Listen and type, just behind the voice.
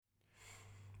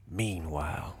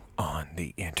Meanwhile, on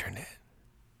the internet.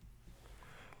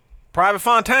 Private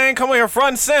Fontaine, come here front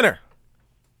and center.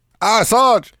 Ah,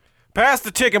 Sarge. Pass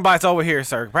the chicken bites over here,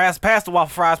 sir. Pass the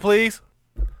waffle fries, please.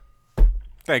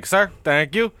 Thank you, sir.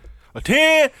 Thank you. A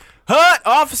 10 hut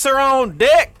officer on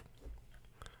deck.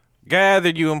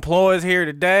 Gathered you employees here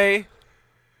today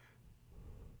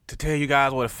to tell you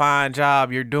guys what a fine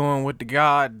job you're doing with the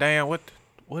goddamn what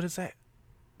is that?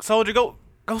 Soldier, go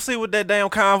see what that damn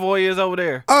convoy is over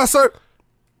there. Sir.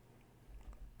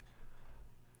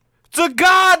 It's a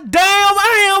goddamn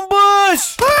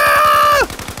ambush!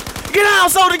 Ah! Get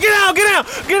out, soldier! Get out! Get out!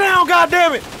 Get out!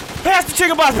 Goddamn it! Pass the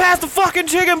chicken bites! Pass the fucking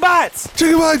chicken bites!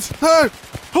 Chicken bites. Hey.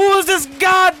 Who is this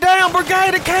goddamn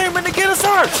brigade that came in to get us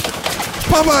hurt?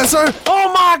 Popeyes, sir.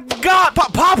 Oh my God!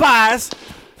 Popeyes!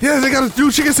 Yeah, they got a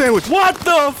new chicken sandwich. What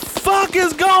the fuck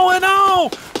is going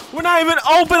on? We're not even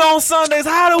open on Sundays.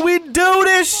 How do we do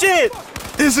this shit?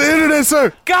 It's the internet,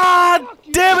 sir. God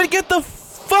damn it! Get the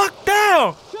fuck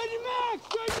down!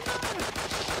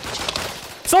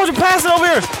 Soldier, pass it over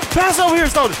here. Pass it over here,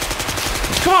 soldier.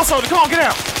 Come on, soldier. Come on, get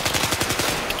out.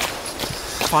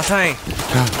 Fontaine,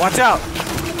 watch out. Get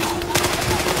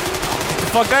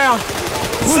the fuck down.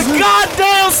 It's a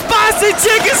goddamn spicy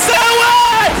chicken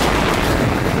sandwich!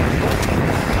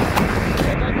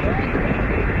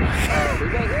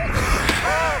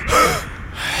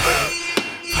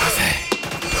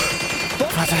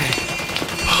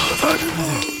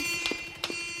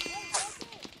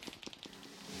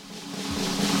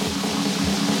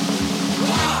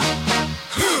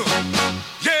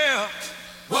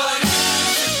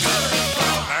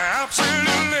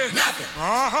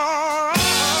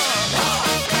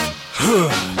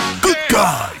 Good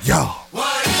God, y'all.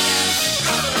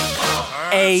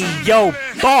 Hey, yo,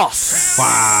 boss.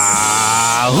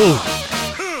 Wow.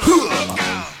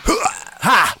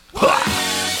 Ha.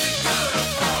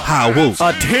 How woo.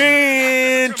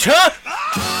 Attention.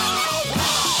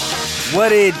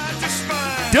 What it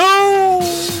do?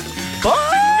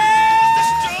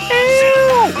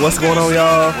 What's going on,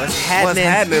 y'all? What's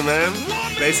happening? Man?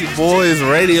 Basic Boys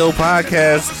Radio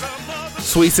Podcast,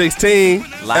 Sweet 16.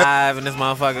 Live in this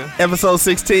motherfucker. Episode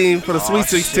 16 for the Sweet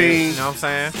 16. Shit, you know what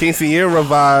I'm saying? Quinceañera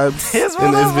vibes. This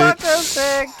in this bitch. motherfucker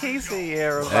said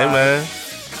Quinceañera. Hey, man.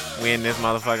 We in this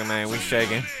motherfucker, man. We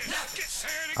shaking.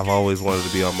 I've always wanted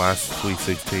to be on my Sweet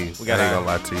 16. We got I ain't gonna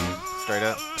lie to you. Straight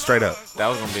up. Straight up. That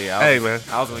was gonna be. Hey, man.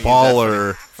 I was gonna Baller.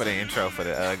 use that for the intro for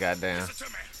the goddamn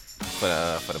for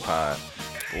the pod.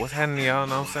 But what's happening, y'all?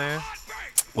 Know what I'm saying?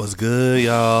 What's good,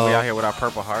 y'all? We out here with our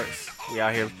Purple Hearts. We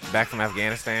out here back from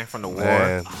Afghanistan from the war.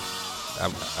 Man,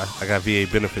 I got VA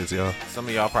benefits, y'all. Some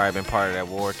of y'all probably been part of that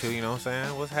war too. You know what I'm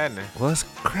saying? What's happening? What's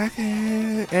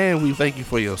cracking? And we thank you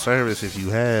for your service if you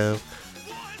have.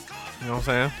 You know what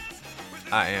I'm saying?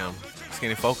 I am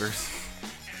Skinny Folkers.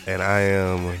 And I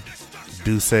am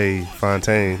Duce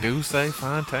Fontaine. Duce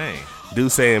Fontaine.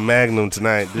 Duce and Magnum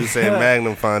tonight. Duce and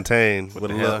Magnum Fontaine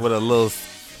with a little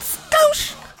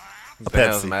scoosh. What the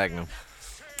hell's Magnum?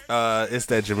 It's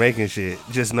that Jamaican shit.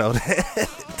 Just know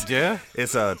that. Yeah?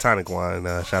 It's a tonic wine.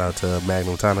 Shout out to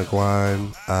Magnum Tonic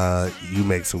Wine. You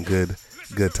make some good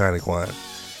tonic wine.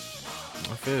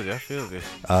 I feel it.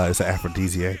 It's an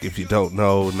aphrodisiac. If you don't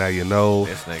know, now you know.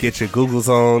 Yes, get your Googles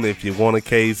on. If you want a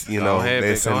case, you know. Ahead,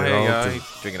 they send it on. y'all. He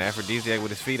drinking aphrodisiac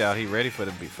with his feet out. He ready for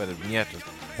the nietas.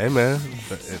 Hey, man.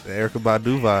 Erykah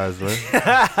Badu vibes, man.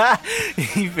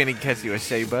 He finna catch you a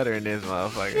shea butter in this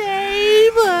motherfucker. Shea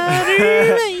butter,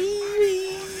 baby.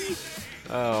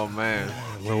 Oh, man.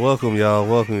 Well, welcome, y'all.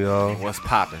 What's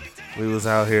popping? We was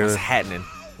out here. What's happening?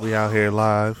 We out here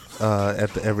live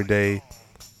at the Everyday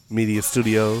Media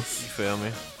Studios. You feel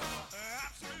me?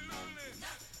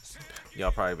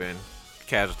 Y'all probably been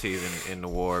casualties in the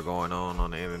war going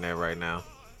on the internet right now.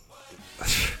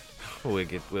 We'll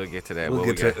get to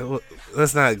that.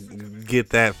 Let's not get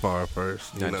that far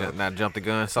first. Not jump the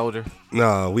gun, soldier.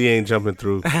 No, we ain't jumping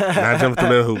through. Not jumping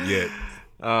through that hoop yet.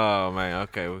 Oh man,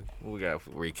 okay. We got to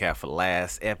recap for the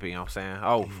last epi. You know what I'm saying?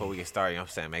 Oh, before we get started, you know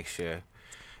what I'm saying? Make sure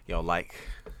y'all like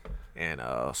and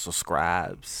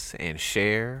subscribes and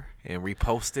share and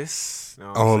repost this, you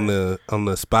know on the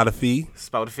Spotify.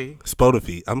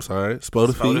 I'm sorry,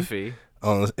 Spotify.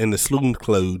 In the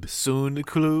Soundcloud.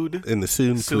 In the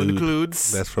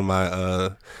Soundcloud. That's for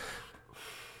my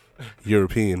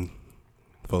European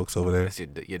folks over there. That's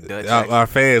your Dutch. Our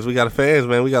fans. We got fans,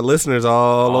 man. We got listeners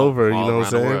all over. You know what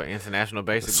I'm saying? World, international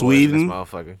basic. Sweden. Boys,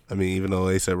 this motherfucker. I mean, even though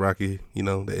A$AP Rocky, you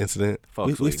know, the incident.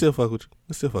 We still fuck with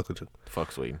you.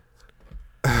 Fuck Sweden.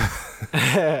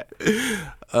 Half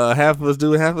of us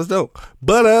do and half of us don't.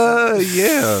 But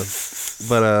yeah.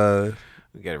 But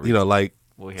we gotta you know, like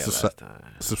what we had last time.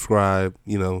 subscribe,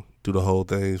 do the whole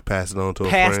thing, pass it on to a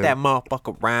friend. Pass that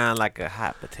motherfucker around like a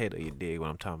hot potato, you dig what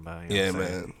I'm talking about? Yeah,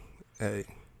 man. Hey.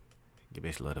 Your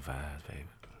bitch love the vibes, baby.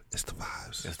 It's the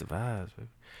vibes. It's the vibes, baby.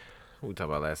 We talked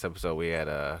about last episode. We had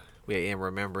In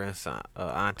Remembrance,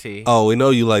 Auntie. Oh, we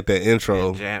know you like that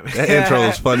intro. That intro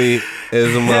is funny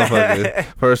as a motherfucker.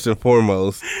 First and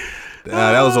foremost.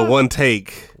 That was a one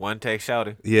take. One take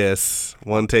shouty. Yes.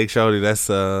 One take shouty. That's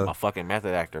my fucking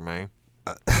method actor, man.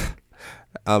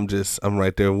 I'm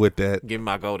right there with that. Give me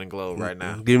my Golden Globe right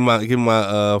now. Give me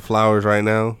my flowers right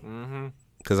now. Mm-hmm.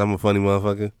 Cause I'm a funny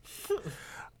motherfucker.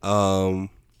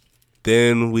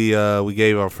 Then we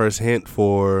gave our first hint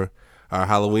for our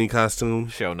Halloween costume.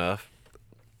 Sure enough.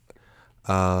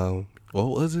 What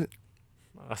was it?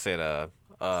 I said a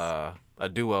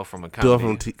duo from a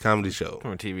comedy. Comedy show.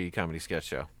 From a TV comedy sketch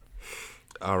show.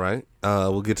 All right.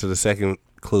 We'll get to the second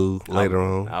clue later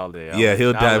on.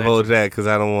 He'll divulge that because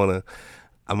I don't want to.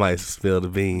 I might spill the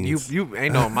beans. You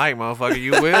ain't no Mike, motherfucker.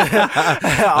 You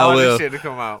will. All this shit to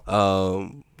come out.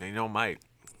 Ain't no Mike.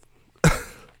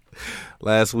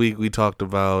 Last week we talked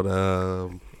about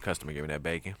customer giving that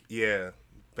bacon. Yeah.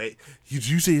 Did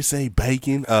you say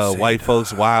bacon? White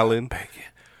folks wilding.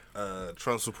 Bacon.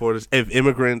 Trump supporters. If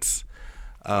immigrants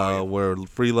were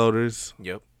freeloaders.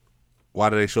 Yep. Why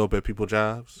do they show up at people's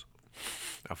jobs?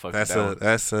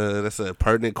 That's a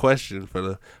pertinent question for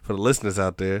the listeners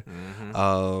out there.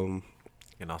 Mm-hmm.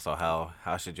 And also,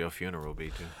 how should your funeral be?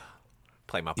 To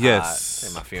play my pod.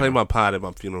 Yes. Play my pod at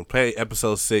my funeral. Play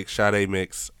episode 6. Sade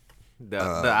mix. The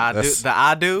I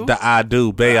do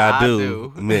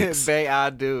mix. Bay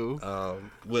I do.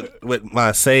 With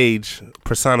my sage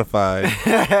personified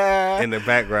in the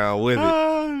background with it.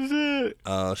 Oh shit!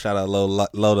 Shout out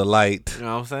Low the Light. You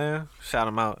know what I'm saying? Shout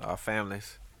them out, our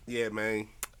families. Yeah, man.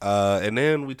 And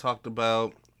then we talked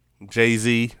about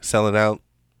Jay-Z selling out.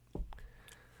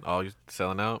 Oh, you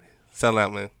selling out? Selling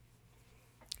out, man.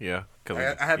 Yeah.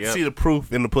 I had to see the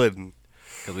proof in the pudding.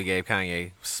 Because we gave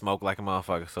Kanye smoke like a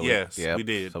motherfucker. So we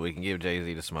did. So we can give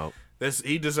Jay-Z the smoke.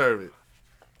 He deserved it.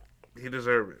 He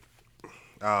deserved it.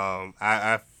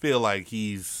 I feel like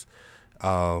he's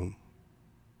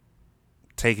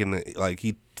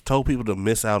he told people to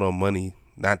miss out on money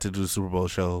not to do the Super Bowl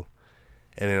show.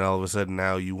 And then all of a sudden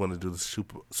now you want to do the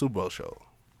Super Bowl show.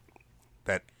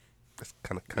 That's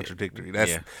kind of contradictory.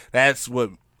 That's what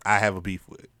I have a beef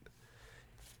with.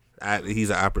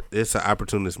 It's an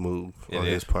opportunist move on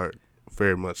his part,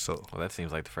 very much so. Well, that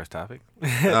seems like the first topic.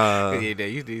 You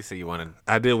did say you want to.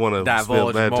 I did want to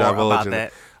divulge more about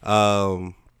that.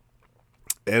 And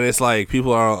it's like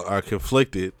people are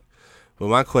conflicted. But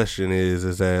my question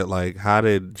is that like, how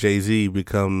did Jay-Z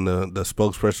become the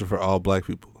spokesperson for all black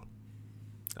people?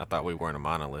 I thought we weren't a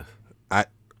monolith.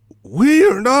 We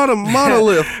are not a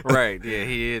monolith. Right? Yeah,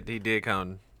 he did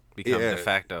become de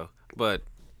facto, but.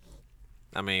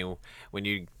 I mean,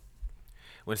 when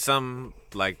something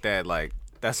like that, like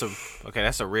that's a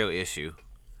real issue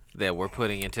that we're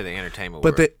putting into the entertainment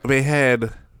world. But they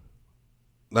had,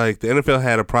 like, the NFL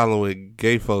had a problem with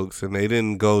gay folks, and they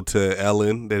didn't go to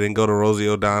Ellen, they didn't go to Rosie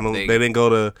O'Donnell, they didn't go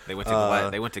to. They went to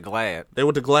GLAAD. They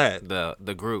went to GLAAD.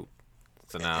 The group.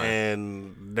 So now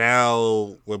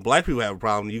when black people have a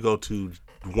problem, you go to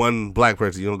one black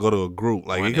person. You don't go to a group.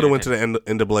 Like you could have went to the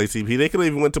NAACP. They could have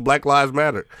even went to Black Lives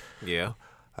Matter. Yeah.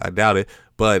 I doubt it,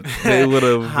 but they would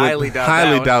have highly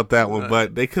doubt that one.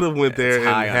 But they could have went there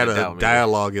and had a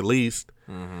dialogue at least.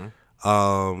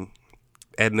 Mm-hmm.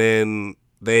 And then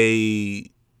they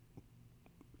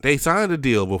signed a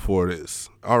deal before this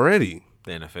already.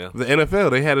 The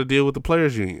NFL, they had a deal with the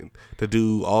players' union to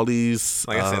do all these.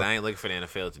 Like I said, I ain't looking for the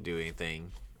NFL to do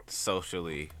anything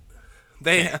socially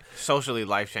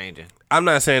life changing. I'm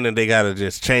not saying that they gotta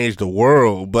just change the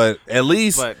world, but at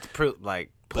least,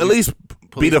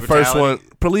 be the first one.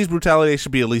 Police brutality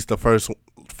should be at least the first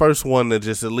one to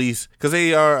just at least because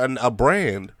they are a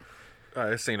brand.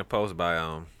 I seen a post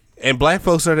by and black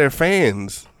folks are their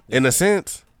fans in a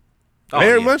sense.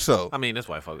 Very much so. I mean, there's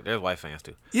white folks. There's white fans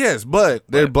too. Yes, but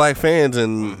they're black fans,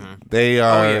 and they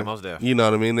are. Oh yeah, most definitely. You know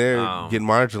what I mean? They're getting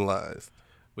marginalized.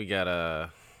 We got I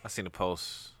seen a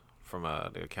post from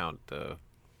the account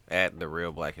at the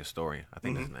Real Black Historian. I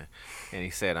think that's his name, and he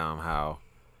said how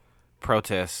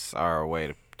protests are a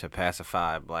way to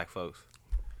pacify black folks.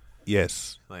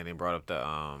 Yes. Like they brought up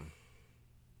the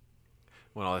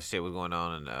when all this shit was going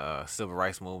on in the civil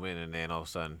rights movement, and then all of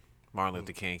a sudden Martin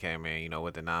Luther King came in,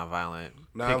 with the nonviolent,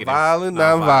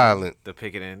 the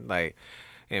picketing, like,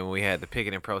 and we had the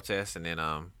picketing protest, and then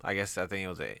I think it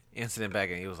was an incident back,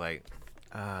 and he was like,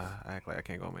 I act like I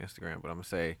can't go on my Instagram, but I'm gonna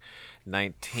say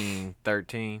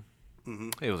 1913.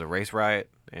 It was a race riot,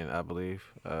 and I believe,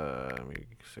 let me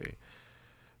see,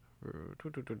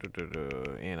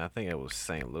 and I think it was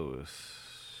St. Louis.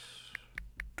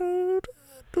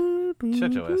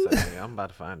 Shut your ass up, nigga. I'm about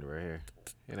to find it right here.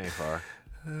 It ain't far.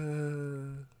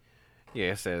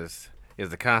 Yeah, it says, is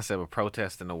the concept of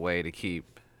protesting a way to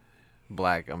keep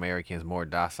black Americans more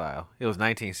docile. It was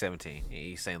 1917 in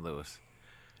East St. Louis,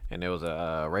 and there was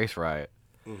a race riot.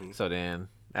 So then,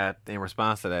 in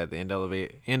response to that, the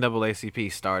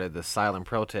NAACP started the silent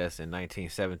protest in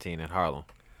 1917 in Harlem.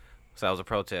 So that was a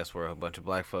protest where a bunch of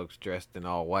black folks dressed in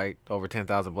all white, over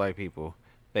 10,000 black people,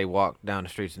 they walked down the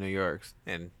streets of New York,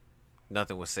 and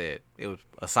nothing was said. It was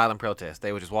a silent protest.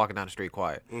 They were just walking down the street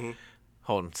quiet,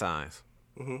 holding signs.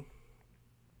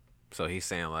 So he's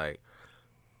saying, like,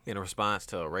 in response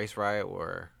to a race riot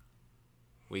where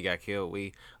we got killed,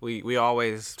 we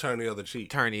always turn the other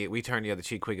cheek. We turn the other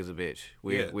cheek quick as a bitch.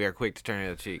 We are quick to turn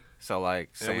the other cheek. So like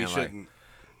saying, and we shouldn't.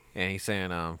 And he's saying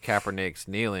Kaepernick's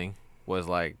kneeling was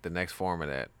like the next form of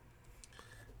that.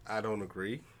 I don't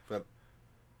agree, but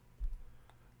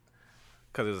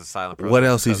because it was a silent protest. What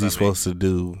else is he supposed to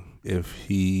do if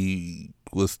he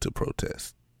was to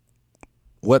protest?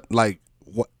 What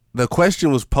the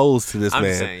question was posed to this man. I'm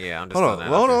just saying, yeah. I'm just hold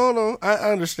on.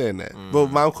 I understand that,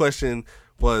 but my question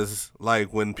was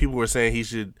like when people were saying he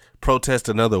should protest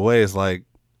another way. It's like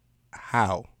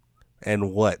how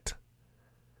and what?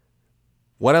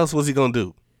 What else was he gonna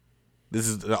do? This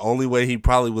is the only way he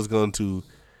probably was going to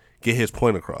get his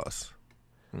point across.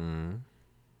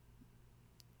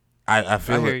 I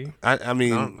feel it. I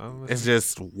mean, it's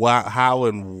just why, how,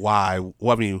 and why.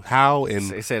 Well, I mean, how and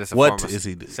what is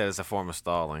he doing? Said it's a form of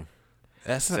stalling.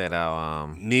 Said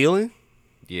how kneeling.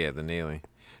 Yeah, the kneeling.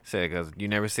 Said because you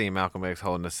never seen Malcolm X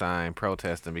holding a sign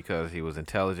protesting because he was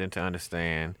intelligent to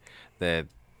understand that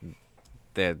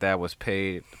was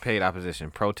paid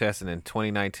opposition. Protesting in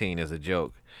 2019 is a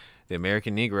joke. The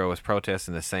American Negro has been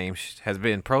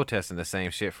protesting the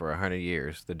same shit for 100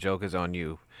 years. The joke is on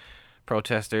you.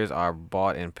 Protesters are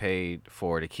bought and paid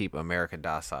for to keep America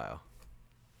docile.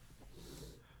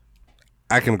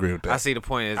 I can agree with that. I see the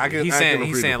point. He's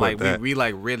saying like we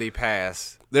like really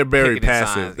pass. They're very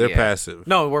passive. They're passive.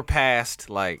 No, we're past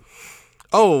like.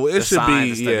 Oh, it should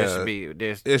be.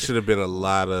 Yeah, it should have been a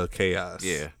lot of chaos.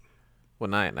 Yeah. Well,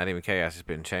 not even chaos. It's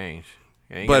been changed.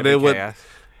 But it would. Chaos.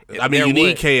 I mean, you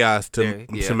need chaos to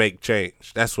make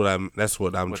change. That's what I'm trying to say.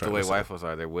 With the way white folks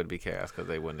are, there would be chaos because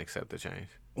they wouldn't accept the change.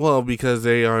 Well, because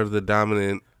they are the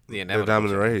dominant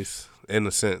race in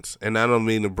a sense, and I don't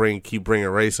mean to keep bringing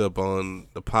race up on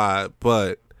the pod,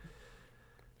 but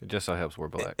it just so helps we're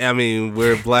black. I mean,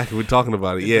 we're black. We're talking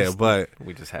about it, but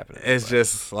we just happen. It's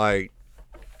just like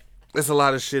it's a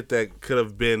lot of shit that could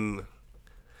have been.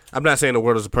 I'm not saying the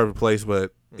world is a perfect place,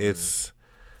 but it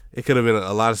could have been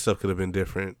a lot of stuff could have been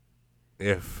different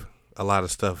if a lot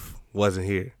of stuff wasn't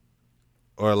here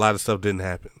or a lot of stuff didn't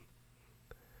happen.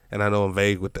 And I know I'm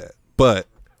vague with that, but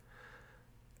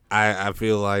I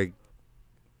feel like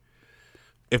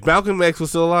if Malcolm X was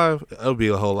still alive, it would be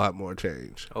a whole lot more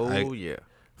change. Oh, yeah.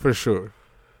 For sure.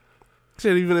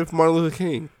 Shit, even if Martin Luther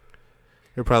King,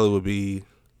 it probably would be.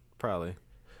 Probably.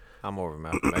 I'm more of a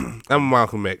Malcolm X. I'm a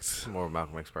Malcolm X. I'm more of a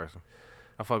Malcolm X person.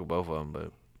 I fuck with both of them,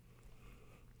 but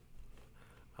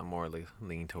I'm more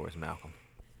lean towards Malcolm.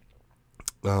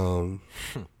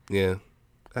 Yeah,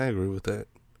 I agree with that.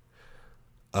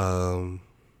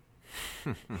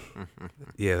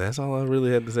 Yeah, that's all I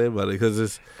really had to say about it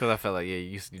because I felt like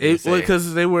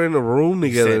because they were in a room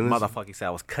together. Motherfucker said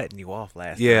I was cutting you off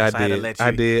last time. Yeah, so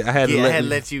I did. I had to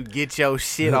let you get your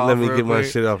shit off. Let me get my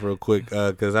shit off real quick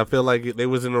because I feel like they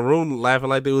was in a room laughing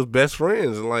like they was best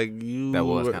friends and like you. That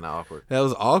was kind of awkward. That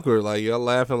was awkward. Like y'all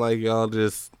laughing like y'all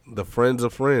just the friends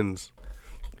of friends,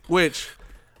 which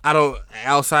I don't.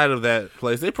 Outside of that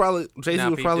place, they probably Jay-Z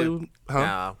was probably.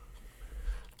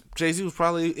 Jay-Z was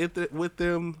probably with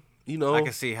them, you know. I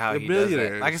can see how he does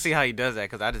that. I can see how he does that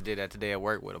because I just did that today at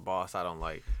work with a boss I don't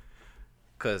like.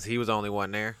 Because he was the only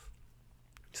one there.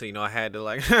 So, you know, I had to,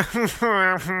 like,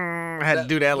 I had to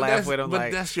do that laugh with him.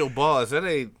 But that's your boss. That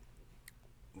ain't,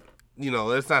 you know,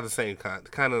 it's not the same,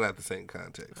 kind of not the same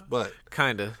context. But.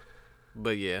 Kind of.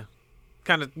 But, yeah.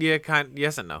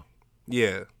 Yes and no.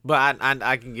 Yeah. But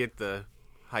I can get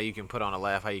how you can put on a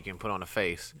laugh, how you can put on a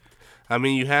face. I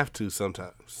mean, you have to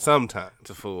sometimes.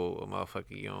 To fool a motherfucker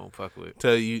you don't fuck with.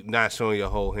 Till you not showing your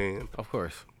whole hand. Of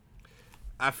course.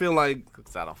 I feel like.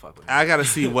 Because I don't fuck with I got to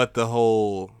see what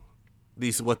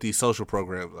what these social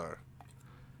programs are.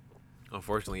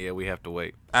 Unfortunately, yeah, we have to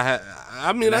wait.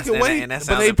 I mean, I can wait.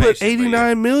 But they put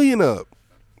 $89 million up.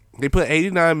 They put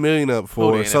 $89 million up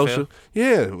for social.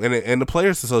 Yeah, and the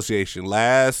Players Association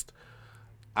last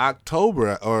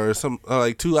October or some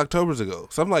like 2 Octobers ago,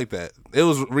 something like that. It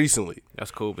was recently.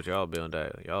 That's cool, but y'all a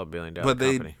 $1 billion But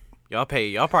they- company. Y'all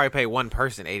probably pay one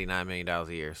person $89 million a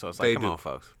year. So it's like, They come do. on,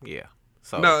 folks. Yeah.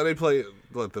 So No, they play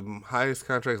what the highest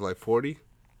contract's like 40.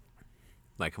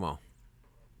 like, come on.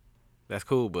 That's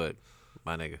cool, but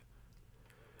my nigga,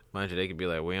 mind you, they could be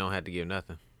like, we don't have to give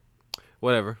nothing.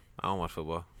 Whatever. I don't watch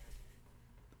football.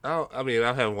 I mean,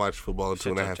 I haven't watched football in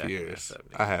Shut your 2.5 jacket years. ass up,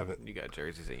 nigga. I haven't. You got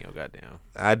jerseys in your goddamn.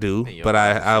 I do, And your but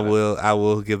mouth, I shut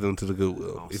will give them to the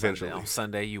Goodwill On eventually. Sunday, on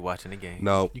Sunday, you watching the game.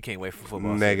 No. You can't wait for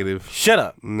football. Negative. Shut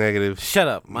up. Negative. Shut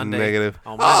up. Monday. Negative.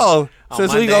 On Oh, on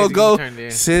since we Mondays, gonna you go, turn in.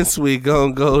 since we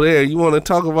gonna go there, you want to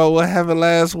talk about what happened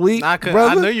last week, I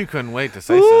brother? knew you couldn't wait to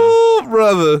say something. Ooh,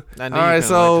 brother. I knew All you right, couldn't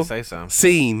so wait to say something.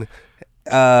 scene.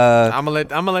 I'm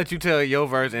gonna let you tell your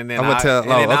version, and then I'm gonna tell.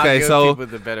 and then I'll okay, give so people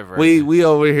the better version. we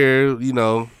over here,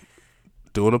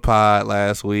 doing a pod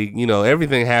last week.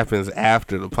 Everything happens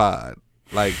after the pod.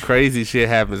 Like crazy shit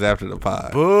happens after the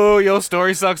pod. Boo! Your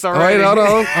story sucks already. Wait, hold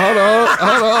on,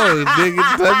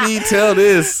 nigga. Let me tell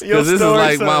this Your because this is story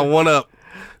like my sucks. one up.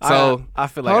 So I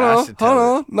feel like I should tell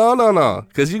hold on, no,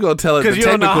 because you gonna tell it the 'Cause you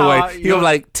don't know technical how way. You're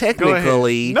like Go ahead.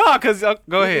 technically. No, because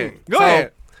go ahead. Go So,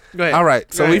 ahead. Go ahead. All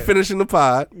right, so Go we ahead. finishing the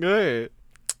pod. Go ahead.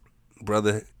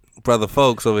 Brother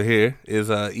folks over here is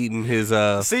eating his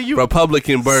See, you-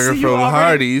 Republican burger See, you from already-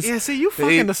 Hardee's. Yeah, see, you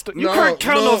fucking the story. You No, can't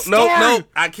tell no, no story. No,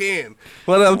 I can.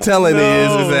 What I'm telling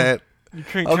is that You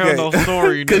can't okay, tell no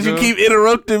story, because you nigga. keep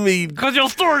interrupting me. Because your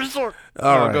story's short.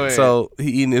 All Go right, ahead. so he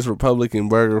eating his Republican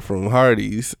burger from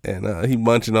Hardee's, and he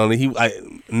munching on it. I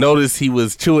noticed he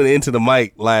was chewing into the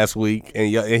mic last week, and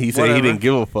he said Whatever. he didn't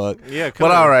give a fuck. Yeah, but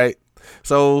come all on. right.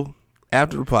 So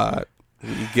after the pod, we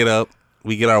get up,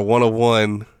 we get our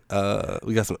 101.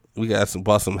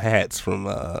 Bought some hats from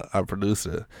our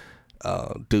producer,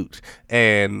 Dooch,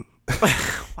 and.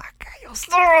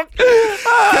 Story. Can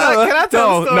I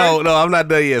tell the story? No, I'm not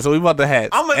done yet. So we bought the hats.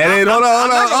 I'm hold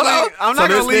on. I'm not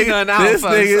gonna leave nothing out, This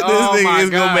folks. nigga Oh my is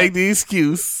gonna God. make the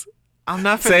excuse I'm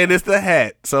not finna. saying it's the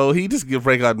hat. So he just get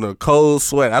break out in a cold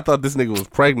sweat. I thought this nigga was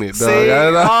pregnant, dog. See? I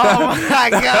don't know. Oh my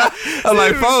God. I'm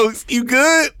like, folks, you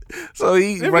good? So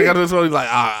he break out in his phone. He's like,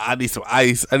 I need some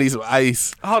ice.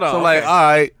 Hold on, So I'm like, okay. all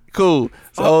right, cool.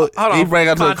 So Hold he on. break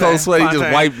out to a cold sweat. He just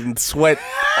Fontaine. wiped and sweat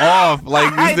off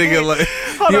like I this nigga. did. Like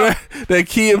Hold on. that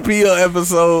Key and Peele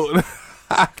episode.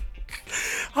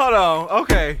 Hold on.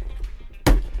 Okay.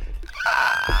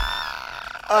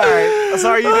 All right.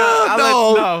 Sorry, you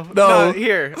done. No.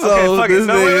 Here. So Okay. Fuck this it.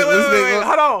 No, nigga- this wait. nigga-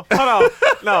 Hold on.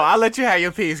 No, I'll let you have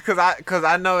your piece because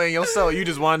I know in your soul you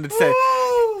just wanted to say.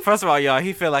 First of all, y'all,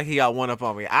 he feel like he got one up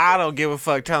on me. I don't give a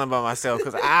fuck telling about myself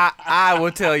because I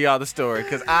will tell y'all the story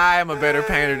because I am a better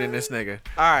painter than this nigga.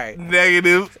 All right.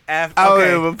 Negative. Okay. I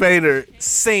am a painter.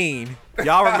 Scene.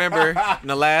 Y'all remember in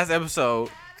the last episode,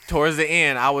 towards the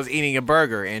end, I was eating a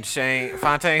burger and Shane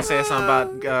Fontaine said something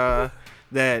about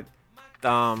that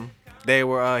they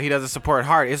were he doesn't support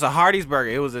Hardee's. It's a Hardee's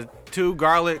burger. It was a 2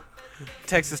 garlic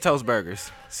Texas toast burgers.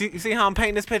 You see how I'm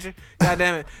painting this picture? God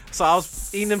damn it. So I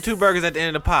was eating them 2 burgers at the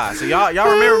end of the pod. So y'all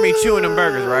remember me chewing them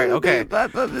burgers, right? Okay.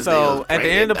 So at the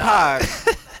end of the pod,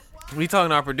 we talking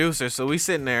to our producer, so we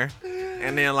sitting there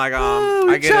and then like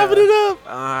I get chopping it up.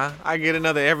 I get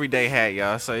another everyday hat,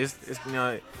 y'all. So it's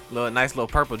nice little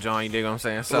purple joint, you dig what I'm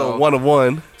saying? So One of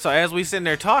one. so as we sitting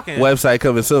there talking, Website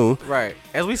coming soon. right.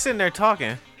 As we sitting there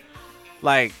talking,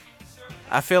 like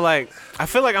I feel like I'm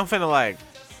finna like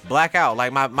black out.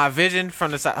 Like my vision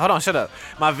from the side. Hold on, shut up.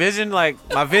 My vision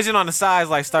on the sides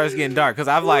like starts getting dark because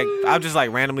I've just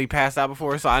like randomly passed out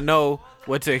before, so I know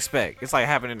what to expect. It's like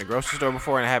happened in the grocery store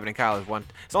before and it happened in college.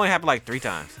 It's only happened like 3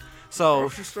 times. So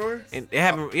store? and it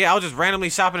happened. Yeah, I was just randomly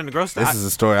shopping in the grocery This store is a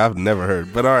story I've never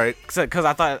heard, but all right. because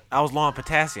I thought I was low on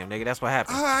potassium, nigga. That's what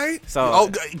happened. All right.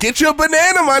 So- get your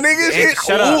banana, my nigga. Hey, Shit.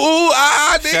 shut up.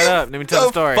 Nigga. Shut up. Let me tell the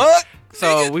story. Fuck. So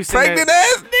nigga, we sitting pregnant there-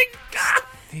 ass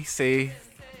nigga. You see.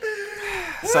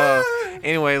 So,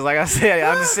 anyways, like I said,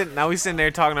 I'm just sitting. Now we sitting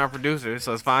there talking to our producer.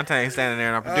 So it's Fontaine standing there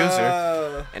and our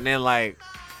producer, and then like,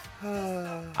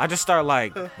 I just start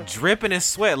like dripping in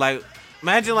sweat. Like,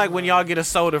 imagine like when y'all get a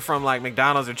soda from like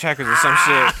McDonald's or Checkers or some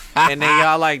shit, and then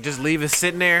y'all like just leave it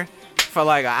sitting there for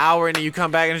like an hour, and then you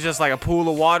come back and it's just like a pool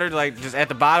of water, like just at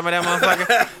the bottom of that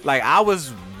motherfucker. Like I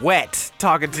was wet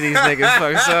talking to these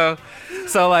niggas.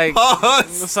 So like,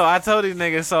 so I told these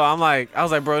niggas. So I was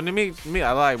like, bro, I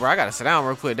like, bro, I gotta sit down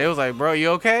real quick. They was like, bro, you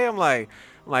okay? I'm like,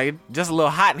 just a little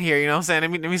hot in here, you know what I'm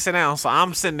saying? Let me sit down. So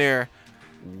I'm sitting there,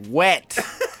 wet.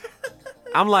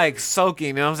 I'm like soaking,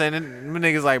 you know what I'm saying? And them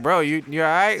niggas like, bro, you all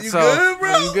right? You good,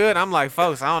 bro? You good? I'm like,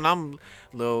 folks, I'm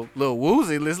little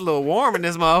woozy, it's a little warm in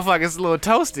this motherfucker. It's a little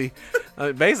toasty.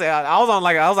 Basically, I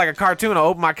was like a cartoon. I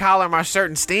opened my collar, and my shirt,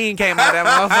 and steam came out of that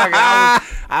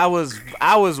motherfucker.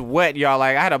 I was wet, y'all.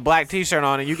 Like I had a black T-shirt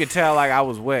on, and you could tell like I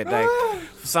was wet, like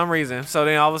for some reason. So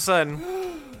then all of a sudden,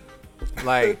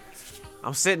 like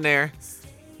I'm sitting there.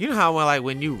 You know how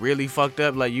when you really fucked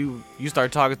up, like you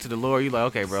start talking to the Lord, you like,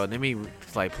 okay, bro, let me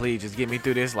like please just get me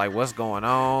through this. Like, what's going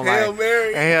on? Hail like,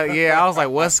 Mary. Hell yeah. I was like,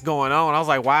 what's going on? I was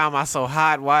like, why am I so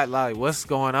hot? Why like what's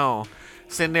going on?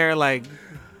 Sitting there like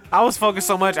I was focused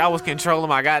so much I was controlling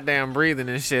my goddamn breathing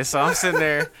and shit. So I'm sitting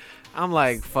there, I'm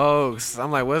like, folks, I'm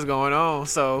like, what's going on?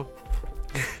 So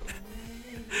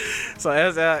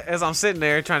as I'm sitting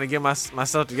there trying to get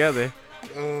myself together,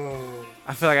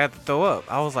 I feel like I have to throw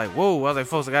up. I was like, whoa. I was like,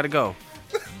 folks, I gotta go.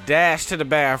 Dash to the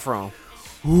bathroom.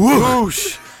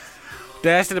 Whoosh.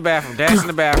 Dash to the bathroom. Dash in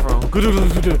the bathroom.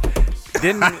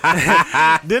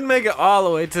 Didn't make it all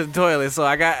the way to the toilet. So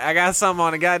I got something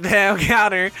on the goddamn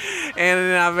counter, and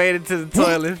then I made it to the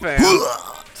toilet, fam.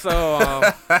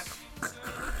 So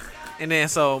and then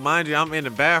so mind you, I'm in the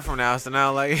bathroom now. So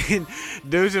now like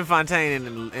Douche and Fontaine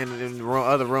in the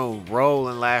other room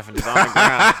rolling laughing just on the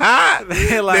ground.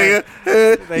 They like,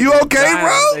 nigga, you okay, dying,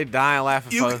 bro? They dying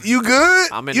laughing. You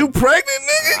good? You pregnant,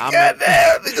 nigga?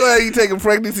 Goddamn. Nigga, you taking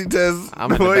pregnancy tests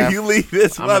before you leave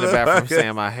this motherfucker. I'm in the bathroom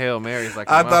saying my Hail Marys like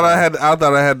I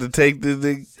thought I had to take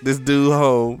this dude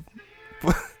home,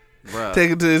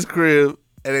 take him to his crib,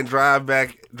 and then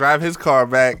drive his car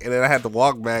back, and then I had to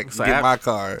walk back to get my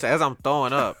car. So as I'm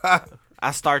throwing up,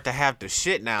 I start to have to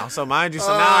shit now. So mind you,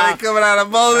 so now it's coming out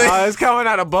of both ends. It's coming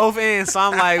out of both ends. So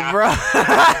I'm like, bro.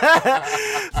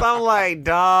 So I'm like,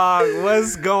 dog,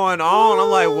 what's going on? I'm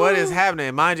like, what is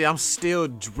happening? Mind you, I'm still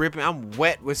dripping. I'm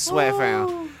wet with sweat,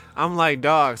 fam. I'm like,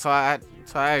 dog. So I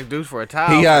asked Deuce for a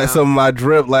towel. He got some of my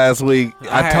drip last week.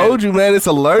 I told you, man, it's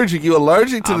allergic. You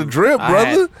allergic to the drip,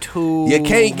 brother. You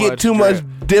can't get too much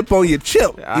dip on your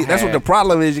chip. That's what the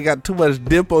problem is. You got too much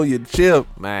dip on your chip.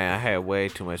 Man, I had way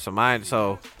too much.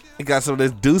 So he got some of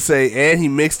this Douce, and he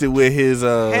mixed it with his.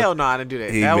 Hell no, I didn't do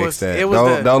that. He mixed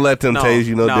that. Don't let them taste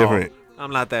you no different.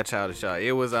 I'm not that childish, y'all.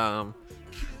 It was a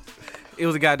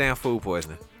goddamn food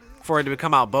poisoning. For it to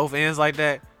come out both ends like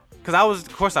that. Because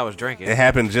of course I was drinking. It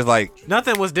happened just like...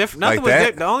 Nothing was different. Nothing was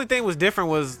different. The only thing was different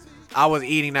was I was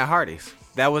eating that Hardee's.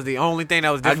 That was the only thing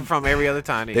that was different from every other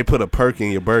time. They put a perk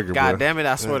in your burger, God bro. damn it,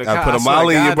 I swear to God. I put a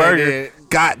Molly in your burger.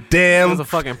 God damn. There was a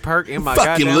fucking perk in my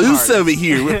fucking goddamn loose Hardee's. over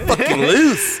here. We're fucking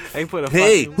loose. They put a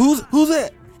hey, fucking... who's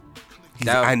that?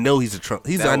 I know he's a Trump.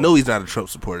 I know he's not a Trump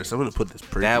supporter, so I'm going to put this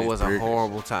perk in That his was burger. A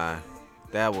horrible time.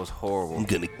 That was horrible. I'm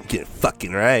going to get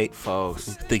fucking right. Folks.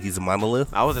 You think he's a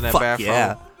monolith? I was in that bathroom.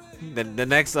 Yeah. The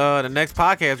next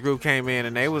podcast group came in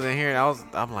and they was in here and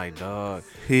I'm like, dog.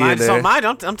 I'm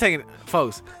taking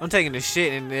the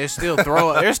shit and there's still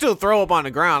throw up on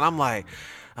the ground. I'm like,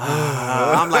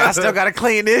 I still gotta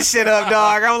clean this shit up,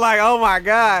 dog. I'm like, oh my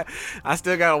God, I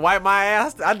still gotta wipe my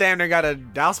ass. I damn near gotta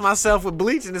douse myself with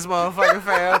bleach in this motherfucking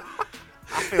fam.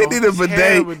 He need a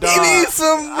bidet. He needs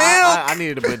some milk. I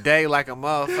needed a bidet like a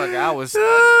motherfucker. I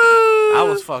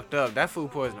was fucked up. That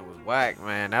food poisoning was whack,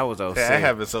 man. That was OC. That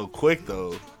happened so quick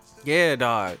though. Yeah,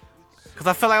 dog. Cause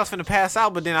I felt like I was finna pass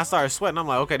out, but then I started sweating. I'm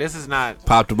like, okay, this is not.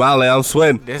 Pop the Molly, I'm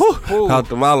sweating. Pop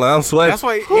the Molly, I'm sweating. That's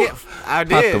why I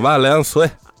did. Pop the Molly, I'm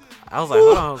sweating. I was like,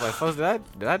 hold on. I was like, folks,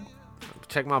 did I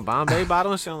check my Bombay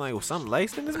bottle and shit? I'm like, was something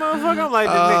laced in this motherfucker? I'm like,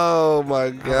 oh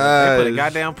my God. They put a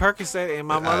goddamn Percocet in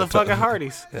my motherfucking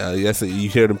Hardee's. Yeah, yes, you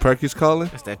hear them Perkies calling?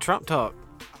 It's that Trump talk.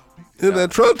 Yeah,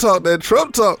 that Trump talk.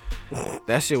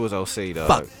 That shit was OC,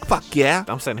 dog. Fuck yeah.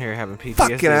 I'm sitting here having PTSD.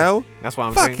 Fucking hell. That's why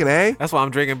I'm fucking drinking. That's why I'm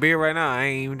drinking beer right now. I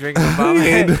ain't even drinking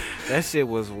Bombay. That shit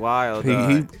was wild,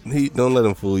 dog. He don't let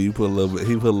him fool you. He put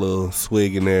a little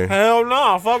swig in there. Hell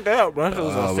no, fuck that. That shit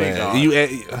was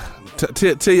OC,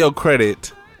 dog. To your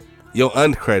credit, your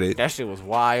uncredit. That shit was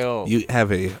wild. You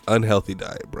have a unhealthy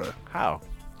diet, bro. How?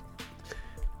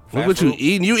 Look what you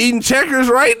eating. You eating Checkers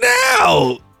right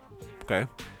now. Okay.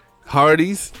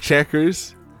 Hardee's,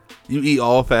 Checkers. You eat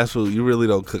all fast food. You really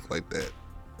don't cook like that.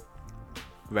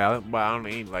 Valid, but I don't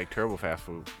eat like terrible fast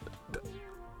food.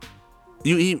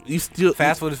 You still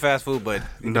fast food is fast food, but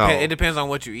it depends on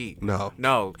what you eat.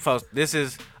 No, folks. This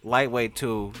is lightweight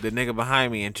too. The nigga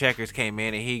behind me in Checkers came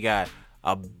in and he got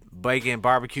a bacon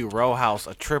barbecue roll house,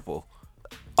 a triple.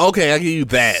 Okay, I give you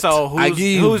that. So I give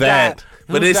you that.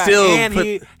 But it's still. And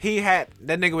he had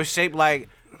that nigga was shaped like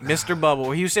Mr.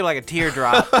 Bubble. He was shaped like a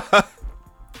teardrop.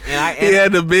 He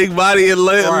had the big body and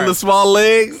the small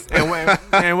legs.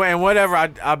 And whatever,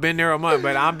 I've been there a month,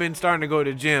 but I've been starting to go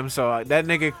to the gym, so that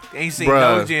nigga ain't seen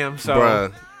no gym.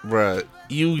 So, bruh,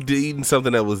 you eating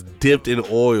something that was dipped in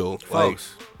oil,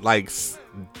 Folks. like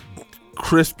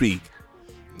crispy.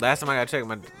 Last time I got checked,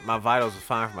 my vitals was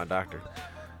fine for my doctor.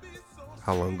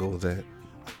 How long ago was that?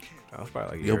 That was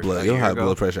probably like a Your year, blood, like a your year high ago.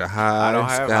 blood pressure high, I don't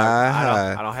have sky high.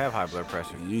 high. I don't have high blood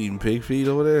pressure. You eating pig feet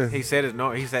over there? He said it's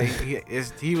normal. He said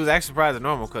he was actually surprised it's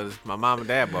normal because my mom and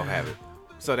dad both have it.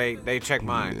 So they check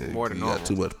mine more than you normal. got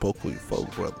too much poke with your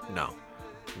folk, brother. No.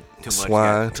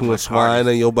 Too much swine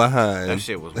in your behind. That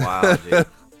shit was wild, G.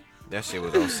 That shit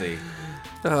was OC.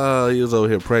 Oh, he was over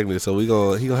here pregnant, so he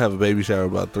gonna have a baby shower in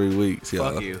about 3 weeks,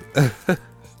 y'all. Fuck you.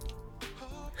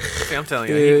 See, I'm telling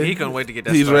you, Yeah. he couldn't wait to get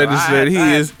that He's story. registered.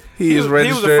 He is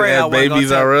registered afraid I at wasn't gonna Babies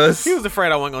tell- R Us. He was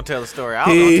afraid I wasn't gonna tell the story. I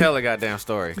was gonna tell the goddamn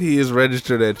story. He is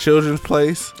registered at Children's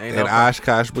Place Ain't and no-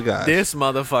 Oshkosh B'gosh. This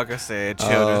motherfucker said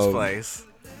Children's Place.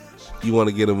 You want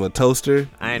to get him a toaster?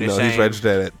 I ain't He's ashamed.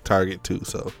 registered at Target too.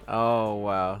 So Oh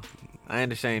wow, I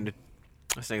ain't ashamed.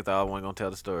 This nigga thought I wasn't gonna tell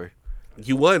the story.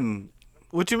 you wasn't.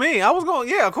 What you mean? I was going.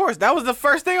 Yeah, of course. That was the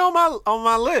first thing on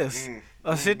my list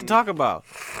of shit to talk about.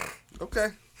 Okay.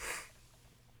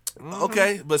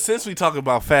 Okay, but since we talk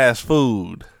about fast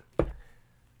food,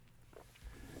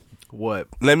 What?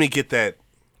 let me get that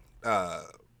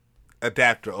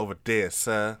adapter over there,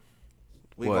 son.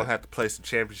 We What? gonna have to play some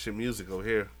championship music over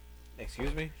here.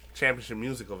 Excuse me? Championship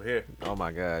music over here. Oh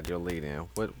my God, your lead in.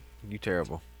 What? You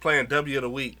terrible. Playing W of the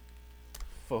week.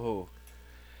 For who?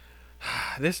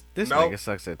 This Nope. nigga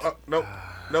sucks at. Nope.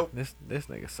 Nope. This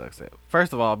nigga sucks at.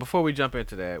 First of all, before we jump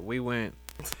into that, we went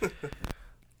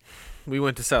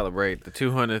to celebrate the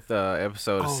 200th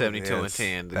episode of 72 and yes.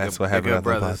 10. The That's Good- what the happened Good at the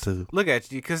Brothers. pod, too. Look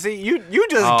at you, cause see you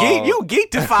just Oh.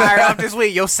 geeked to fire up this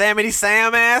week. Yo, Samity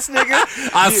Sam ass nigga.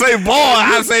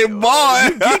 I say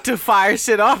boy. Geek to fire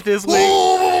shit off this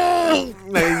week.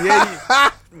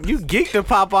 Yeah, you geek to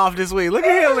pop off this week. Look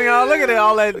at him, y'all. Look at it,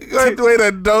 all that. Going to wait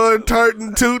a darn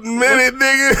tartan tootin' minute,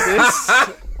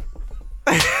 nigga.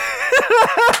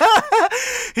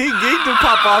 He geeked to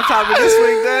pop off topic this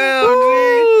week. Damn, G.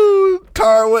 Ooh,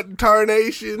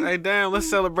 tarnation. Hey, damn, let's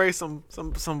celebrate some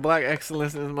black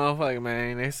excellence in this motherfucker,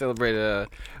 man. They celebrated,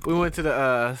 we went to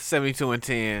the 72 and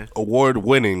 10 Award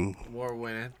winning. award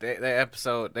winning. That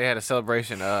episode, they had a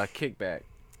celebration, kickback.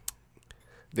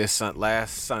 This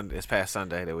past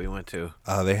Sunday that we went to.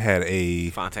 They had a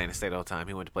Fontana State all the time.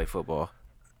 He went to play football.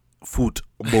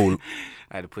 football.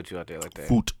 I had to put you out there like that.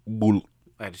 Football.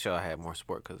 I had to show I had more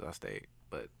support because I stayed.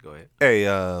 But go ahead. Hey,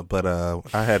 but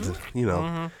I had to,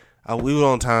 we were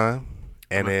on time,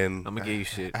 and then I'm gonna give you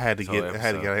shit. I had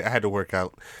to work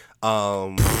out.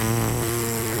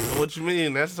 What you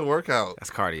mean? That's the workout. That's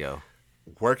cardio.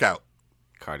 Workout.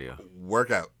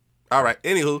 All right.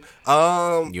 Anywho,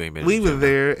 You ain't been in we the were gym,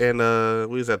 there, and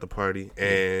we was at the party,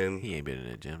 and He ain't been in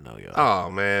the gym though, y'all.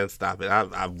 oh man, stop it!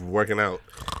 I'm working out.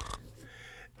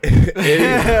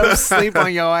 Sleep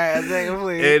on your ass, nigga,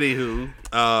 please.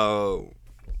 Anywho,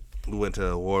 we went to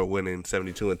award-winning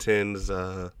 72 and 10's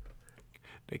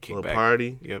They kick little back.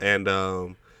 party, Yep.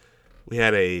 and we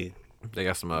had a They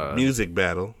got some music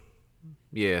battle,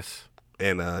 Yes.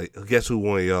 and guess who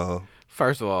won, y'all?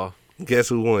 First of all, Guess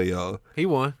who won, y'all? he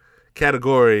won.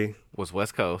 Category, Was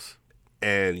West Coast.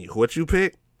 and what you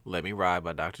picked, Let Me Ride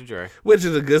by Dr. Dre. which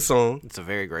is a good song. It's a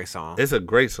very great song. It's a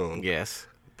great song. Yes.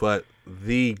 But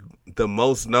the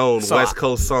most known So West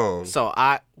Coast song, So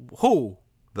who?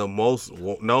 the most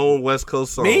known West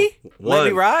Coast song, Me? Let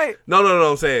Me Ride? No,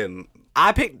 I'm saying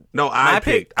I picked. no. I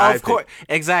picked. Of course.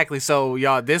 Exactly. So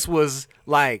y'all, this was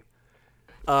like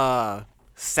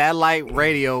satellite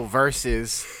radio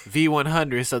versus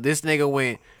V100. So this nigga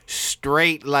went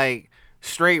straight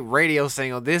radio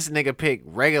single. This nigga picked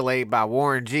Regulate by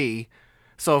Warren G.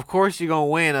 So of course you're gonna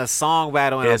win a song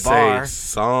battle in It's a bar. a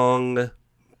song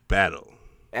battle.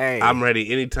 Hey, I'm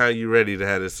ready anytime you're ready to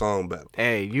have this song battle.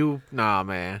 hey, nah,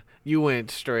 man. You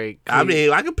went straight. I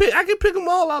mean, I can pick them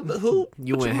all out the hoop.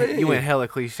 You What went mean? hella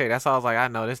cliche. That's why I was like, I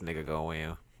know this nigga gonna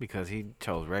win because he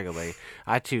chose Regulate.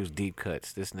 I choose deep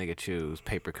cuts. This nigga choose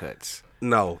paper cuts.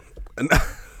 No.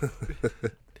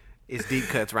 It's deep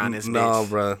cuts around this No, bitch.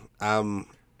 bro. I'm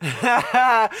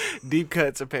Deep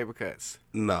cuts or paper cuts?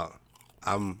 no.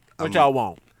 What y'all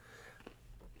want?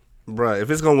 Bro, if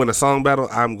it's gonna win a song battle,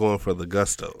 I'm going for the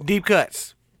gusto. Deep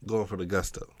cuts. Going for the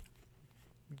gusto.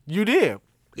 You did.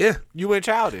 Yeah, You went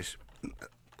childish.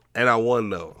 and I won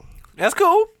though. That's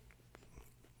cool.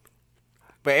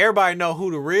 But everybody know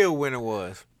who the real winner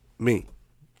was. Me.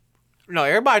 No,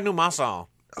 everybody knew my song.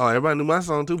 Oh, everybody knew my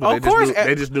song too, but Of course,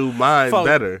 they just knew mine Folks,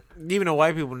 better. Even the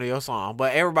white people knew your song,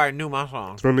 but everybody knew my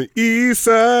song. From the East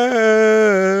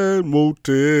Side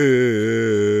Motel.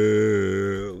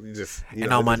 You just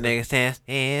And all my niggas saying,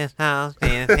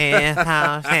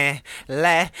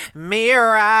 let me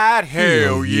ride.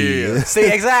 Hell yeah.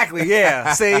 See, exactly,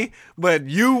 yeah. See? But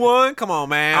you won. Come on,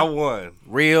 man. I won.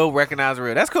 Real, recognize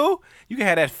real. That's cool. You can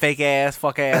have that fake ass,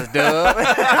 fuck ass dub.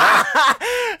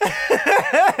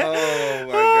 Oh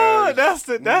my god. That's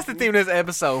the theme of this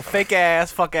episode. Fake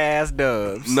ass, fuck ass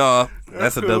dubs. No,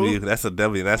 that's a cool. W. That's a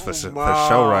W. That's for sure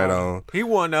right on. He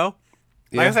won though.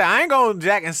 Like I said, I ain't gonna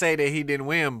jack and say that he didn't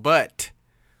win, but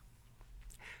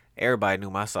everybody knew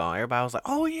my song. Everybody was like,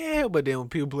 "Oh yeah," but then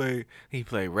when he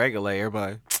played regular.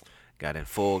 Everybody got in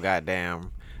full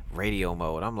goddamn radio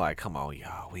mode. I'm like, "Come on,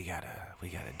 y'all, we gotta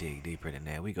dig deeper than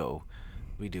that. We do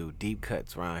deep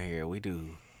cuts around here. We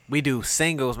do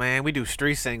singles, man. We do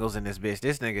street singles in this bitch.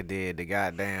 This nigga did the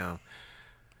goddamn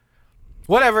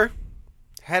whatever.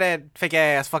 Had that fake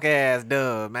ass, fuck ass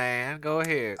dub, man. Go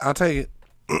ahead. I'll take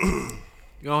it.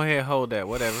 Go ahead, hold that,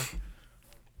 whatever.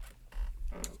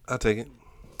 I'll take it.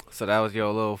 So that was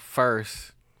your little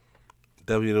first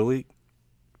W of the week.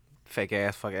 fake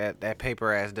ass, fuck ass, that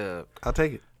paper ass dub. I'll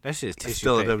take it. That shit's tissue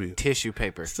still a paper. W. Tissue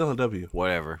paper. Still a W.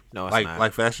 Whatever. No, it's Like not.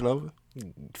 like Fashion Nova.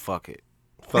 Fuck it.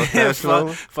 Fuck Fashion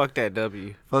Nova. Fuck that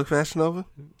W. Fuck Fashion Nova.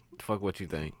 Fuck what you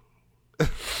think.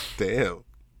 Damn.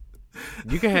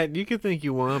 You can think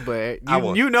you won, but I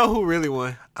won. you know who really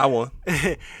won. I won.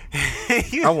 I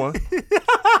won.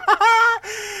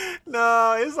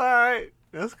 No, it's all right.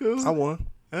 That's cool. I won.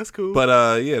 That's cool.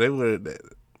 But yeah, they were.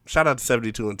 Shout out to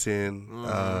 72 and 10.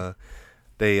 Mm-hmm.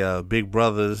 They big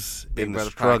brothers Big in Brother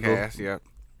the struggle. podcast. Yep.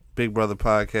 Big Brother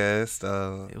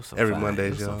podcast. It was some Every fine, Monday,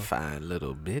 it was y'all. some fine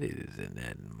little bitties in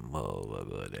that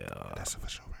motherfucker there. That's for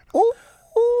sure. Right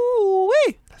Ooh,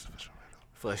 wee. That's for sure. Right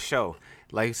For sure.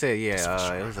 Like you said,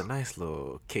 yeah, it was a nice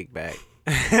little kickback.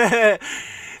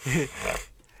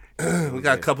 We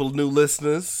got a couple of new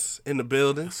listeners in the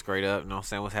building. Straight up, you know what I'm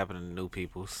saying? What's happening to new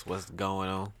peoples? What's going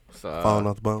on? So, Falling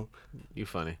off the bone. You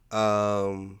funny.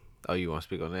 Oh, you want to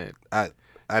speak on that?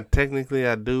 I technically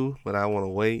I do, but I want to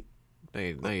wait. No,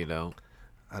 you don't.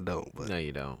 I don't. But No,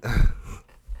 you don't.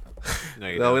 No,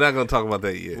 you no, don't. we're not gonna talk about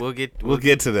that yet. We'll get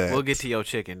to that. We'll get to your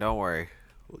chicken. Don't worry.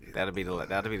 That'll be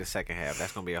the second half.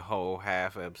 That's gonna be a whole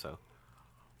half episode.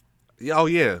 Oh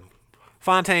yeah,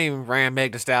 Fontaine ran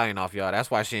Meg Thee Stallion off, y'all. That's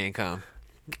why she ain't come.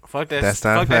 Fuck that. that's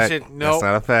not fuck a fact. that shit. No, That's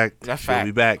not a fact. That's She'll fact.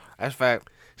 be back. That's fact.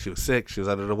 She was sick. She was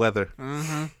under the weather.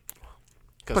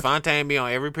 Cause Fontaine be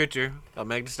on every picture of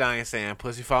Meg Thee Stallion saying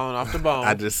 "pussy falling off the bone."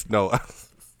 I just know.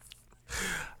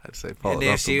 I'd say falling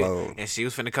off the bone. And she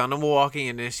was finna come to Milwaukee,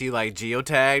 and then she like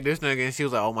geotagged this nigga, and she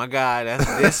was like, "Oh my god, that's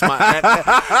this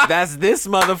that's this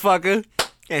motherfucker,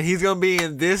 and he's gonna be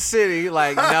in this city."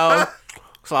 Like no.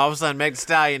 So all of a sudden, Meg Thee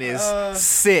Stallion is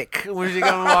sick when she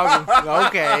come to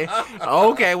Milwaukee.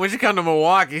 Okay. When she come to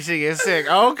Milwaukee, she gets sick.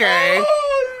 Okay,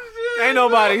 ain't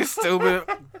nobody stupid.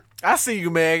 I see you,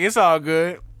 Meg. It's all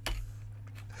good.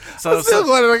 So, I'm still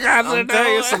going to the concert. I'm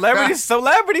telling you,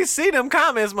 celebrities see them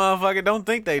comments, motherfucker. Don't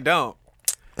think they don't.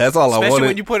 That's all I Especially wanted.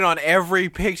 when you put it on every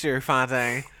picture,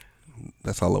 Fontaine.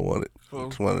 That's all I wanted.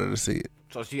 Just wanted to see it.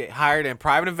 So she hired a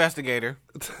private investigator.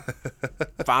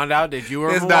 Found out that you were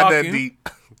in It's Milwaukee. not that deep.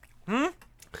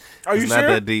 Are you It's sure? not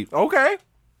that deep. Okay.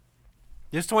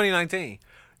 It's 2019.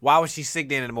 Why was she sick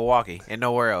then in Milwaukee and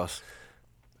nowhere else?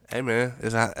 Hey man,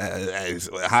 it's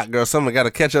a hot girl summer. Got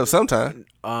to catch up sometime.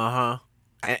 And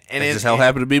It it's just so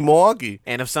happened to be Milwaukee.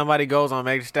 And if somebody goes on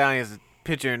Meg Thee Stallion's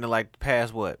picture in the like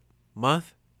past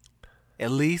month,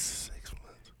 at least,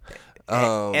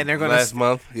 and they're gonna last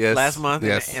month,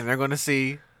 yes, and they're gonna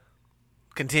see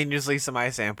continuously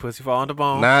somebody saying "pussy fall on the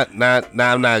bone." Not.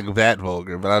 I'm not that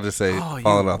vulgar, but I'll just say falling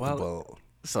off the bone.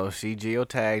 So she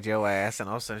geotagged your ass, and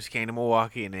all of a sudden she came to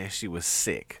Milwaukee, and then she was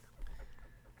sick.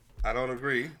 I don't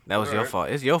agree. That was your fault.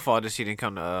 It's your fault that she didn't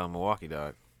come to Milwaukee,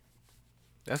 dog.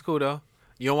 That's cool though.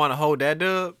 You don't want to hold that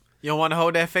dub? You don't want to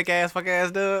hold that fake ass, fuck ass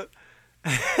dub?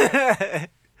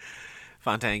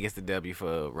 Fontaine gets the W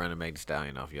for running Meg Thee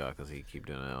Stallion off y'all because he keep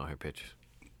doing it on her pictures.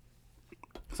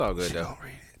 It's all good She though. don't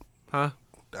read it. Huh?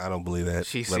 I don't believe that.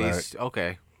 She but sees.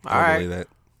 Okay. I All don't right. believe that.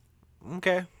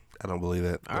 Okay. I don't believe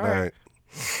that. All But right.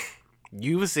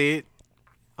 You would see it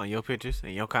on your pictures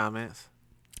and your comments.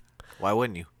 Why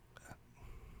wouldn't you?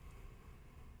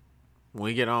 When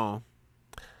we get on,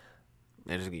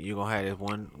 you're gonna have this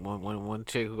one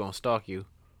chick who's gonna stalk you.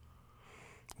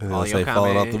 And All I'll your say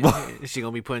falling off the bone. comments. She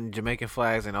gonna be putting Jamaican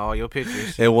flags in all your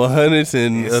pictures. And 100s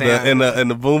and Yeah, in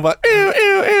the boombox. Ew,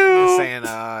 ew, ew.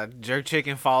 saying jerk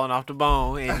chicken falling off the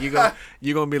bone, and you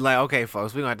gonna be like, okay,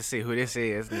 folks, we gonna have to see who this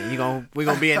is. And we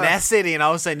gonna be in that city, and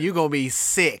all of a sudden you gonna be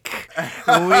sick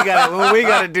when we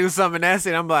gotta do something in that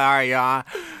city. I'm like, all right, y'all,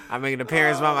 I'm making an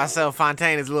appearance by myself.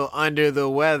 Fontaine is a little under the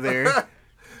weather.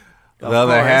 The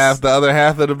other half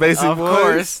of the basic of boys.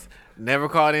 course, never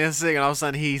called in sick, and all of a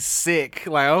sudden he's sick.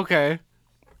 Like, okay.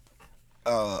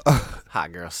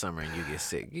 Hot girl summer and you get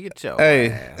sick. You get your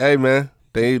ass. Hey, man.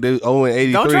 They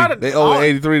 0-83. Don't try to- They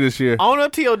 0-83 this year. Own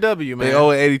up to your W, man. They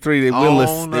 0-83. They winless.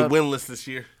 Own They up. winless this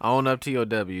year. Own up to your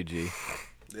W, G.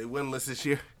 They winless this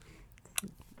year.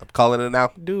 I'm calling it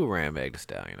now. Do ram Meg the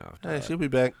Stallion off. Hey, she'll be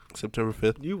back September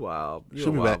 5th. You wild. You She'll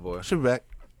a be wild back. boy. She'll be back.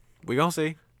 We gonna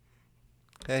see.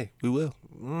 Hey, we will.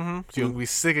 Mm-hmm. She gonna be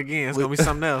sick again. It's gonna be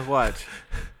something else. Watch.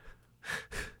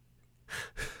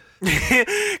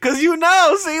 Cause you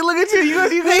know, see, look at you.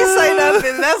 You can't say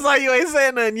nothing. That's why you ain't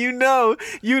saying nothing. You know,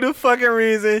 you the fucking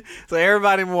reason. So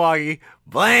everybody in Milwaukee,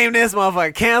 blame this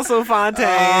motherfucker. Cancel Fontaine.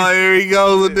 Oh, here he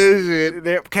goes with this shit.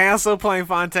 They're cancel playing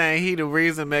Fontaine. He the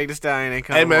reason Meg the Stallion ain't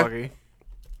come Hey, to man. Milwaukee.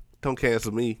 Don't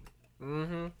cancel me.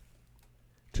 Mm-hmm.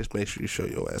 Just make sure you show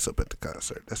your ass up at the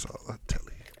concert. That's all I'm telling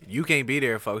you. You can't be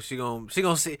there, folks. She gonna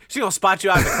spot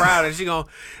you out in the crowd, and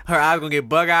her eyes gonna get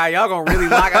bug eyed. Y'all gonna really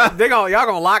lock. Y'all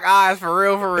gonna lock eyes for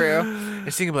real,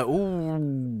 and she gonna be like,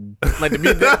 ooh, like the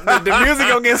music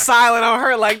gonna get silent on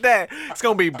her like that. It's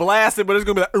gonna be blasted, but it's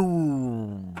gonna be like,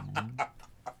 ooh,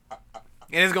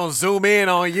 and it's gonna zoom in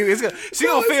on you. She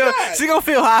gonna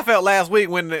feel how I felt last week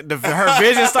when her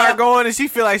vision started going, and she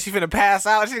feel like she finna pass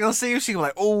out. She's gonna see you. She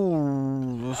gonna be like,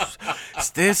 ooh, it's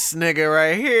this nigga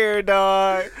right here,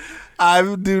 dog.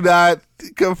 I do not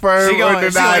confirm She gonna or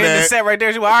end deny the that. set right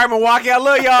there. She like, all right, Milwaukee, I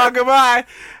love y'all. Goodbye.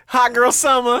 Hot girl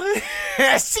summer.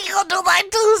 She gonna do like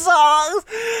 2 songs.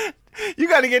 You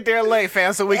gotta get there late,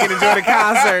 fam, so we can enjoy the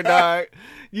concert, dog.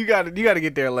 You gotta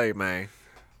get there late, man.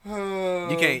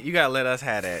 You gotta let us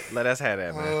have that. Let us have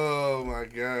that, man. Oh my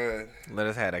god. Let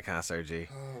us have that concert, G.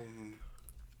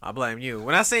 I blame you.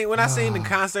 When I seen the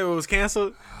concert was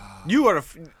canceled, you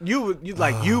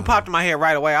popped in my head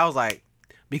right away. I was like,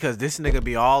 because this nigga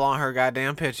be all on her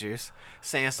goddamn pictures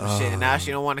saying some shit, and now she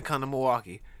don't want to come to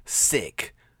Milwaukee.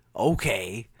 Sick.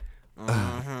 Okay.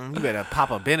 Mm-hmm. You better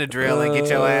pop a Benadryl and get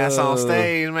your ass on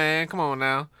stage, man. Come on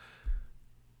now.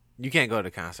 You can't go to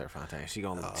the concert, Fontaine. She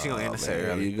gonna end the set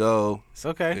There early. you go. It's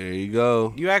okay. There you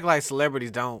go. You act like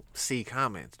celebrities don't see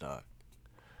comments, dog.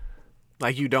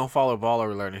 Like you don't follow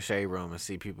Baller Alert in the Shade Room and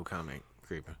see people comment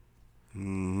creeping.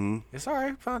 Mm-hmm. It's all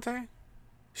right, Fontaine.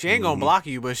 She ain't gonna block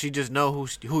you, but she just know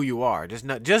who you are. Just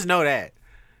know that.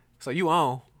 So you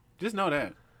own. Just know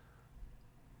that.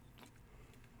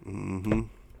 Mm-hmm.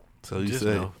 So you Just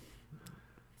say. know.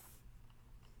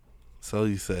 So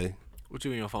you say. What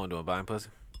you in your phone doing? Buying pussy?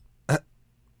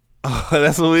 Oh,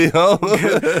 that's what we on.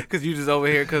 Cause you just over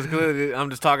here. Cause clearly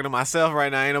I'm just talking to myself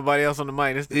right now. Ain't nobody else on the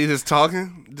mic. You just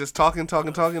talking. No,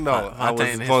 I was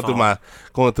his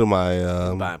going through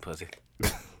my buying pussy.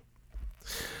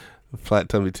 flat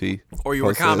tummy tea. Or you were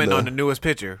Posted, commenting on the newest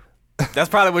picture. That's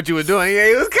probably what you were doing. Yeah,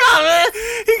 he was commenting.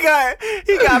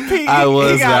 He got Pete. I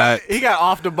was not. He got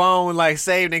off the bone, like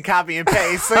saved and copy and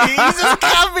paste. So he just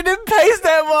copied and pasted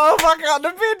that motherfucker on the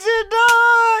picture,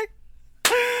 dog.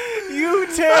 You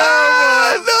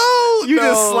terrible. No, You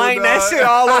just slang that shit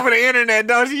all over the internet,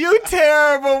 don't you? You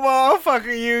terrible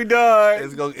motherfucker, you dog.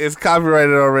 It's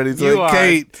copyrighted already, so You it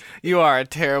can't. You are a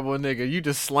terrible nigga. You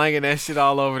just slanging that shit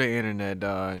all over the internet,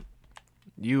 dog.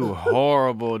 You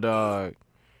horrible dog.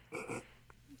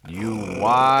 You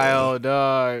wild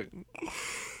dog.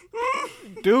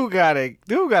 Dude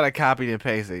gotta copy and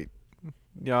paste it.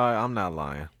 Y'all, I'm not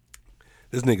lying.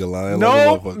 This nigga lying. like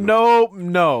a motherfucker.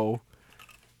 No.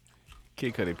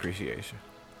 Kid Cudi appreciation.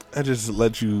 I just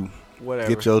let you Whatever.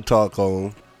 get your talk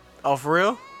on. Oh, for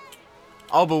real?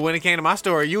 Oh, but when it came to my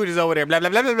story, you were just over there, blah, blah,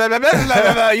 blah, blah, blah, blah, blah,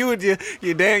 blah, blah. You would your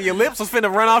lips was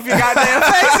finna run off your goddamn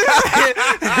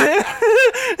faces.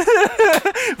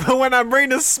 But when I bring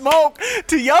the smoke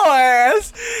to your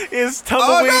ass, it's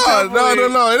tumbleweed.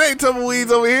 No. It ain't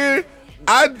tumbleweeds over here.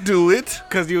 I do it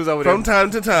Because you was over there. from time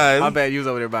to time. My bad, you was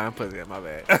over there buying pussy. My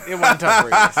bad. It wasn't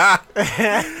tumbleweeds.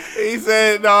 He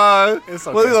said, "Nah, It's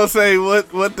we're okay. gonna say what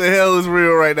the hell is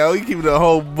real right now. We keep it a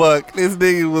whole buck. This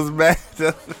nigga was mad.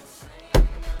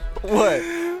 What?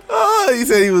 Oh, he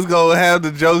said he was gonna have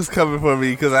the jokes coming for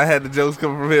me because I had the jokes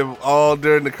coming from him all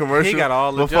during the commercial. He got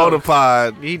all the before jokes. the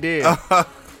pod. He did.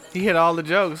 He hit all the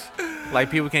jokes. Like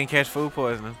people can't catch food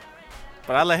poisoning.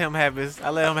 But I let him have his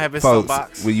Folks,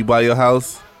 soapbox. when you buy your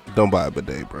house, don't buy a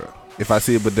bidet, bro. If I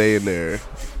see a bidet in there,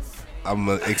 I'm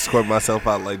gonna escort myself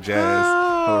out like Jazz.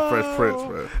 I'm a Fresh Prince,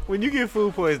 bro. When you get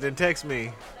food poisoning, text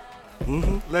me.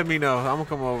 Mm-hmm. Let me know. I'm gonna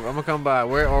come over. I'm gonna come by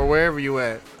wherever you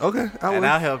at, Okay, and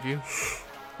I'll help you.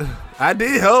 I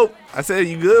did help. I said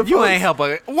you good. You folks? ain't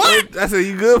helping. What? I said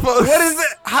you good, folks. What is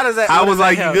that? How does that? I what was does that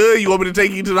like, help? you good? You want me to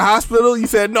take you to the hospital? You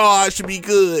said no. I should be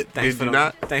good. Thanks Did for you the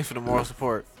not? Thanks for the moral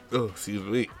support. Oh, excuse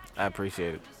me. I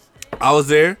appreciate it. I was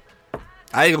there.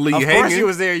 I ain't gonna leave Of you course hanging. you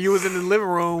was there. You was in the living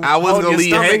room. I wasn't holding gonna your leave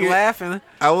you stomach, hanging. laughing.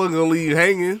 I wasn't gonna leave you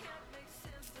hanging.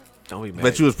 Don't be mad.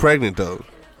 But you was pregnant though.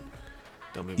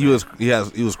 Don't be mad.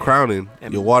 You was crowning.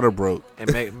 And- Your water broke.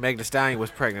 And Meg Thee Stallion was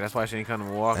pregnant. That's why she didn't come to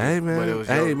Milwaukee. Hey, man. But it was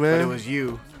Hey, your, man. But it was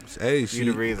you. Hey, You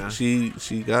the reason. She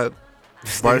got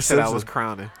This Bart nigga said I Simpson. was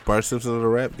crowning. Bart Simpson of the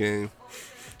rap game.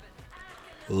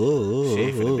 Ooh, She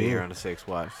ain't finna be here on the 6th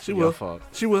watch. She Your will. fault.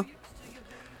 She will.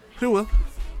 She will.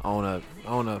 On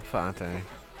a Fontaine.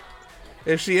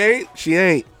 If she ain't, she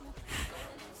ain't.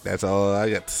 That's all I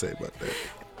got to say about that.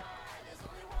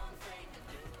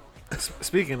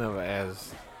 Speaking of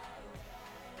as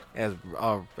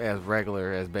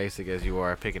regular, as basic as you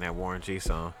are picking that Warren G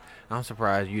song, I'm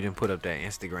surprised you didn't put up that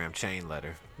Instagram chain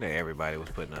letter that everybody was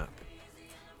putting up.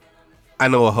 I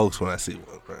know a hoax when I see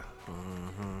one, bro.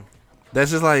 Mm-hmm.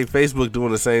 That's just like Facebook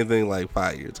doing the same thing like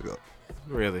 5 years ago.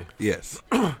 Really? Yes.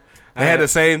 They had the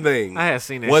same thing. I had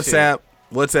seen that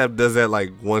WhatsApp does that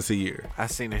like once a year. I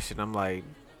seen that shit. I'm like,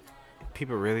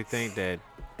 people really think that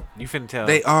you finna tell.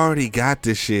 They already got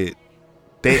this shit.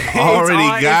 They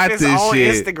already got it's this on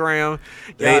shit. Instagram.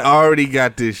 They already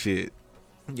got this shit.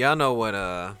 Y'all know what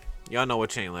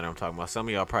chain letter I'm talking about. Some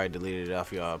of y'all probably deleted it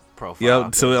off y'all profile.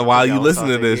 Yep. So while you listen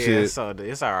to this shit, so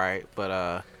it's all right.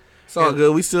 But it's all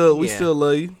good. We still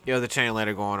love you. the chain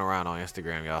letter going around on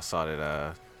Instagram. Y'all saw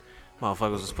that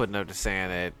motherfuckers was putting up to saying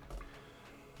that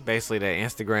basically that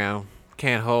Instagram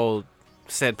can't hold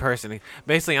said person.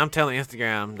 Basically, I'm telling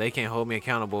Instagram they can't hold me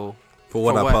accountable For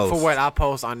what I post. For what I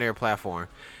post on their platform,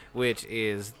 which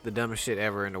is the dumbest shit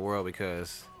ever in the world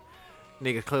because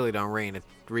niggas clearly don't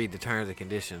read the terms and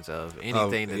conditions of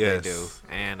anything that yes. they do,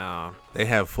 and They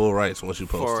have full rights once you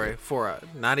post it. for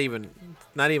not even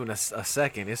a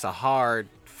second. It's a hard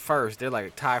first. They're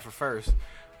like tied for first.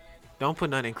 Don't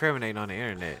put nothing incriminating on the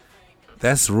internet.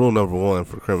 That's rule number 1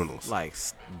 for criminals. Like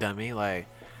dummy. Like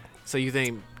so you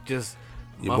think just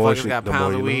Your more motherfuckers shit, got the pounds more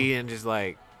of you know. weed and just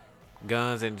like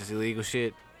guns and just illegal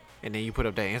shit, and then you put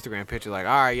up that Instagram picture like,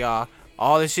 all right, y'all,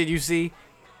 all this shit you see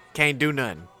can't do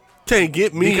nothing Can't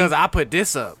get me. because I put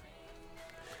this up.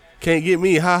 Can't get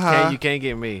me. Ha ha. You can't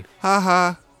get me. Ha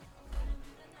ha.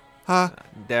 Ha.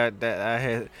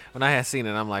 That when I had seen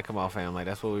it, I'm like, come on, fam, like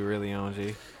that's what we really on,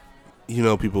 G. You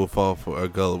know people are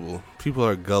gullible. People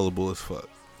are gullible as fuck.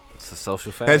 It's a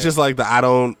social fact. That's just like the I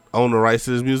don't own the rights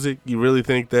to this music. You really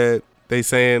think that they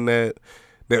saying that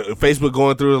Facebook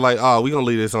going through like, oh, we gonna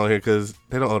leave this on here because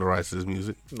they don't own the rights to this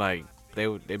music. like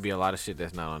there'd be a lot of shit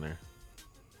that's not on there.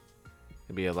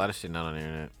 There'd be a lot of shit not on the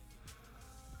internet.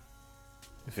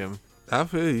 You feel me? I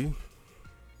feel you.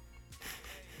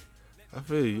 I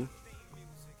feel you.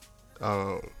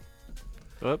 Oh,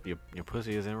 your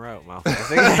pussy is en route, mouth. That's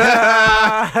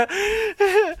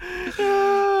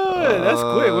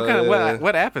quick.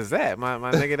 What app is that, my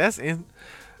nigga? That's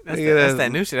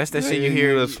that new shit. That's that shit you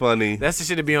hear. That's funny. That's the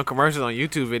shit that be on commercials on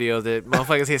YouTube videos that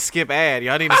motherfuckers hit skip ad.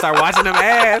 Y'all need to start watching them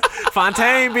ads.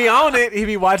 Fontaine be on it. He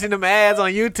be watching them ads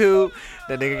on YouTube.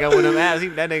 That nigga got one of them ads.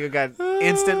 That nigga got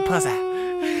instant pussy.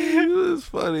 It's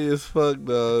funny as fuck,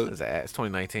 dog. It's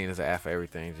 2019. It's an ad for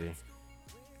everything, G.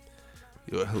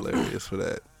 You're hilarious for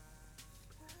that.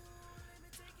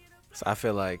 So I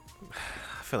feel like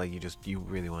you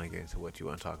really want to get into what you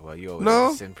want to talk about. You always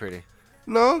No. sitting pretty.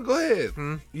 No, go ahead.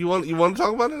 You want to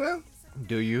talk about it now?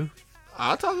 Do you?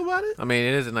 I'll talk about it. I mean,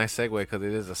 it is a nice segue because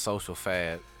it is a social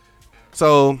fad.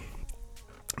 So,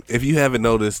 if you haven't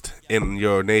noticed in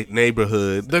your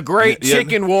neighborhood, The Great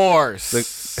Chicken Wars.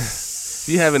 if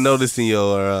you haven't noticed in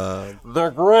your The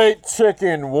Great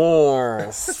Chicken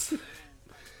Wars.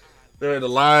 the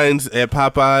lines at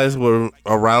Popeyes were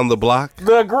around the block.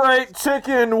 The Great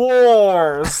Chicken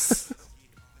Wars.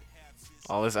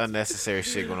 All this unnecessary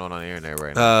shit going on the internet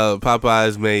right now.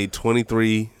 Popeyes made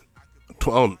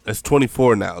it's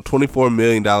 24 now. $24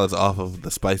 million off of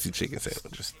the spicy chicken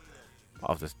sandwich.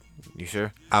 Off this, you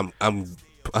sure? I'm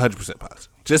 100% positive.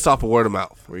 Just off of word of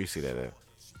mouth. Where you see that at?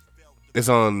 It's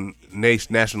on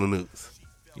national news.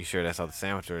 You sure that's off the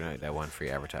sandwich or that one free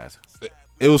advertising?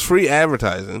 It was free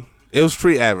advertising.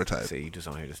 See, you just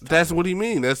on here just. That's what do you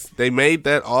mean? They made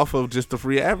that off of just the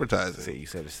free advertising. See, you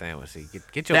said the sandwich. See,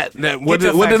 get your. What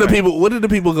did the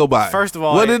people go buy? First of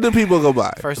all, what did the people go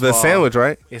buy? First the of all, sandwich,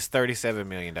 right? It's $37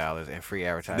 million in free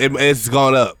advertising. It's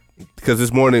gone up. because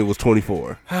this morning it was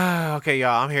 24. Okay,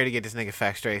 y'all. I'm here to get this nigga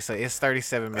fact straight. So it's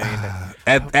 37 million.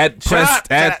 At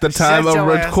the time Shut of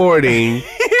your ass up. recording,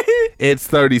 it's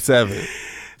 37.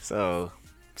 So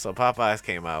Popeyes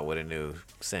came out with a new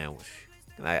sandwich,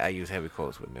 and I use heavy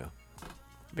quotes with new.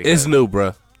 It's new,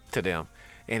 bruh. To them.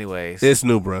 Anyways, It's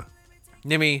new, bruh.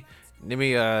 let me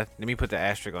put the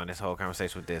asterisk on this whole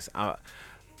conversation with this. I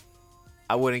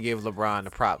wouldn't give LeBron the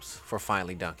props for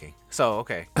finally dunking. So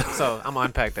okay, so I'm gonna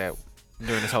unpack that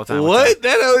during this whole time. What?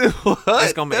 That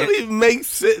don't It's even make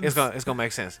sense. It's gonna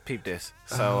make sense. Peep this.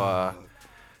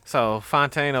 So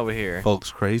Fontaine over here.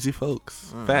 Folks, crazy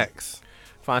folks. Facts.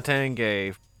 Fontaine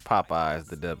gave Popeyes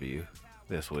the W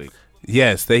this week.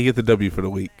 Yes, they get the W for the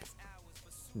week.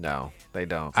 No, they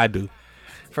don't. I do.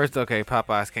 First, okay,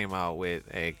 Popeyes came out with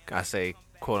I say,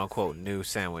 quote unquote, new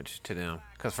sandwich to them.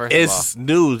 Because first It's of all,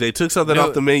 new. They took something New.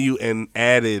 off the menu and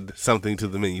added something to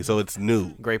the menu, so it's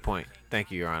new. great point.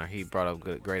 Thank you, Your Honor. He brought up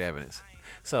great evidence.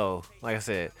 So, like I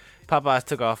said, Popeyes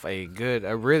took off a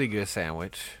really good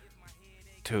sandwich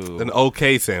to An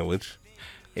okay sandwich.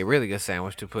 a really good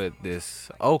sandwich to put this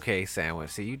okay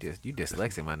sandwich. See, you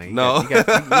dyslexic, my nigga. No. you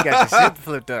got your shit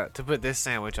flipped up to put this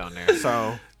sandwich on there.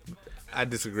 So I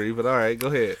disagree, but all right, go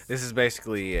ahead. this is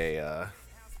basically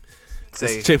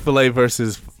It's Chick-fil-A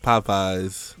versus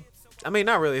Popeyes. I mean,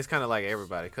 not really. It's kind of like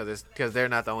everybody because they're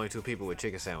not the only two people with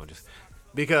chicken sandwiches.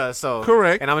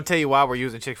 Correct. And I'm gonna tell you why we're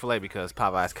using Chick-fil-A because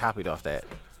Popeyes copied off that.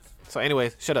 So,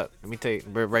 anyways, shut up. Let me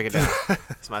break it down.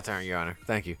 It's my turn, Your Honor.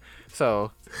 Thank you.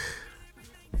 So,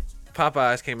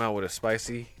 Popeyes came out with a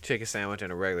spicy chicken sandwich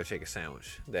and a regular chicken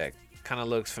sandwich that kind of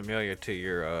looks familiar to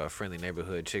your friendly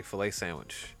neighborhood Chick-fil-A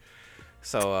sandwich.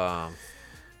 So,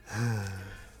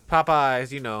 Popeyes,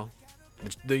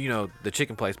 the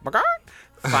chicken place,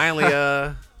 finally,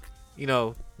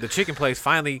 the chicken place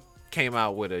finally came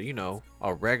out with a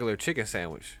regular chicken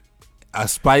sandwich. A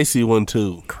spicy one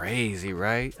too. Crazy,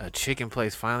 right? A chicken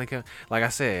place finally came. Like I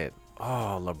said,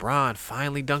 LeBron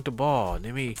finally dunked the ball.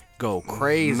 Let me go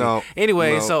crazy. No,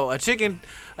 anyway, no. so a chicken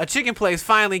place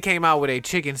finally came out with a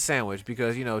chicken sandwich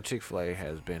because Chick-fil-A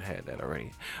has had that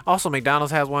already. Also,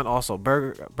 McDonald's has one. Also,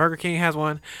 Burger King has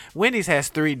one. Wendy's has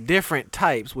 3 different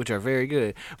types, which are very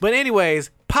good. But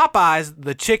anyways, Popeyes,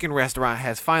 the chicken restaurant,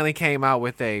 has finally came out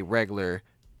with a regular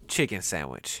chicken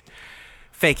sandwich.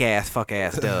 Fake ass, fuck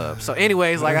ass dub. So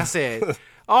anyways, like I said,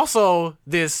 also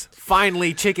this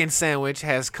finally chicken sandwich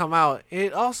has come out.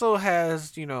 It also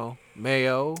has,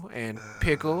 mayo and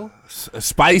pickle.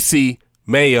 Spicy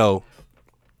mayo.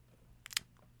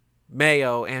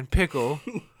 Mayo and pickle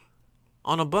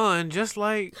on a bun just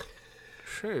like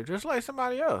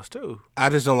somebody else too. I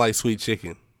just don't like sweet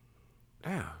chicken.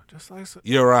 Damn, just like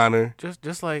Your Honor.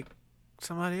 just like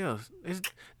somebody else.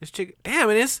 It's chicken. Damn,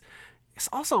 and it's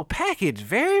also packaged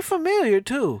very familiar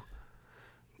too.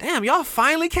 Damn, y'all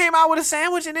finally came out with a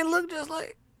sandwich and it looked just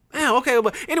like. Damn, okay,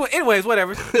 but anyways,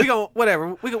 whatever. We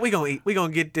gonna eat. We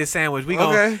gonna get this sandwich. We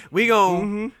gonna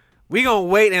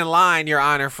wait in line, Your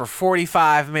Honor, for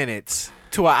 45 minutes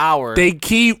to an hour. They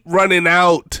keep running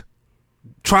out.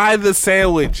 Try the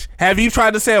sandwich. Have you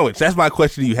tried the sandwich? That's my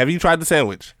question to you. Have you tried the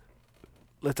sandwich?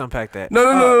 Let's unpack that.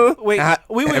 No. Wait,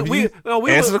 we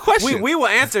answer the question. We will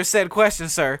answer said question,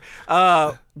 sir.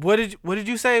 What did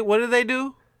you say? What do they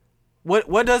do?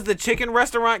 What does the chicken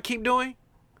restaurant keep doing?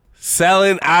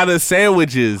 Selling out of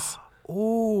sandwiches.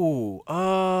 Ooh,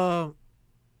 I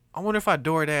wonder if I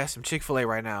DoorDash some Chick-fil-A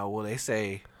right now. Will they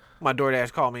say my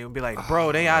DoorDash call me and be like,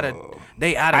 bro, they out of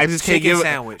I just can't chicken give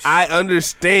sandwich. I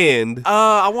understand.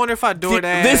 I wonder if I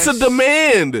DoorDash. This a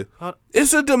demand.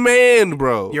 It's a demand,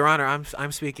 bro. Your Honor,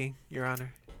 I'm speaking. Your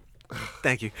Honor.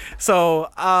 Thank you. So,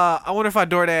 I wonder if I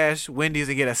DoorDash Wendy's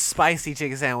and get a spicy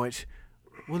chicken sandwich,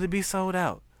 will it be sold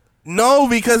out? No,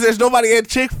 because there's nobody at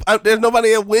there's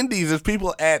nobody at Wendy's. There's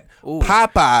people at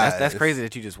Popeyes. That's crazy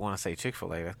that you just want to say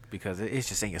Chick-fil-A because it's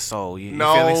just in your soul. You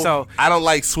No, feel me? So I don't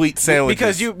like sweet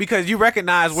sandwiches. because you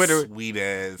recognize where the sweet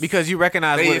ass. because you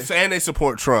recognize and they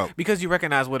support Trump. because you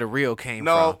recognize where the real came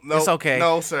No, from. no, It's okay.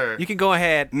 no, sir. You can go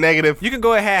ahead. Negative. You can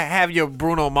go ahead and have your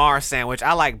Bruno Mars sandwich.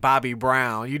 I like Bobby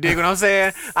Brown. You dig what I'm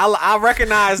saying? I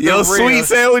recognize the Your real. sweet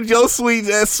sandwich. Your sweet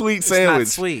sandwich. not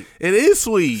sweet. It is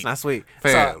sweet. It's not sweet.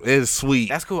 Fam, So, it is sweet.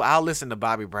 that's cool. I'll listen to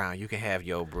Bobby Brown. You can have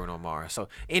your Bruno Mars. So,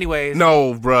 anyways,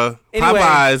 No, bruh. Anyway.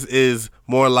 Popeyes is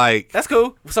more like that's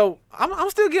cool. So I'm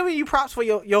still giving you props for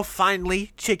your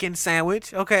finally chicken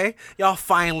sandwich. Okay, y'all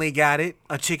finally got it.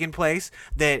 A chicken place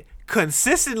that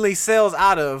consistently sells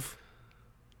out of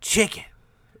chicken.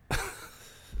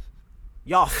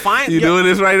 Y'all fine. You doing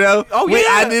this right now? Oh Wait,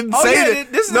 yeah, I didn't say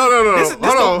that. This No.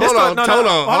 Hold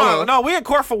on. No, we in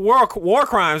court for war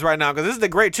crimes right now because this is the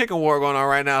Great Chicken War going on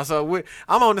right now. So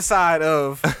I'm on the side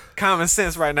of common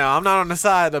sense right now. I'm not on the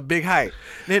side of big hype.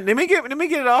 Let me get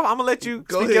it off. I'm gonna let you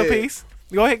speak your piece.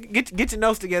 Go ahead, get your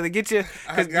notes together.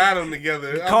 I got them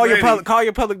together. Call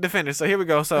your public defender. So here we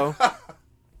go. So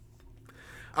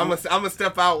I'm gonna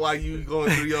step out while you going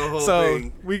through your whole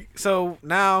thing. So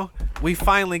now we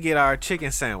finally get our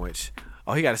chicken sandwich.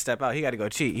 Oh, he got to step out. He got to go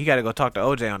cheat. He got to go talk to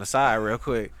OJ on the side real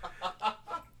quick.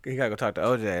 He got to go talk to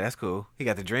OJ. That's cool. He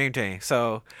got the dream team.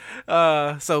 So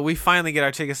we finally get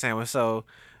our chicken sandwich. So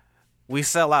we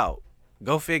sell out.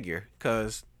 Go figure,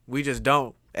 cause we just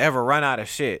don't ever run out of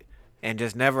shit and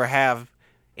just never have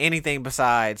anything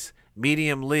besides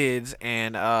medium lids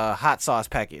and hot sauce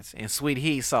packets and sweet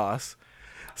heat sauce.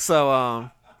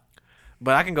 So,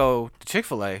 but I can go to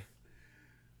Chick-fil-A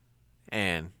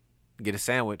and get a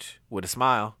sandwich with a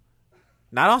smile.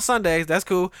 Not on Sundays. That's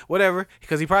cool. Whatever.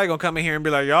 Because he probably going to come in here and be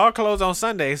like, y'all close on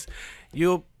Sundays.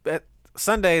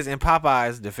 Sundays in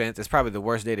Popeye's defense is probably the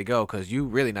worst day to go because you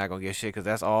really not going to get shit because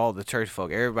that's all the church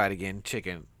folk. Everybody getting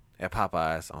chicken at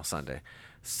Popeye's on Sunday.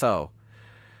 So,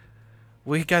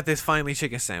 we got this finally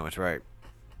chicken sandwich, right?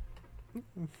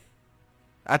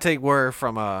 I take word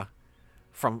from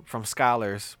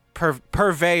scholars,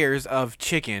 purveyors of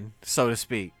chicken, so to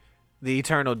speak, the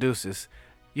Eternal Deuces.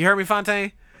 You heard me,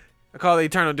 Fontaine? I call the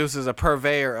Eternal Deuces a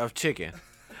purveyor of chicken.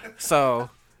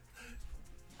 So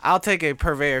I'll take a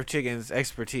purveyor of chicken's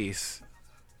expertise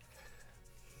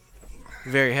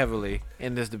very heavily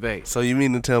in this debate. So you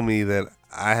mean to tell me that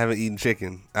I haven't eaten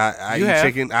chicken? I eat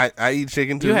chicken. I eat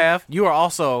chicken too. You have. You are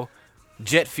also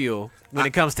jet fuel when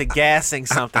it comes to gassing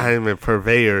something. I am a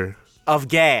purveyor of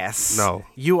gas. No.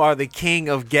 You are the king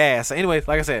of gas. So anyway,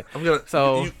 like I said,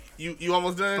 you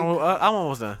almost done? I'm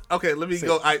almost done. Okay, let me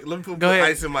go. Let me put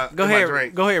ice in my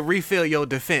drink. Go ahead, refill your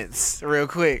defense real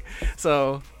quick.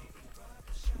 So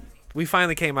we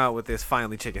finally came out with this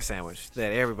finally chicken sandwich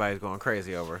that everybody's going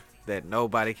crazy over, that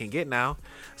nobody can get now.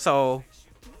 So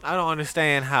I don't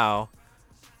understand how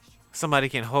somebody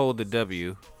can hold the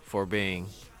W for being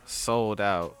sold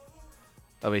out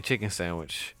of a chicken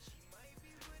sandwich.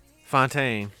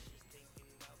 Fontaine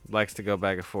likes to go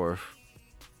back and forth.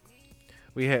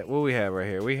 We had right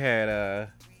here. We had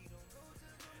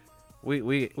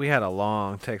we had a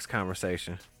long text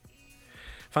conversation.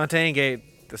 Fontaine gave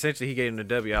him the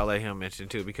W. I'll let him mention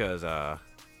too because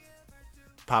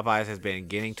Popeyes has been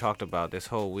getting talked about this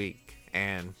whole week,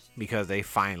 and because they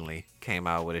finally came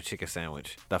out with a chicken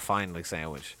sandwich, the finally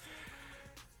sandwich.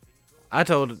 I'm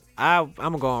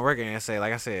gonna go on record and say,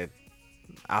 like I said,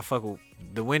 I fuck with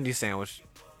the Wendy's sandwich.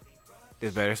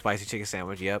 Is better. Spicy chicken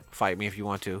sandwich. Yep. Fight me if you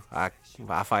want to. I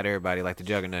fight everybody like the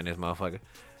juggernaut in this motherfucker.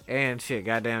 And shit,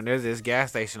 goddamn, there's this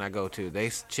gas station I go to. They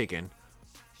chicken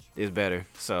is better.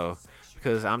 So,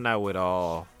 because I'm not with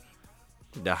all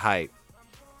the hype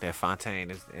that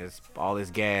Fontaine is all this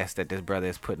gas that this brother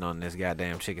is putting on this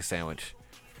goddamn chicken sandwich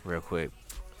real quick.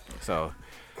 So,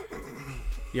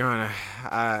 Your Honor,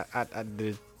 I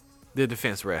did the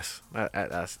defense rest.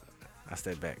 I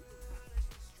stepped back.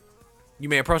 You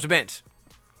may approach the bench.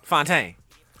 Fontaine.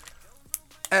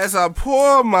 As I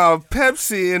pour my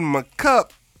Pepsi in my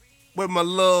cup with my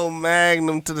little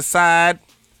Magnum to the side,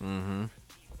 I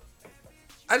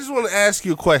just want to ask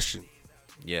you a question.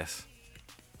 Yes.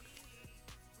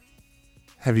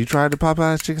 Have you tried the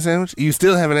Popeyes chicken sandwich? You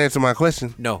still haven't answered my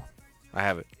question. No, I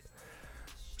haven't.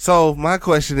 So my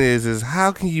question is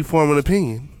how can you form an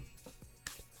opinion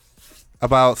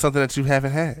about something that you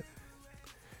haven't had?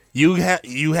 You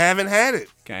haven't had it.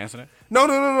 Can I answer that?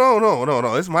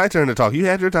 No. It's my turn to talk. You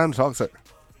had your time to talk, sir.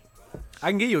 I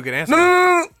can give you a good answer.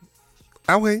 No.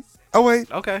 I'll wait.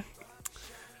 Okay.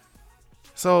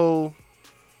 So,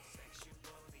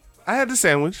 I had the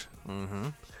sandwich.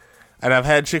 And I've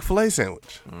had Chick-fil-A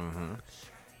sandwich.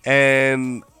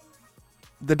 And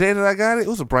the day that I got it, it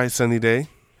was a bright, sunny day.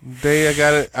 The day I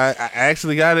got it, I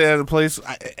actually got it at a place.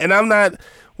 And I'm not,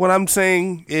 what I'm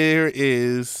saying here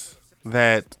is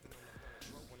that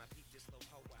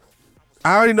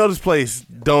I already know this place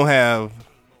don't have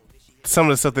some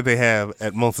of the stuff that they have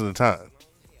at most of the time.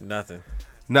 Nothing.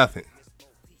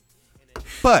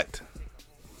 But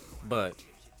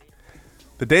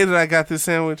the day that I got this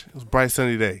sandwich, it was a bright,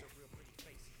 sunny day.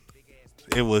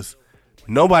 It was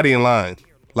nobody in line.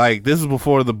 Like, this was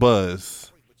before the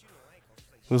buzz.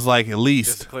 It was like at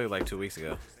least. This is clearly like 2 weeks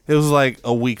ago. It was like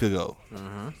a week ago.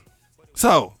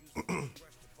 So,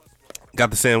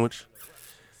 got the sandwich.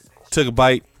 Took a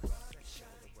bite.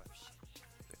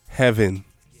 Heaven.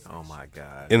 Oh my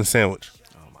God. In a sandwich.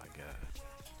 Oh my God.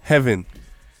 heaven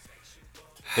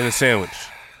in a sandwich.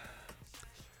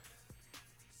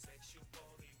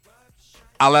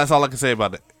 That's all I can say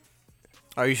about it.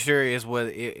 Are you sure it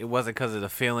wasn't because of the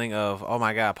feeling of, oh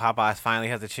my God, Popeyes finally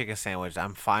has a chicken sandwich.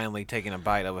 I'm finally taking a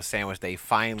bite of a sandwich they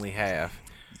finally have.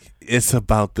 It's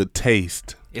about the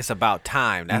taste. It's about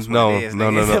time. That's No, what it is.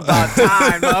 no, nigga. no, It's no. about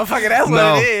time, motherfucker. That's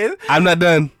No, what it is. I'm not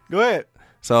done. Go ahead.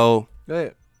 So Go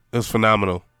ahead. it was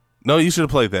phenomenal. No, you should have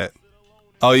played that.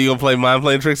 Oh, you gonna play mind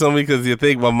playing tricks on me because you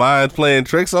think my mind's playing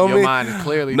tricks on Your me? mind is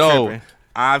clearly No, tripping.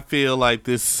 I feel like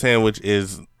this sandwich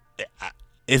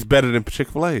it's better than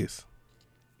Chick-fil-A's.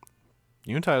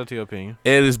 You entitled to your opinion.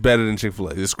 It is better than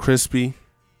Chick-fil-A. It's crispy.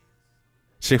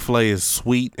 Chick-fil-A is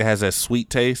sweet. It has that sweet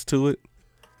taste to it.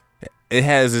 It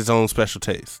has its own special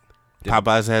taste.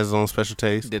 Popeyes has its own special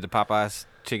taste. Did the Popeyes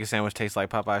chicken sandwich taste like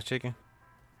Popeyes chicken?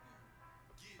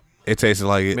 It tasted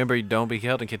like it. Remember, you don't be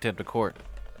held in contempt of court.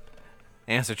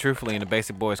 Answer truthfully in the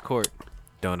basic boys court.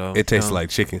 Don't. It tastes like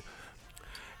chicken.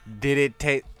 Did it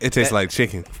taste? It tastes like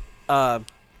chicken.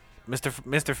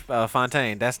 Mr.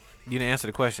 Fontaine, you didn't answer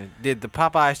the question. Did the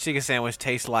Popeyes chicken sandwich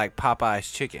taste like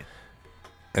Popeyes chicken?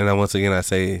 And then once again, I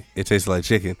say it tastes like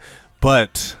chicken.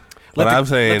 But I'm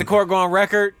saying, let the court go on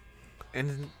record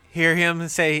and hear him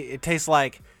say it tastes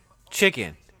like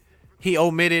chicken. He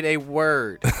omitted a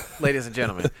word, ladies and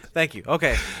gentlemen. Thank you.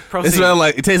 Okay, proceed.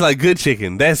 it tastes like good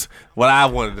chicken. That's what I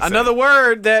wanted to say. Another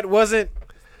word that wasn't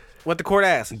what the court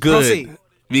asked. Good. Proceed.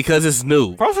 Because it's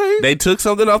new. Proceed. They took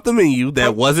something off the menu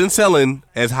that wasn't selling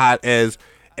as hot as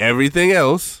everything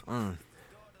else, and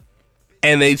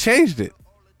they changed it.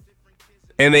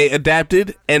 And they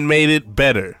adapted and made it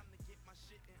better.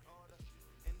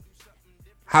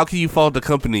 How can you fault a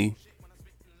company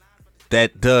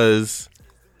that does...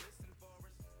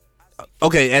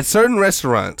 Okay, at certain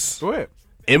restaurants Go ahead.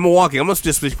 in Milwaukee, I'm going to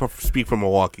just speak for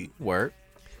Milwaukee. Word.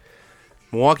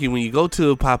 Milwaukee, when you go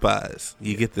to Popeyes,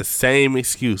 you get the same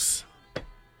excuse.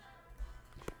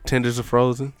 Tenders are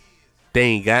frozen. They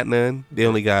ain't got none. They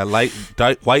only got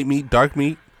white meat, dark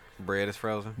meat. Bread is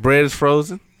frozen. Bread is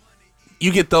frozen.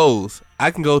 You get those.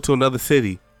 I can go to another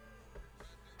city.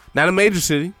 Not a major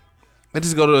city. I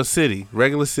just go to a city,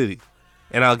 regular city,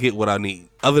 and I'll get what I need.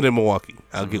 Other than Milwaukee,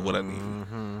 I'll get what I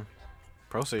need.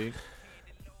 Proceed.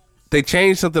 They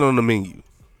changed something on the menu.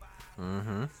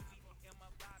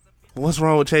 What's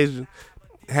wrong with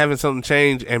having something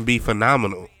change and be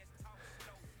phenomenal?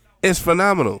 It's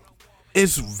phenomenal.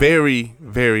 It's a very,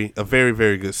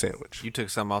 very good sandwich. You took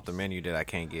something off the menu that I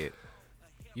can't get.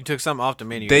 You took something off the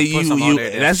menu.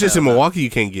 That's That's just in Milwaukee. You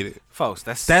can't get it, folks.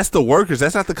 That's the workers.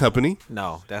 That's not the company.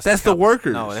 No, that's the company.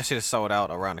 workers. No, that shit is sold out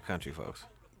around the country, folks.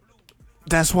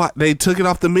 That's why they took it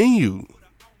off the menu.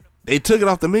 They took it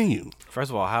off the menu.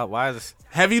 First of all, why is this?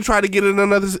 Have you tried to get it in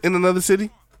another city?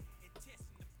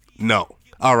 No.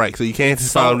 All right, so you can't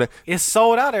just find that. It's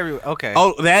sold out everywhere. Okay.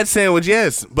 Oh, that sandwich,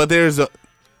 yes, but there's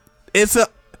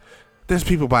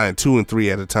people buying 2 and 3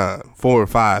 at a time, 4 or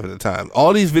 5 at a time.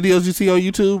 All these videos you see on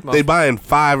YouTube, they buying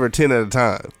 5 or 10 at a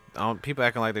time. People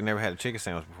acting like they never had a chicken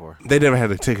sandwich before. They never had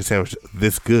a chicken sandwich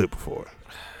this good before.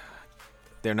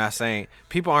 They're not saying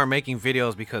people aren't making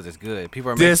videos because it's good. People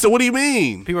are making, So what do you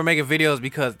mean? people are making videos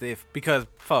because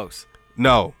folks.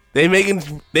 No, they making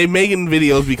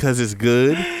videos because it's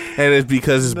good and it's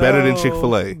because it's better than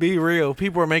Chick-fil-A. Be real.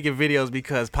 People are making videos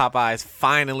because Popeyes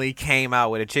finally came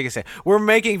out with a chicken sandwich. We're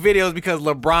making videos because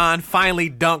LeBron finally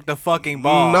dunked the fucking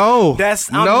ball. No,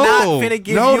 I'm not finna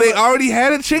give you. They already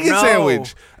had a chicken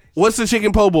sandwich. What's the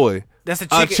chicken po' boy? That's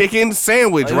a chicken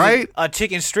sandwich, right? A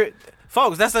chicken strip.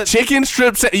 Folks, that's a chicken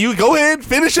strip. You go ahead,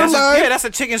 finish your line. That's a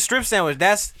chicken strip sandwich.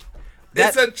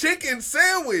 It's a chicken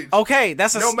sandwich. Okay,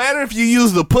 no matter if you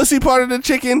use the pussy part of the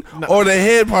chicken or the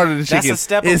head part of the chicken. That's a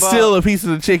step it's above. Still a piece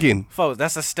of the chicken. Folks,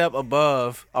 that's a step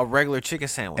above a regular chicken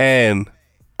sandwich. And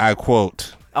I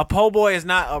quote: a po' boy is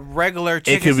not a regular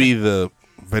chicken. It could be the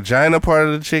vagina part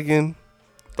of the chicken,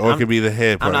 or it could be the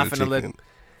head part of the chicken.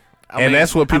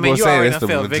 That's what people are saying. You already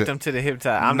fell victim to the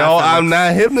hypnotize. I'm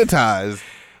not hypnotized.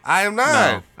 I am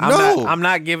not. No. I'm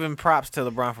not giving props to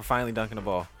LeBron for finally dunking the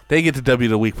ball. They get the W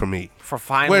of the week from me. For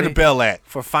finally, where the bell at?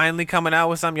 For finally coming out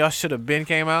with something y'all should have been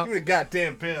came out. Give me the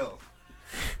goddamn bell.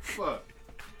 Fuck.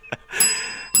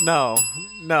 No.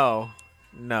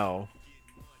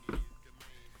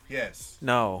 Yes.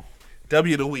 No.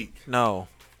 W of the week. No.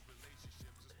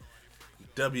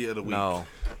 W of the week. No.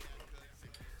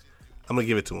 I'm gonna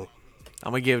give it to him.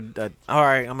 I'm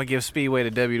gonna give Speedway the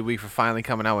W of the week for finally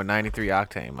coming out with 93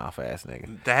 octane, mouth ass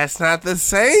nigga. That's not the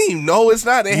same. No, it's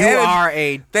not. They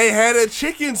had a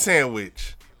chicken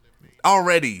sandwich.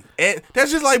 already. And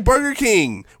that's just like Burger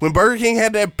King. When Burger King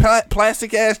had that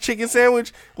plastic ass chicken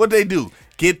sandwich, what they do?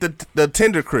 Get the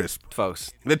Tender Crisp.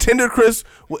 Folks. The Tender Crisp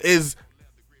is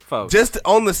just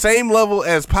on the same level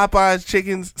as Popeye's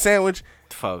chicken sandwich.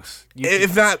 Folks.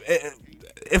 If not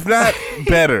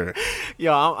better.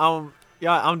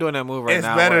 I'm doing that move right it's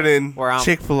now. It's better than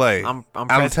Chick-fil-A. I'm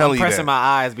telling you pressing my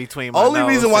eyes between my only nose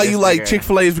reason why you like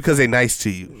Chick-fil-A is because they nice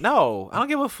to you. No, I don't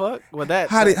give a fuck with that.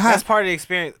 That's part of the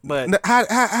experience. But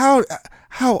how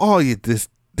are you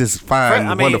this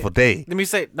fine, wonderful day? Let me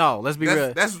say no. Let's be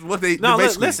real. That's what they. No,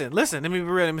 listen. Let me be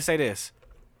real. Let me say this.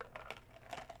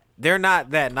 They're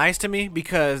not that nice to me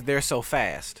because they're so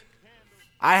fast.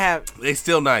 They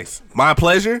still nice. My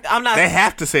pleasure. I'm not. They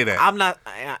have to say that. I'm not.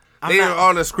 They are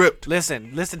on a script.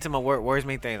 Listen to my words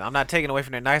mean things. I'm not taking away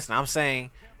from their niceness. I'm saying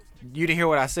you didn't hear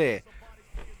what I said.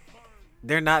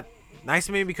 They're not nice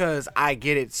to me because I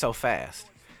get it so fast.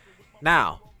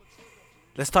 Now,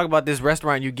 let's talk about this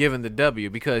restaurant you giving the W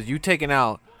because you taking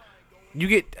out. You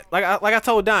get like I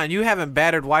told Don, you having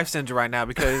battered wife syndrome right now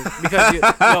because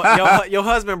your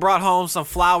husband brought home some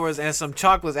flowers and some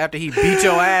chocolates after he beat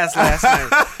your ass last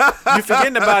night. You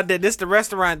forgetting about that? This the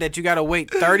restaurant that you gotta wait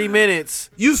 30 minutes.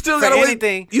 You still gotta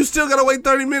wait. You still gotta wait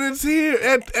 30 minutes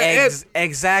here.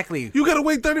 Exactly. You gotta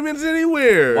wait 30 minutes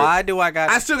anywhere. Why do I got?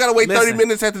 I still gotta wait 30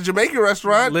 minutes at the Jamaican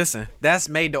restaurant. Listen, that's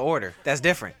made to order. That's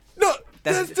different. No,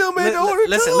 that's still made to order.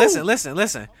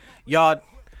 Listen.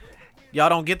 Y'all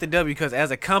don't get the W because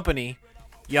as a company,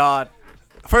 y'all.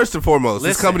 First and foremost,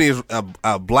 this company is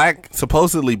a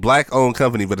supposedly black-owned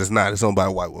company, but it's not. It's owned by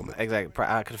a white woman. Exactly.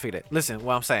 I could figure that. Listen,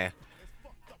 what I'm saying.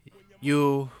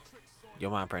 Your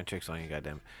mind playing tricks on you,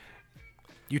 goddamn.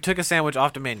 You took a sandwich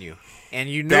off the menu, and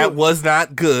you knew that was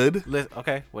not good.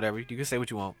 Okay, whatever. You can say what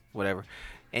you want, whatever.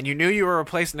 And you knew you were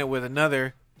replacing it with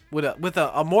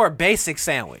a more basic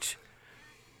sandwich.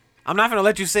 I'm not gonna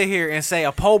let you sit here and say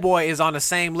a po' boy is on the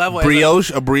same level. A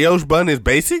brioche bun is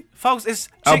basic, folks. It's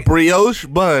a brioche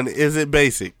bun. Is it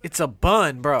basic? It's a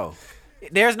bun, bro.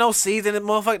 There's no seasoning,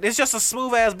 motherfucker. It's just a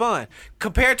smooth ass bun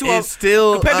compared to it's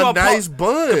still a nice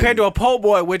bun compared to a po'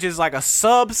 boy, which is like a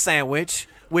sub sandwich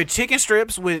with chicken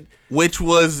strips which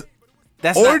was.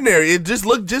 That's ordinary. It just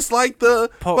looked just like the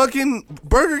fucking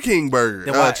Burger King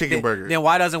burger, chicken burger. Then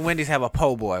why doesn't Wendy's have a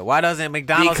po' boy? Why doesn't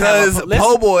McDonald's have a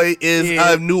po' boy is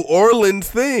a New Orleans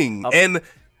thing, and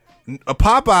a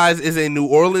Popeyes is a New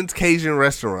Orleans Cajun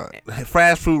restaurant,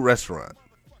 fast food restaurant.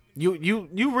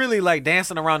 You really like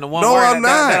dancing around the one word I'm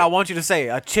not. That I want you to say,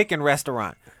 a chicken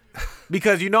restaurant.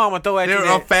 Because you know I'm gonna throw at you.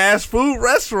 They're a fast food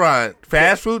restaurant,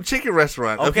 fast food chicken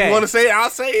restaurant. Okay. If you want to say it, I'll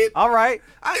say it. All right,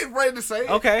 I ain't afraid to say it.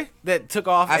 Okay, that took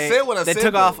off. I said what I said. That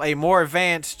took off a more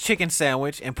advanced chicken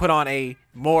sandwich and put on a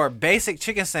more basic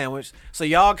chicken sandwich. So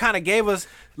y'all kind of gave us.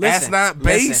 That's not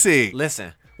basic.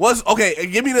 Listen. What's okay?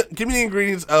 Give me the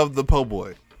ingredients of the po'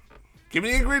 boy. Give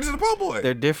me the ingredients of the po' boy.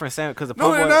 They're different sandwich because the po'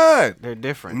 boy. No, they're not. They're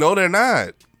different. No, they're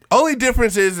not. Only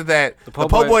difference is that the po'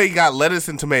 boy got lettuce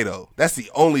and tomato. That's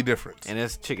the only difference. And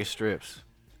it's chicken strips.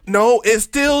 No, it's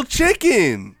still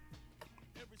chicken.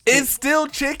 It's still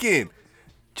chicken.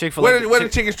 Chick-fil-A. Where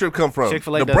did chicken strip come from?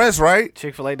 Chick-fil-A the breast, right?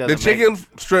 Chick-fil-A doesn't. The chicken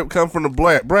strip come from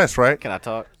the breast, right? Can I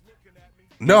talk?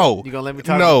 No. You gonna let me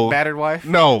talk? No. Battered wife?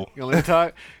 No. You gonna let me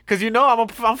talk? Cause you know I'm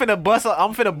finna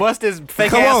bust this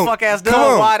fake ass fuck ass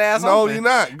dog wide ass. No, open. You're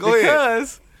not. Go ahead.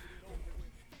 Because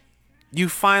you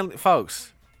finally, folks.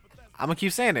 I'm gonna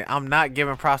keep saying it. I'm not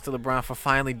giving props to LeBron for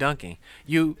finally dunking.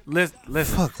 You listen.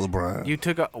 Fuck LeBron.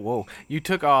 You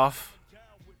took off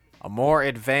a more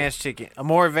advanced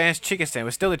chicken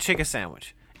sandwich. Still a chicken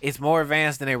sandwich. It's more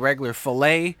advanced than a regular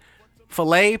filet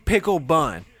pickle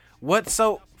bun.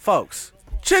 Folks?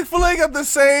 Chick-fil-A got the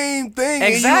same thing.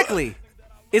 Exactly.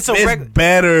 It's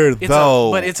better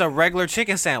though. But it's a regular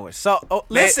chicken sandwich. So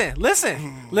listen.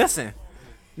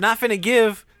 Not finna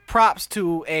give props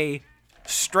to a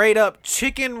straight up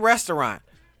chicken restaurant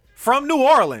from New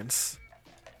Orleans.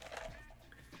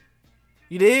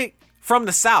 You dig? From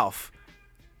the South.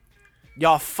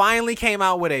 Y'all finally came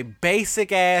out with a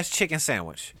basic ass chicken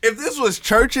sandwich. If this was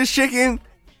Church's chicken,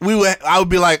 I would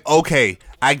be like, okay,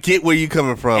 I get where you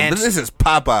coming from. But this is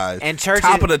Popeyes. And Church's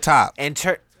top of the top.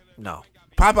 No.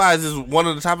 Popeyes is one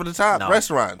of the top of the top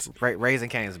restaurants. Raising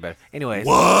Cane's is better. Anyways.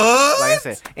 What? Like I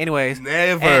said. Anyways.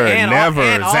 Never.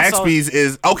 Zaxby's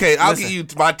is... Okay, I'll give you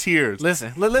my tiers.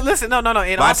 Listen. No.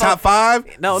 And my top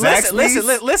 5? No,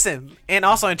 listen. And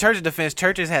also in Church's defense,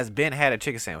 Church's has been had a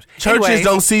chicken sandwich. Church's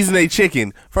don't season a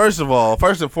chicken. First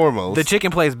and foremost. The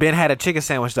chicken place been had a chicken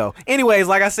sandwich, though. Anyways,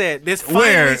 like I said, this...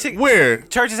 Where?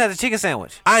 Church's has a chicken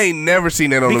sandwich. I ain't never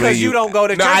seen that on the menu. Because you don't go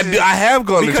to Church's. I have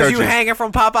gone to Church's. Because you hanging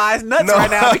from Popeye's nuts right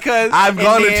now because I've and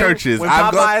gone to then churches. When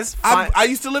I've Popeyes, I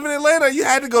used to live in Atlanta. You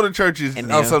had to go to churches And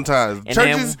then- sometimes. and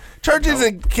Churches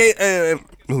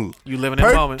you live in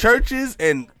the moment. Churches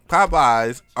and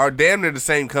Popeyes are damn near the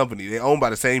same company. They're owned by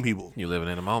the same people. You living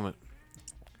in the moment.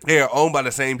 They are owned by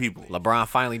the same people. LeBron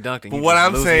finally dunked. And But you what just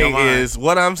I'm losing saying your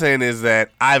mind. is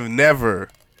that I've never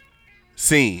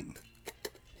seen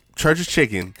Church's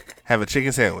Chicken have a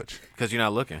chicken sandwich. because you're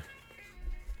not looking.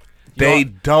 They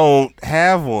don't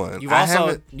have one. You've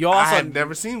also- I have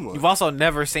never seen one. You've also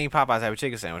never seen Popeyes have a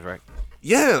chicken sandwich, right?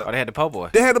 Yeah. Or they had the po' boy.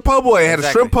 They had a po' boy. They had a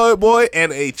Exactly. shrimp po' boy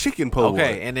and a chicken po' boy.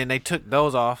 Okay, and then they took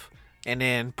those off and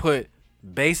then put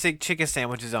basic chicken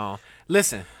sandwiches on.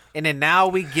 Listen, and then now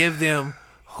we give them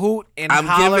hoot and I'm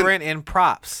hollering and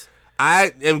props.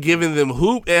 I am giving them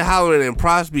hoop and hollering and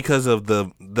props because of the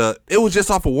it was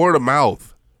just off of word of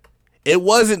mouth. It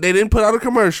wasn't. They didn't put out a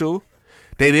commercial.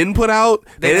 They didn't put out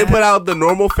the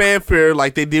normal fanfare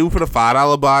like they do for the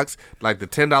 $5 box, like the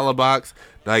 $10 box,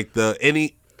 like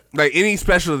any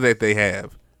special that they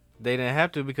have. They didn't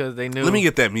have to because they knew. Let me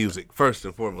get that music first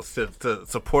and foremost to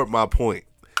support my point.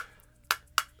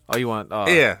 Oh, you want?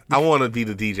 Yeah, I want to be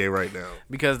the DJ right now.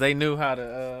 Because they knew how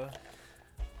to.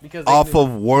 Because Off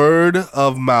of word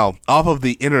of mouth, off of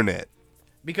the internet.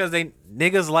 because they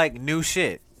niggas like new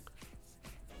shit.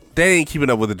 They ain't keeping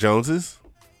up with the Joneses.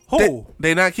 Who?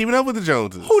 They not keeping up with the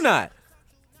Joneses. Who not?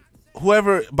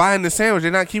 Whoever buying the sandwich, they're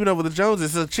not keeping up with the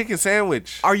Joneses. It's a chicken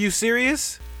sandwich. Are you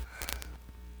serious?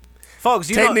 Folks,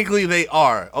 you Technically, they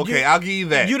are. Okay, I'll give you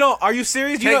that. You don't. Are you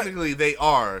serious? Technically, they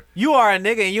are. You are a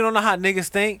nigga and you don't know how niggas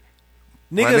think.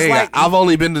 My Niggas nigga, like I've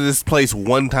only been to this place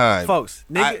one time. folks.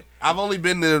 Nigga, I've only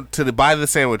been to buy the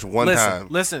sandwich one time.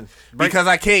 Listen. Because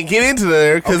I can't get into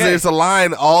there because Okay. there's a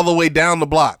line all the way down the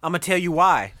block. I'm gonna tell you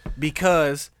why.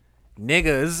 Because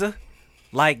niggas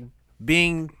like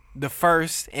being the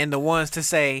first and the ones to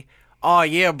say, "Oh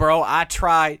yeah, bro, I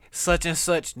tried such and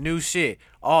such new shit."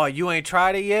 Oh, you ain't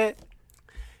tried it yet?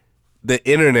 The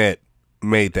internet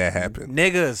made that happen.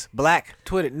 Niggas, black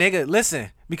Twitter, nigga.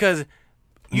 Listen, because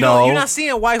No. you're not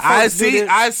seeing white folks. I do see. this.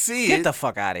 I see Get it. the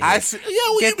fuck out of here. I see.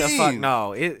 Yeah, what Get you the mean? fuck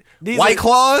no. These White are-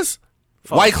 Claws.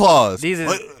 White Claws. These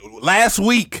is- Last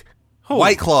week. Who?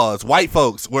 White Claws. White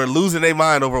folks were losing their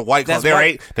mind over White Claws.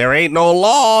 That's There ain't no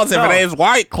laws No. if it ain't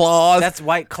White Claws. That's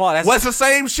White Claw. That's What's the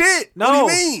same shit? no. What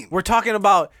do you mean? We're talking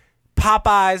about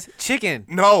Popeye's chicken.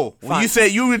 No. Fine. You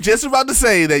said you were just about to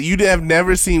say that you have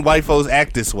never seen white folks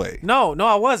act this way. No,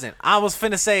 I wasn't. I was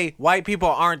finna say white people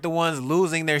aren't the ones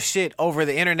losing their shit over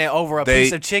the internet over a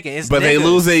piece of chicken. It's but they niggas.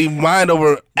 lose their mind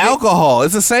over alcohol.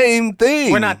 It's the same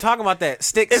thing. We're not talking about that.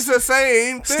 It's the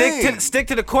same thing. Stick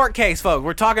to the court case, folks.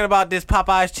 We're talking about this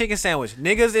Popeye's chicken sandwich.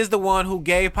 Niggas is the one who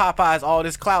gave Popeyes all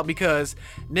this clout because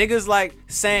niggas like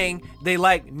saying they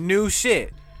like new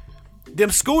shit.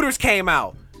 Them scooters came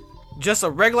out. Just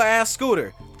a regular ass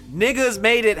scooter. Niggas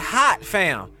made it hot,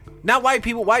 fam. Not white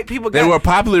people. White people They were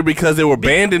popular because they were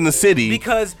banned in the city.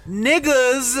 because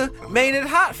niggas made it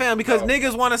hot, fam. Because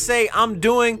niggas want to say I'm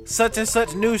doing such and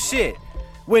such new shit.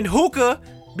 When hookah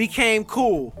became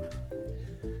cool,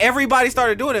 everybody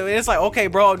started doing it. And it's like, okay,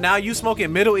 bro, now you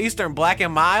smoking Middle Eastern Black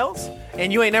and Milds,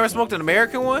 and you ain't never smoked an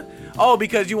American one. Oh,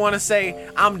 because you want to say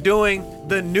I'm doing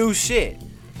the new shit.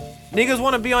 Niggas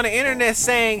want to be on the internet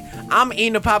saying I'm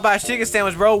eating a Popeye's chicken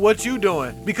sandwich, bro. What you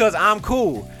doing? Because I'm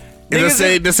cool. And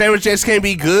the sandwich just can't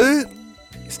be good.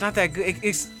 It's not that good.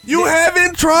 You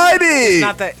haven't tried it.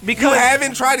 not that- you because-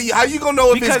 haven't tried it. How you gonna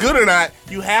know if it's because- good or not?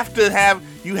 You have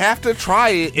to try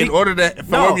it in order to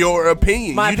form No. your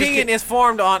opinion. My You just opinion can't- is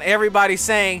formed on everybody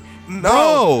saying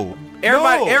no.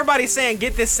 Everybody's saying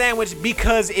get this sandwich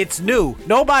because it's new.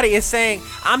 Nobody is saying.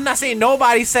 I'm not saying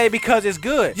nobody say because it's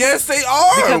good. Yes, they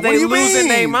are. Because What they do you losing mean?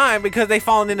 their mind because they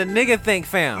falling in the nigga think,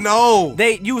 fam. No.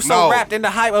 You so No. wrapped in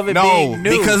the hype of it No, being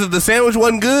new. because if the sandwich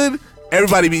wasn't good,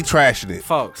 everybody be trashing it.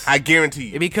 Folks. I guarantee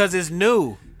you. Because it's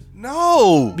new.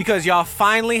 No. Because y'all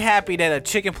finally happy that a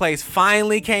chicken place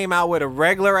finally came out with a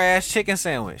regular ass chicken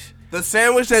sandwich. The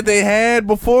sandwich that they had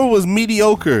before was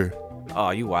mediocre.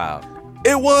 Oh, you wild.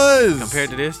 It was.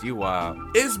 Compared to this, you wild.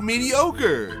 It's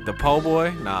mediocre. The po'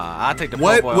 boy? Nah, I'll take the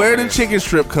po' boy. Where over did there. chicken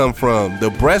strip come from?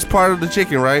 The breast part of the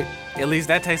chicken, right? At least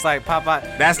that tastes like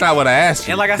Popeye. That's not what I asked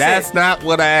you. And like I That's said- not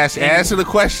what I asked you. And- Answer the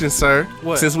question, sir.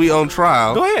 What? Since we on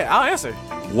trial. Go ahead, I'll answer.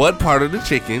 What part of the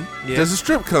chicken Yeah. does the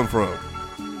strip come from?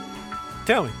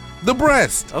 Tell me. The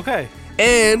breast. Okay.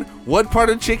 And what part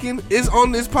of chicken is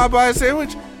on this Popeye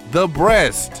sandwich? The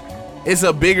breast. It's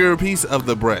a bigger piece of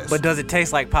the breast. But does it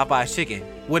taste like Popeye's chicken?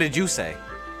 What did you say?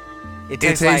 it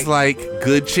tastes like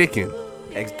good chicken.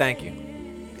 Thank you.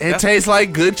 It tastes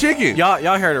like good chicken.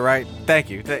 Y'all heard it right. Thank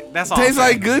you. That's all. Tastes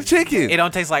like good chicken. It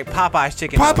don't taste like Popeye's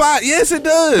chicken. Popeye, yes, it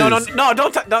does. No, don't It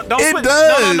switch.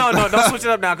 does. No, don't switch it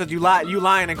up now because you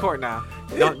lying in court now.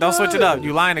 Don't switch it up.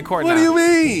 You lying in court now. What do you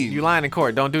mean? You lying in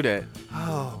court. Don't do that.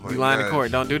 Oh my You lying in gosh.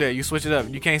 court. Don't do that. You switch it up.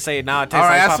 You can't say it now. It tastes All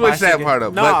right, like I Popeye's switched that chicken. part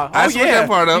up, No, but I switched that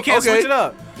part up. You can't Okay. switch it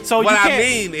up. So What you I can't,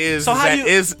 mean is, so how that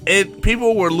you,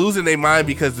 people were losing their mind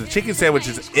because the chicken sandwich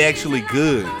is actually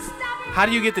good. how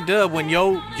do you get the dub when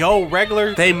yo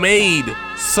regular? They made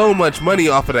so much money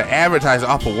off of the advertising,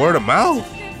 off of word of mouth.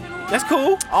 That's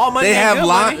cool. All money They ain't have good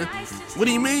money. What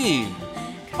do you mean?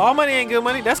 All money ain't good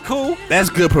money. That's cool. That's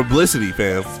good publicity,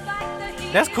 fam.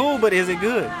 That's cool, but is it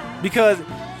good? Because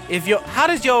if how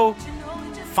does your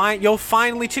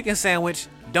finally chicken sandwich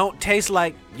don't taste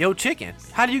like yo chicken?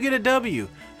 How do you get a W?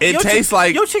 It tastes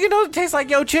like yo chicken. Doesn't taste like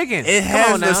yo chicken. it Come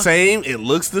has on the now. same. It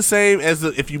looks the same as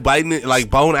if you biting it like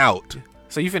bone out.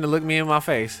 So you finna look me in my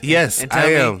face? Yes, and tell I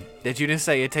me am. that you didn't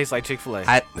say it tastes like Chick-fil-A.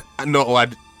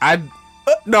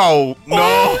 No.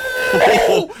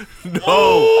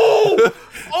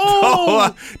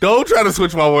 Oh, Don't try to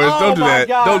switch my words. Oh Don't do my that.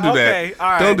 God. Don't do Okay, that. all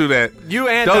right. Don't do that. you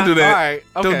and Don't do that. All right.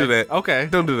 Okay. Don't do that. Okay.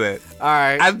 Don't do that. All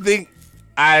right. I think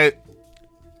I.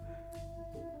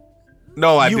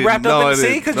 No, I You didn't. wrapped up no, in- I see?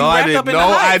 didn't. 'Cause no, you I wrapped didn't. up in no,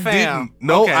 the hype, I fam. didn't.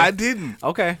 No, Okay. I didn't.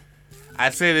 Okay. I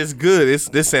said it's good.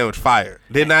 This sandwich fire.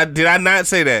 Did I not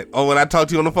say that? Oh, when I talked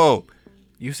to you on the phone,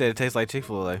 You said it tastes like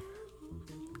Chick-fil-A.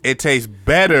 it tastes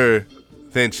better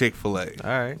than Chick-fil-A. All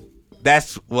right.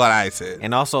 That's what I said.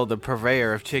 And also the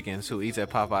purveyor of chickens who eats at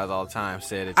Popeyes all the time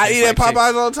said it. I tastes eat like at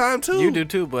Popeyes all the time too. You do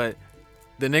too, but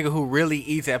the nigga who really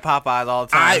eats at Popeyes all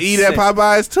the time. I eat at said-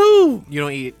 Popeyes too. You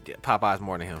don't eat Popeyes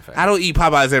more than him, fam. I don't eat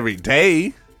Popeyes every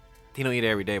day. He don't eat it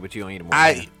every day, but you don't eat it more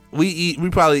than him. We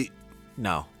probably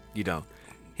No, you don't.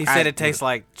 He said it tastes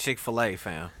like Chick-fil-A,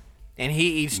 fam. And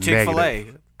he eats Chick-fil-A.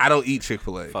 Negative. I don't eat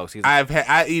Chick-fil-A. Folks, he's-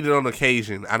 I eat it on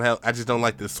occasion. I just don't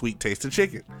like the sweet taste of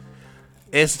chicken.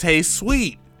 It tastes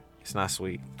sweet. It's not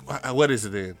sweet. What is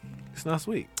it then? It's not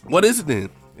sweet. What is it then?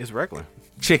 It's regular.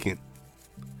 Chicken.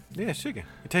 Yeah, it's chicken.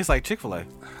 It tastes like Chick-fil-A.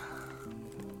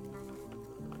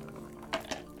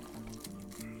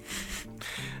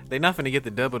 They not finna get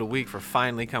the dub of the week for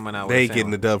finally coming out with They a ain't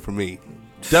getting the sandwich. dub from me.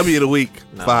 W of the week.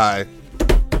 No. 5.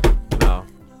 No.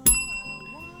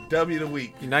 W of the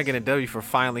week. You're not getting a W for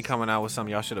finally coming out with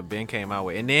something y'all should have been came out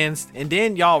with. And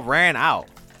then y'all ran out.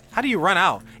 How do you run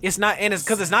out? It's not, and it's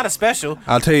because it's not a special.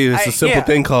 I'll tell you, it's a simple yeah.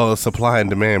 thing called supply and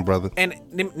demand, brother. And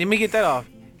let me get that off.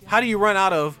 How do you run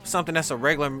out of something that's a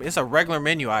regular? It's a regular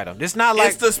menu item. It's not like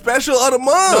It's the special of the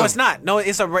month. no, it's not. No,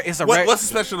 it's a What's the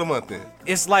special of the month then?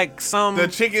 It's like some. The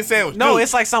chicken sandwich. No, Dooch.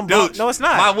 it's like some. Dooch. No, it's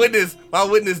not. My witness,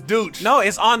 Dooch. No,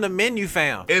 it's on the menu,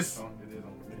 fam. It's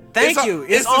Thank it's you.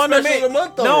 it's It's the on the special menu. of the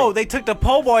month, though. No, they took the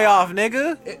po' boy off,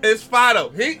 nigga. it's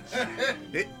Fido.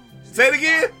 Say it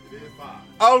again.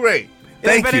 All right.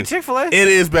 Thank better you. than Chick-fil-A? It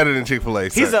is better than Chick-fil-A.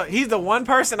 Sir. He's the one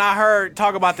person I heard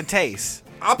talk about the taste.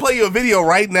 I'll play you a video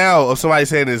right now of somebody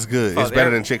saying it's good. Folks, It's better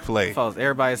than Chick-fil-A. Folks,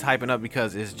 everybody's hyping up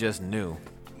because it's just new.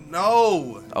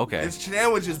 No. Okay. This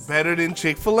sandwich is better than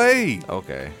Chick-fil-A.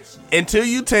 Okay. Until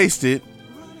you taste it,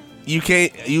 you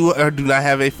can't. You do not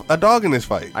have a dog in this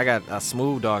fight. I got a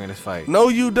smooth dog in this fight. No,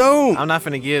 you don't. I'm not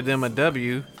finna give them a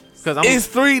W because I'm. It's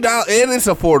 $3 and it's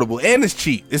affordable and it's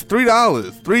cheap. It's $3.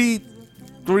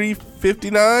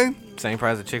 $3.59. Same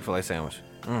price as a Chick-fil-A sandwich.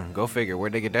 Go figure.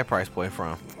 Where'd they get that price point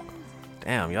from?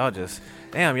 Damn, y'all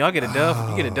get a dub.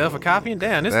 You get a dub for copying?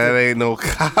 Damn, this That ain't no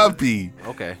copy.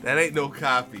 okay. That ain't no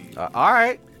copy. All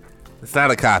right. It's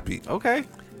not a copy. Okay.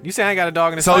 You say I ain't got a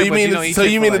dog in this So fight, you but mean? you don't eat So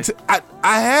you mean? Chick-fil-A.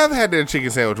 I have had their chicken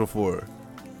sandwich before.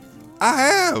 I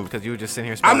have. Because you were just sitting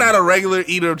here. I'm not spouting. a regular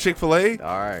eater of Chick-fil-A.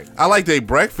 All right. I like their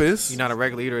breakfast. You're not a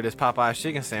regular eater of this Popeye's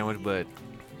chicken sandwich, but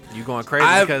you going crazy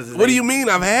because What do you mean?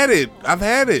 I've had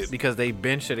it. Because they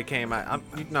bench should have came out.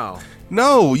 No.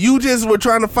 No, you just were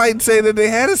trying to fight and say that they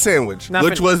had a sandwich, Not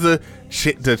which fin- was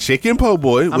the chicken po'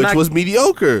 boy, which not- was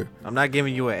mediocre. I'm not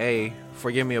giving you an A for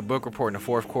giving me a book report in the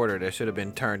fourth quarter that should have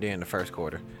been turned in the first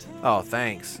quarter. Oh,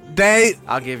 thanks.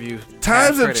 I'll give you Times half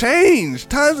have credit. changed.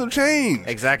 Times have changed.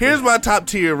 Exactly. Here's my top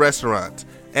tier restaurants.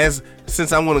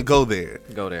 Since I'm gonna go there.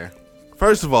 Go there.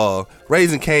 First of all,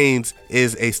 Raising Cane's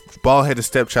is a bald-headed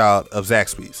stepchild of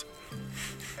Zaxby's.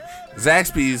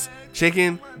 Zaxby's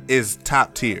chicken is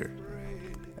top tier.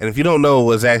 And if you don't know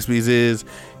what Zaxby's is,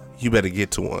 you better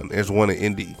get to one. There's one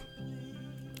in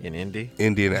In Indy?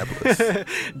 Indianapolis.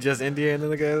 Just Indiana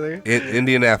together? In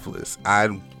Indianapolis.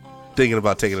 I'm thinking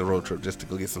about taking a road trip just to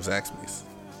go get some Zaxby's.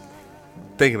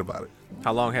 Thinking about it.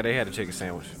 How long had they had a chicken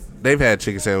sandwich? They've had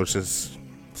chicken sandwiches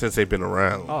since they've been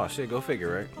around. Oh, shit, go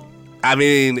figure, right? I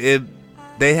mean,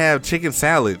 They have chicken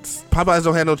salads. Popeyes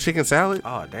don't have no chicken salad.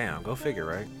 Oh damn, go figure,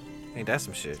 right? Ain't that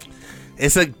some shit?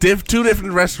 It's a two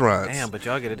different restaurants. Damn, but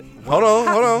y'all get it. Hold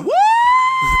on. What?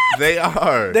 They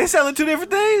are. They selling two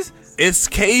different things? It's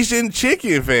Cajun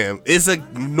chicken, fam. It's a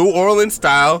New Orleans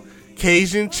style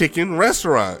Cajun chicken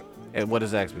restaurant. And what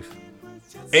is Zaxby's?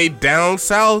 A down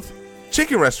south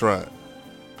chicken restaurant.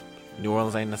 New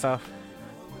Orleans ain't in the South?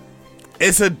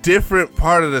 It's a different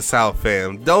part of the South,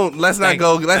 fam. Let's not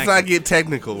get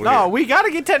technical. No, we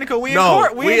gotta get technical. We in No,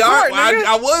 court. We in court, nigga.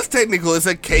 I was technical. It's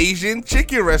a Cajun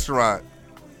chicken restaurant.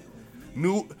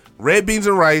 New red beans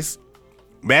and rice,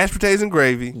 mashed potatoes and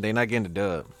gravy. They not getting the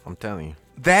dub. I'm telling you.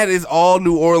 That is all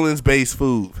New Orleans based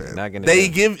food, fam. Not getting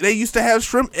They used to have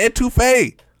shrimp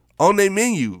etouffee on their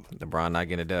menu. LeBron not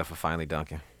getting the dub for finally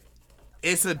dunking.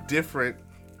 It's a different.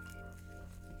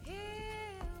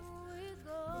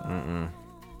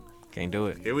 Can't do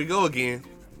it. Here we go again.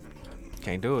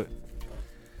 Can't do it.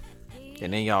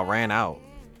 And then y'all ran out.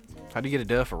 How do you get a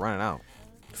dub for running out?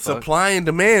 Supply and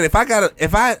demand. If I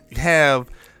have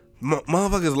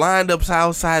motherfuckers lined up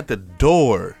outside the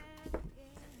door.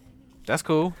 That's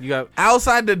cool. You got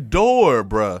outside the door,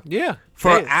 bruh. Yeah.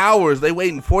 For hours, they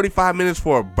waiting 45 minutes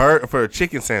for a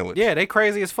chicken sandwich. Yeah, they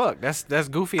crazy as fuck. That's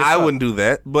goofy as fuck. I wouldn't do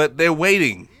that, but they're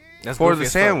waiting for the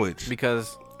sandwich.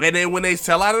 Because and then when they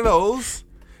sell out of those,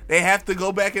 they have to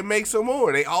go back and make some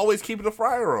more. They always keeping the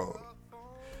fryer on.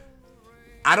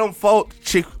 I don't fault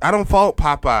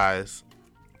Popeyes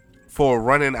for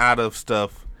running out of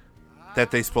stuff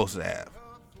that they supposed to have.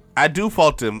 I do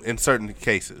fault them in certain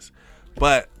cases.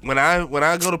 But when I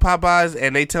go to Popeyes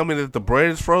and they tell me that the bread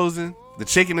is frozen, the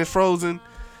chicken is frozen,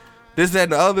 this, that,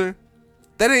 and the other,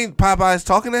 that ain't Popeyes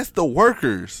talking. That's the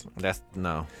workers. That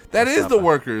is the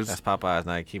workers. That's Popeyes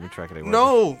not keeping track of their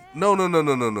workers.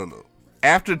 No.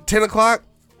 After 10 o'clock,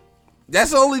 that's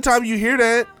the only time you hear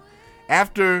that.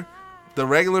 After the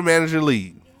regular manager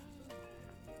leave,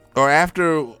 or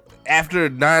after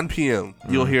 9 p.m.,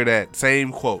 you'll hear that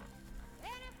same quote.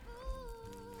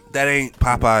 That ain't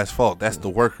Popeye's fault. That's the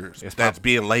workers. That's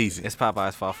being lazy. It's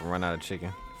Popeye's fault for running out of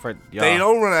chicken. They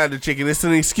don't run out of chicken. It's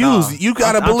an excuse. You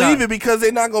gotta believe it because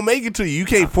they're not gonna make it to you. You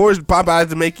can't force Popeyes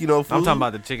to make food. I'm talking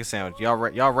about the chicken sandwich.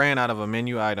 Y'all ran out of a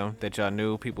menu item that y'all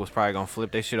knew people was probably gonna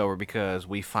flip their shit over because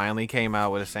we finally came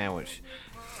out with a sandwich.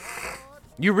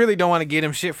 You really don't want to get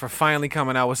them shit for finally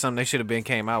coming out with something they should have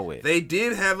came out with. They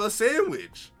did have a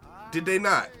sandwich, did they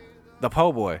not? The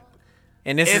po' boy.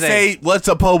 And what's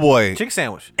a po' boy? Chicken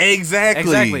sandwich.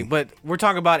 Exactly. But we're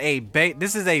talking about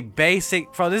this is a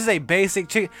basic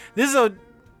chicken. This is a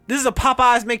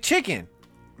Popeyes McChicken.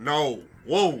 No.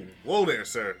 Whoa there,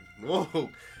 sir.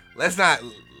 Whoa. Let's not.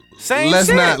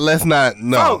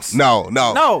 No. Folks, no.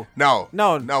 No.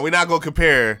 We're not gonna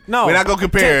compare. No. We're not gonna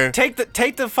compare. Take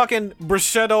the fucking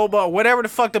bruschetta, but whatever the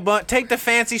fuck the bun. Take the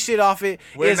fancy shit off it.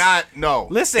 We're not. No.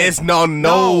 Listen. It's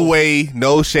no way,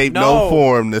 no shape, no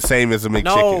form the same as a McChicken.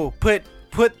 No.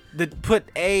 Put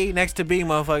A next to B,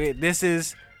 motherfucker. This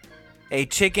is a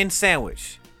chicken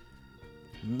sandwich.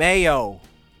 Mayo.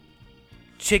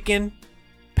 Chicken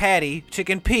patty.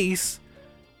 Chicken piece.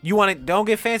 You want it? Don't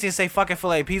get fancy and say fucking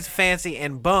fillet. Piece of fancy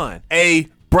and bun. A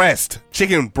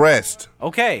chicken breast.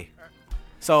 Okay.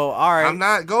 So all right. I'm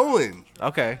not going.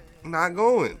 Okay. I'm not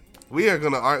going. We are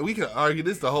gonna. We can argue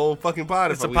this the whole fucking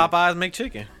pod. It's a Popeyes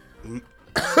McChicken.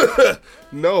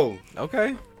 No.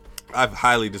 Okay. I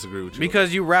highly disagree with you.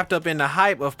 Because you wrapped up in the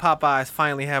hype of Popeyes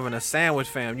finally having a sandwich,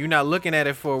 fam. You're not looking at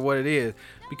it for what it is.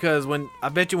 Because when the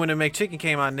McChicken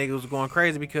came out, niggas was going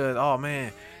crazy because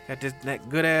got that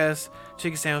good ass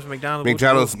chicken sandwich from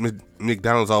McDonald's.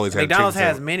 McDonald's always has. McDonald's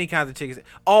has many kinds of chicken.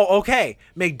 Oh, okay.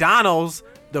 McDonald's,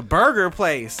 the burger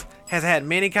place, has had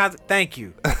many kinds. Thank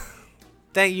you.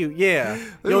 Yeah.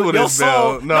 Your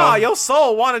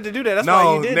soul wanted to do that. That's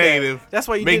why you did negative. That. That's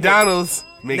why you McDonald's,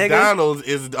 did that. McDonald's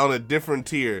is on a different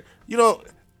tier.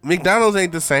 McDonald's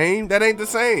ain't the same. That ain't the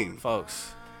same,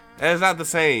 folks. That's not the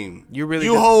same.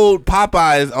 You hold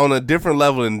Popeyes on a different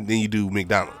level than you do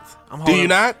McDonald's. Do you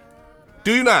not?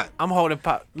 I'm holding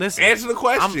Listen. Answer the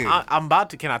question. I'm about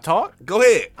to. Can I talk? Go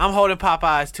ahead. I'm holding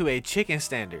Popeyes to a chicken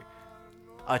standard.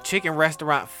 A chicken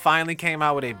restaurant finally came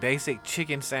out with a basic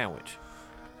chicken sandwich.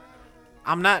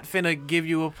 I'm not finna give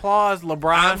you applause,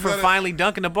 LeBron, for finally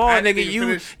dunking the ball, nigga.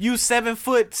 You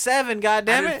 7'7", goddammit.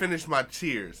 I didn't finish my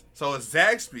cheers. So it's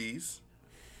Zaxby's.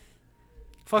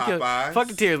 Fuck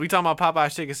the tears. We talking about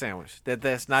Popeyes chicken sandwich.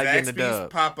 That's not Zaxby's, getting the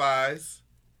dub. Popeyes.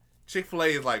 Chick-fil-A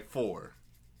is like 4.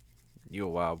 You a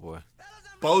wild boy.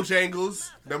 Bojangles,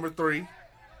 number 3.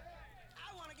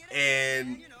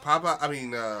 And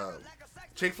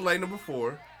Chick-fil-A number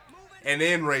 4. And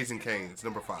then Raising Cane's,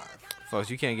 number 5. Folks,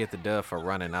 you can't get the dub for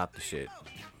running out the shit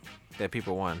that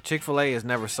people want. Chick-fil-A is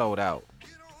never sold out.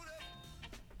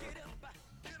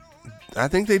 I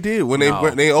think they did when No.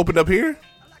 they opened up here.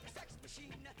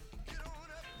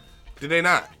 Did they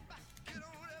not?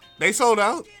 They sold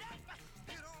out.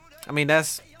 I mean,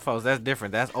 that's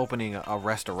different. That's opening a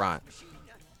restaurant.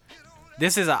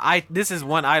 This is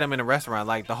one item in a restaurant.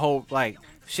 Like the whole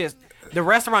shit. The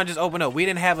restaurant just opened up. We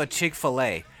didn't have a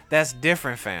Chick-fil-A. That's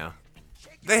different, fam.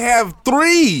 They have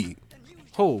 3.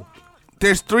 Who?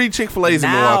 There's 3 Chick-fil-A's in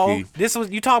Now, Milwaukee. this was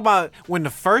you talking about when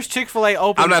the first Chick-fil-A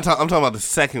opened. I'm talking about the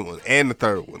second one and the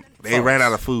third one. They Folks. ran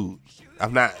out of food.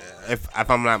 I'm not if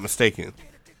I'm not mistaken.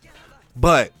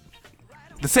 But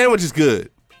the sandwich is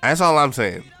good. That's all I'm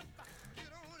saying.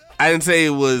 I didn't say it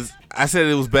was. I said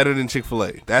it was better than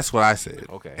Chick-fil-A. That's what I said.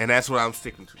 Okay. And that's what I'm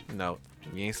sticking to. No,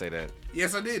 you ain't say that.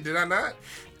 Yes, I did. Did I not?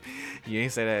 You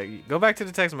ain't say that. Go back to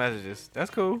the text messages. That's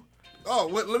cool. Oh,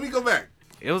 let me go back.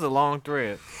 It was a long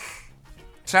thread.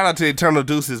 Shout out to Eternal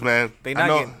Deuces, man. They I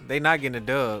know not getting a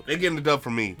dub. they getting the dub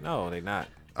from me. No, they not.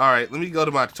 All right, let me go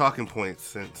to my talking points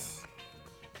since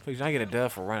Please, you're not getting a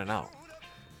dub for running out.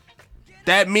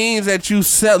 that means that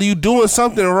you doing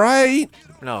something right.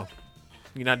 No,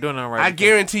 you're not doing nothing right. I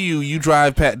guarantee you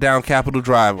drive down Capitol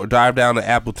Drive or drive down to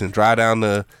Appleton, drive down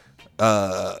to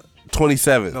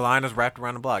 27th. The line is wrapped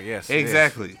around the block. Yes, it is.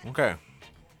 Exactly. Okay.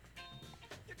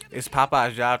 It's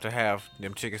Popeye's job to have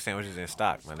them chicken sandwiches in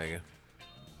stock, my nigga.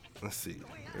 Let's see.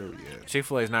 Where we at?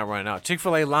 Chick-fil-A's not running out.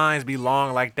 Chick-fil-A lines be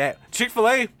long like that.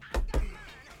 Chick-fil-A,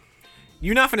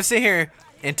 you're not finna sit here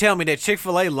and tell me that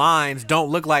Chick-fil-A lines don't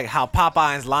look like how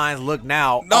Popeye's lines look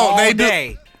now. No, all they do.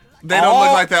 day. They don't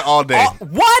look like that all day.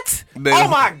 What? They Oh don't-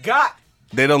 my God.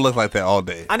 They don't look like that all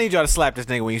day. I need y'all to slap this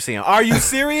nigga when you see him. Are you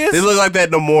serious? They look like that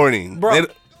in the morning. Bro.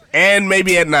 And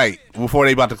maybe at night before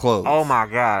they about to close. Oh my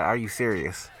God. Are you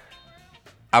serious?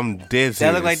 I'm dead serious.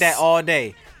 That look like that all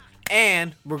day.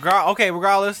 And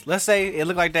regardless, let's say it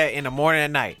look like that in the morning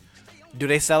and night. Do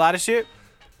they sell out of shit?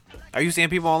 Are you seeing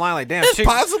people online like, damn, It's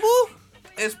possible.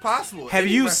 It's possible.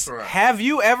 have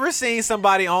you ever seen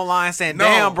somebody online saying, No.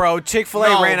 damn, bro, Chick-fil-A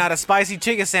No. ran out of spicy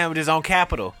chicken sandwiches on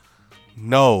Capitol?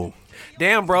 No.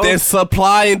 Damn, bro. There's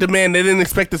supply and demand. They didn't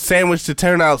expect the sandwich to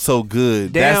turn out so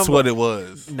good. Damn, That's what it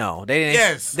was. No, they didn't.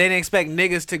 Yes. They didn't expect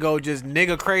niggas to go just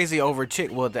nigga crazy over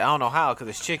chick. Well, I don't know how, because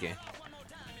it's chicken.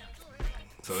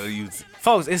 So they use.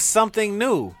 Folks, it's something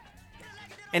new.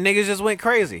 And niggas just went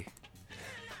crazy.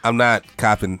 I'm not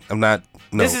copping. I'm not.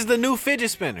 No. This is the new fidget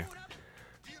spinner.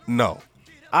 No.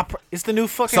 It's the new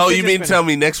fucking So fidget you mean to spinner. tell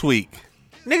me next week?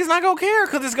 Niggas not gonna care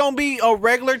because it's gonna be a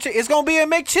regular it's gonna be a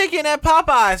McChicken at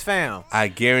Popeyes, fam. I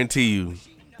guarantee you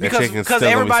that chicken's still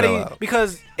everybody gonna be sell out.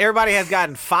 because everybody has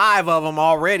gotten 5 of them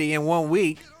already in 1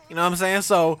 week. You know what I'm saying?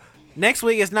 So next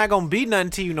week it's not gonna be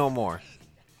nothing to you no more.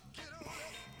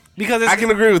 Because I can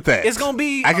agree with that. It's gonna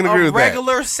be I can agree a with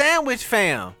regular sandwich,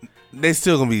 fam. They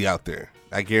still gonna be out there.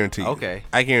 I guarantee you. Okay.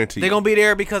 I guarantee They're you. gonna be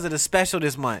there because of the special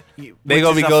this month. They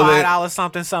gonna be go go there- $5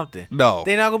 something something. No.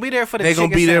 They're not gonna be there for the They gonna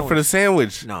chicken be there sandwich. for the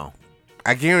sandwich. No,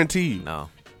 I guarantee you. no.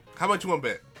 How much you want to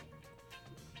bet?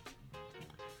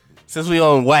 Since we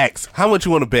on wax, how much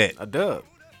you want to bet? A dub.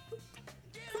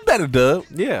 Bet a dub.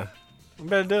 Yeah.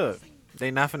 Better dub.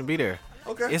 They not finna be there.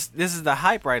 Okay. This is the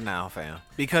hype right now, fam.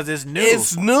 Because it's new.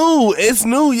 It's new. It's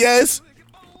new, yes.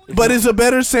 But it's a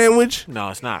better sandwich. No,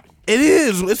 it's not. It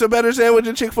is. It's a better sandwich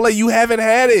than Chick-fil-A. You haven't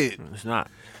had it. It's not.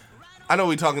 I know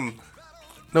we've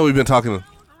been talking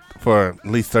for at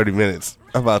least 30 minutes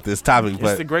about this topic, It's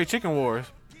but the Great Chicken Wars.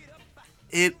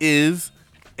 it is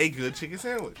a good chicken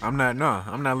sandwich. I'm not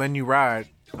letting you ride.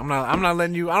 I'm not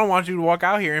letting you. I don't want you to walk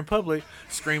out here in public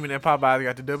screaming that Popeyes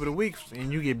got the dub of the week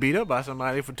and you get beat up by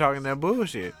somebody for talking that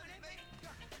bullshit.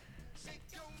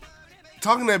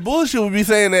 Talking that bullshit would be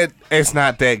saying that it's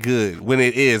not that good when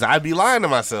it is. I'd be lying to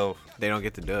myself. They don't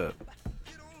get the dub.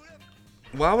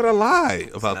 Why would I lie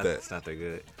about that? It's not that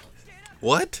good.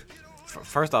 What?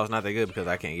 First off, it's not that good because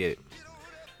I can't get it.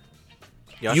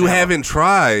 Y'all You should have haven't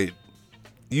tried.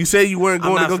 You said you weren't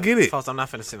going to go get it. Folks, I'm not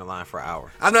finna sit in line for an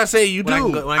hour. I'm not saying you When I do.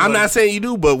 can go- when I I'm go not to- saying you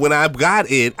do, but when I got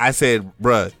it, I said,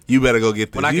 bruh, you better go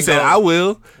get this. When I You can said, go- I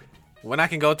will. When I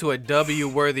can go to a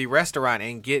W-worthy restaurant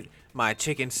and get my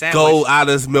chicken sandwich. Go out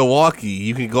of Milwaukee.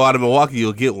 You can go out of Milwaukee,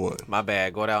 you'll get one. My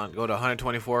bad. Go to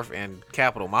 124th and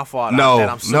Capitol. My fault. No, that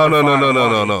I'm super no, no, far no, out no, of no,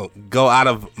 no, Milwaukee. no. Go out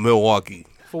of Milwaukee.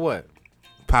 For what?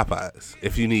 Popeyes,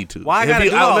 if you need to. Why I If gotta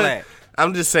you- do all I'm that?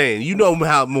 I'm just saying, you know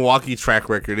how Milwaukee's track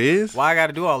record is. Why I got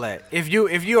to do all that? If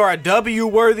you are a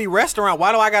W-worthy restaurant,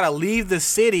 why do I got to leave the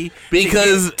city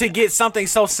to get something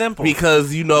so simple?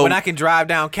 Because when I can drive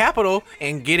down Capitol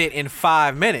and get it in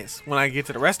 5 minutes when I get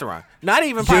to the restaurant. Not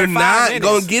even probably 5 minutes. You're not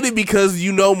going to get it because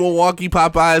you know Milwaukee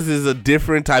Popeyes is a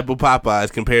different type of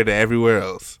Popeyes compared to everywhere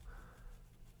else.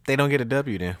 They don't get a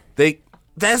W then.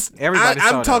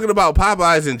 I'm talking about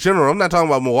Popeyes in general. I'm not talking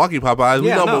about Milwaukee Popeyes.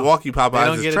 Yeah, we know Milwaukee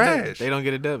Popeyes is trash. They don't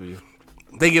get a W.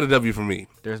 They get a W from me.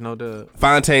 There's no dub.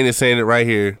 Fontaine is saying it right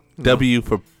here. No. W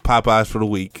for Popeyes for the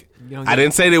week. I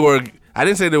didn't say they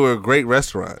were a great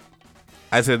restaurant.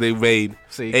 I said they made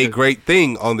a great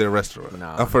thing on their restaurant.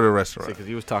 For the restaurant. Because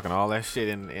he was talking all that shit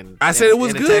in I said it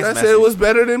was good. I said it was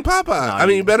better than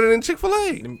Popeye. Better than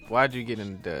Chick-fil-A. Why'd you get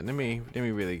in the let me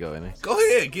really go in there. Go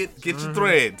ahead. Get your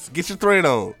threads. Get your thread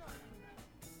on.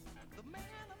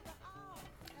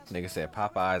 Nigga said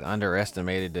Popeyes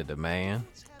underestimated the demand.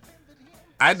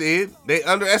 I did. They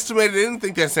underestimated. They didn't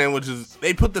think that sandwich is.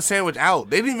 They put the sandwich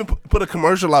out. They didn't even put a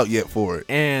commercial out yet for it.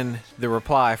 And the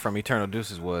reply from Eternal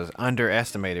Deuces was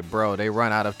underestimated, bro. They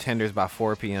run out of tenders by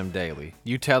 4 p.m. daily.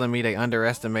 You telling me they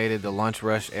underestimated the lunch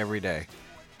rush every day?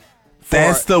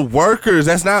 That's the workers.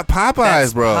 That's not Popeyes,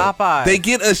 that's bro. Popeyes. They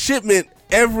get a shipment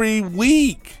every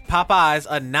week. Popeyes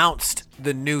announced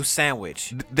the new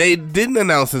sandwich. They didn't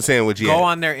announce the sandwich yet. Go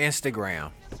on their Instagram.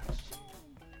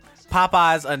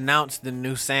 Popeyes announced the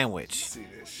new sandwich. See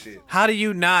that shit. How do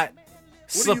you not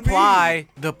supply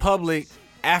the public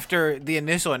after the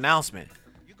initial announcement?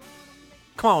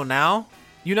 Come on now.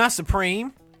 You're not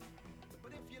Supreme.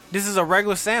 This is a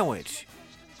regular sandwich.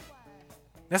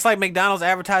 That's like McDonald's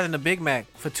advertising the Big Mac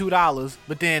for $2,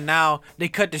 but then now they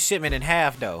cut the shipment in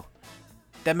half though.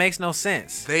 That makes no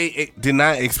sense. They did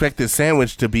not expect the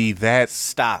sandwich to be that.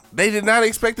 Stop. They did not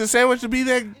expect the sandwich to be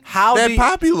that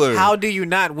popular. How do you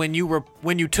not when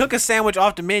you took a sandwich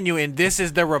off the menu and this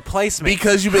is the replacement?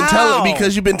 Because you've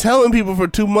been telling people for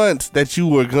 2 months that you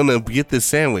were gonna get this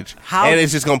sandwich, and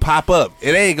it's just gonna pop up.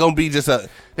 It ain't gonna be just a.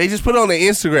 They just put it on their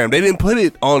Instagram. They didn't put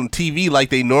it on TV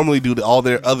like they normally do to all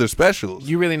their other specials.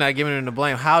 You really not giving them the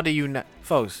blame. How do you not,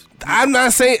 folks? I'm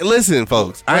not saying. Listen,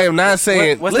 folks. I am not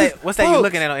saying. What's that you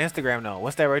looking at on Instagram? No,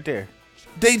 what's that right there?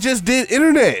 They just did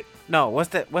internet. No, what's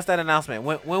that announcement?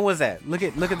 When was that? Look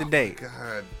at the date.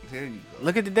 God, there you go.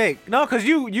 Look at the date. No, because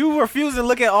you refuse to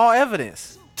look at all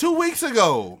evidence. 2 weeks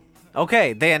ago.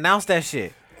 Okay, they announced that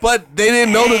shit. But they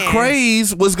didn't know the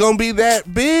craze was gonna be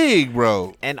that big,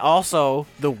 bro. And also,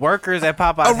 the workers at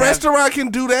Popeyes. A restaurant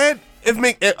can do that.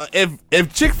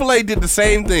 If Chick-fil-A did the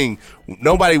same thing,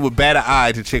 nobody would bat an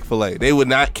eye to Chick-fil-A. They would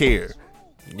not care.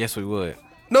 Yes, we would.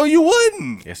 No, you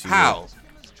wouldn't. Yes, you How? would.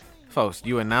 Folks,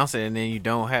 you announce it and then you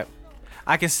don't have.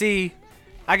 I can see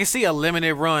a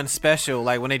limited run special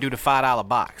like when they do the $5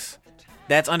 box.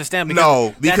 That's understandable.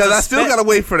 No, because I still gotta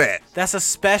wait for that. That's a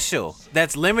special.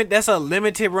 That's a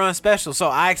limited run special. So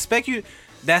I expect you.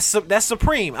 That's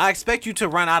Supreme. I expect you to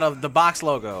run out of the box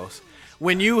logos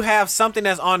when you have something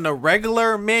that's on the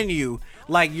regular menu,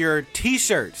 like your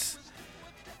T-shirts.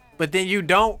 But then you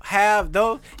don't have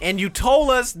those, and you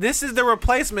told us this is the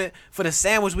replacement for the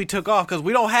sandwich we took off because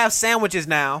we don't have sandwiches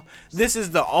now. This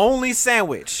is the only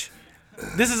sandwich.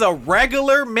 This is a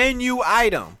regular menu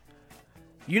item.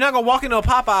 You're not gonna walk into a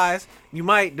Popeyes. You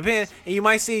might depend, and you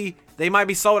might see they might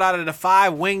be sold out of the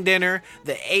 5 wing dinner,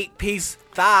 the 8-piece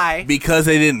thigh. Because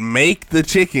they didn't make the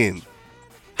chicken.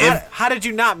 How did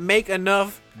you not make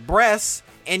enough breasts?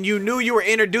 And you knew you were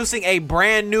introducing a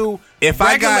brand new, a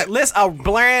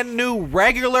brand new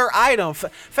regular item,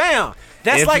 fam.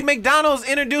 That's like McDonald's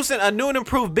introducing a new and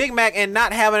improved Big Mac and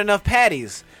not having enough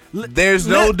patties. There's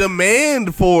no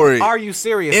demand for it. Are you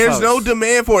serious? There's no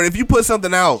demand for it. If you put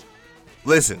something out.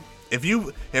 Listen, if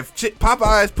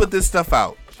Popeyes put this stuff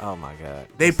out, oh my God,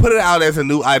 they put it out as a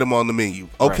new item on the menu.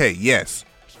 Okay, right. Yes.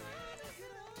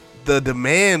 The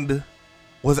demand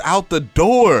was out the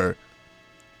door.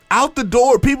 Out the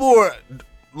door, people were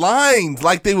lines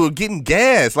like they were getting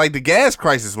gas, like the gas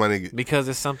crisis, my nigga. Because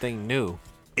it's something new.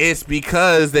 It's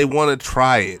because they want to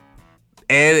try it,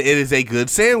 and it is a good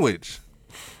sandwich.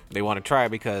 They want to try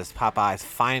it because Popeyes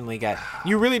finally got.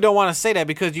 You really don't want to say that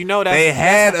because you know that they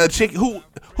had a chicken. Who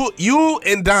you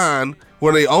and Don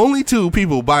were the only 2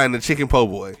 people buying the chicken po'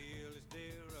 boy.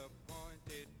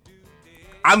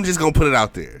 I'm just gonna put it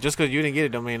out there. Just because you didn't get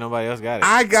it don't mean nobody else got it.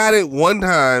 I got it one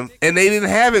time and they didn't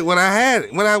have it when I had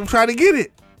it. When I tried to get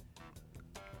it,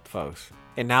 folks.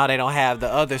 And now they don't have the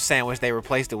other sandwich they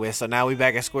replaced it with. So now we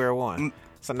back at square one.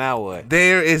 So now what?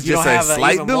 There is just a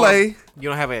slight delay. You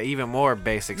don't have an even more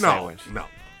basic sandwich. No,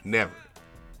 never.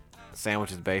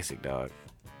 Sandwich is basic, dog.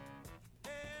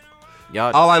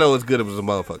 Y'all, All I know is good as a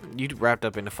motherfucker. you wrapped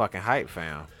up in the fucking hype,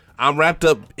 fam. I'm wrapped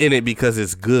up in it because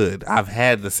it's good. I've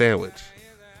had the sandwich.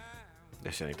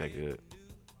 That shit ain't that good.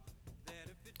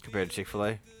 Compared to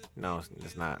Chick-fil-A? No,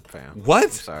 it's not, fam. What? I'm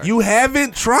sorry. You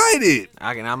haven't tried it.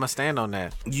 I'ma stand on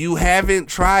that, You haven't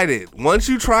tried it. Once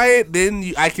you try it,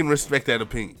 then I can respect that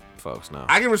opinion. folks. No,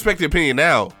 I can respect the opinion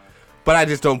now, but I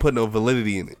just don't put no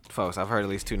validity in it. folks. I've heard at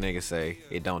least 2 niggas say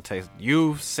it don't taste.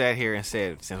 You sat here and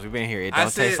said since we've been here, it I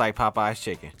don't said- taste like Popeye's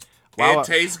chicken. It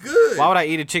tastes good. Why would I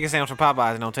eat a chicken sandwich from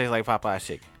Popeyes and don't taste like Popeye's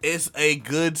chicken? It's a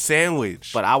good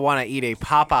sandwich. But I want to eat a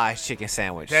Popeye's chicken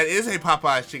sandwich. That is a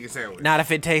Popeye's chicken sandwich. Not if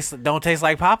it don't taste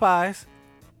like Popeyes.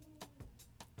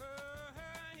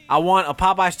 I want a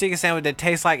Popeye's chicken sandwich that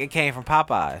tastes like it came from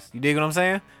Popeyes. You dig what I'm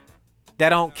saying? That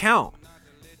don't count.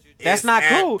 That's It's not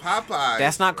at cool. Popeyes.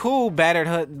 That's not cool,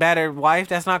 battered wife.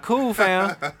 That's not cool,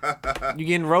 fam. You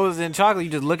getting roses and chocolate, you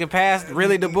just looking past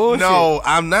really the bullshit. No,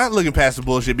 I'm not looking past the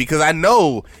bullshit because I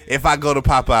know if I go to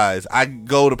Popeyes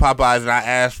and I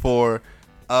ask for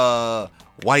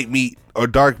white meat or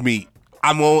dark meat,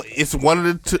 it's one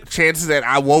of the chances that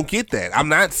I won't get that. I'm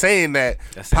not saying that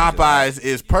Popeyes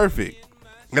is perfect,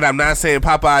 and I'm not saying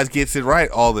Popeyes gets it right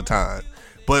all the time.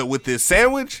 But with this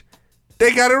sandwich,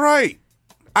 they got it right.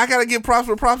 I gotta give props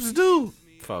where props is due.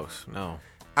 Folks, no.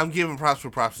 I'm giving props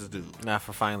where props is due. Not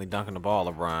for finally dunking the ball,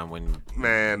 LeBron,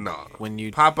 Man, no. when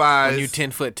you Popeyes. when you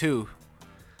 10'2".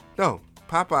 No,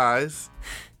 Popeyes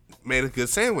made a good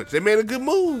sandwich. They made a good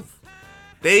move.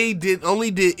 They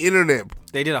only did internet.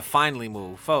 They did a finally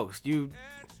move, folks. You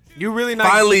really not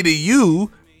Finally to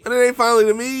you, but it ain't finally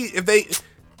to me.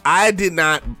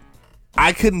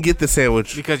 I couldn't get the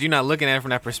sandwich. because you're not looking at it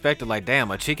from that perspective. Like,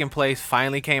 damn, a chicken place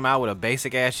finally came out with a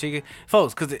basic ass chicken,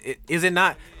 folks. Because is it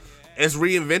not? It's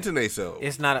reinventing themselves.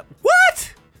 It's not a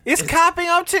what? It's copying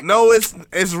up chicken. No, it's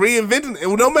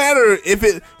reinventing. No matter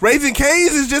if Raising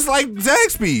Cane's is just like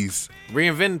Zaxby's.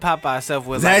 Reinventing Popeye itself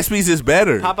with like, Zaxby's is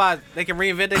better. Popeye. They can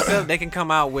reinvent themselves. They can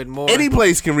come out with more. Any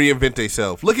place can reinvent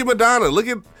themselves. Look at Madonna. Look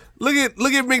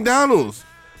at McDonald's.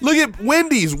 Look at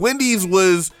Wendy's. Wendy's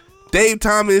was Dave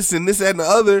Thomas and this, that, and the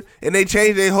other, and they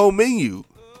changed their whole menu.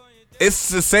 It's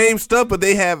the same stuff, but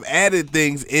they have added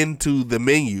things into the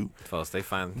menu. folks. They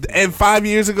find And 5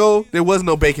 years ago, there was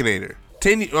no Baconator.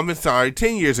 10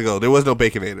 years ago, there was no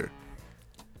Baconator.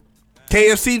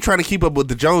 KFC trying to keep up with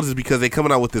the Joneses because they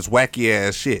coming out with this wacky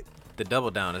ass shit. the double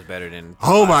down is better than.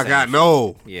 Oh Popeye my God, sandwich.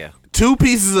 no. Yeah, 2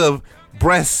 pieces of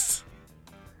breast,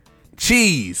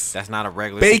 cheese, that's not a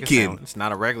regular Bacon. chicken sandwich. It's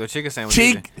not a regular chicken sandwich.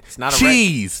 Cheek- either. It's not a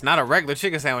cheese. It's not a regular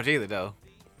chicken sandwich either, though.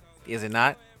 Is it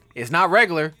not? It's not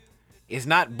regular. It's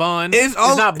not bun. It's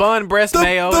not bun, breast,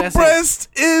 mayo. The That's breast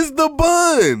is the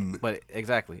bun. it. But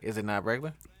exactly, is it not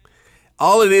regular?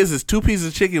 All it is 2 pieces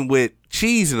of chicken with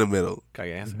cheese in the middle.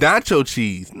 Okay, answer. Nacho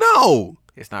cheese. No.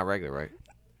 It's not regular, right?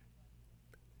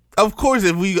 Of course,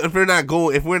 if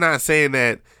we're not saying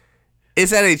that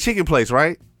it's at a chicken place,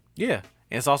 right? Yeah.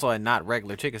 And it's also a not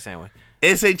regular chicken sandwich.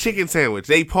 It's a chicken sandwich.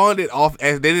 They pawned it off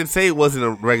as they didn't say it wasn't a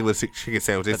regular chicken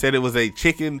sandwich. They said it was a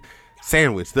chicken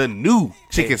sandwich, the new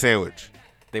chicken sandwich.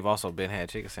 They've also been had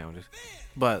chicken sandwiches.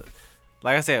 But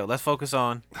like I said, let's focus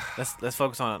on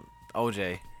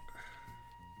OJ.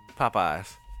 Popeyes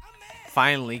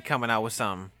finally coming out with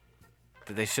something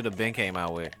that they should have been came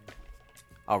out with.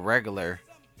 A regular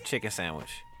chicken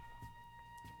sandwich.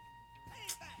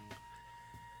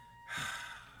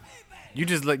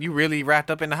 You really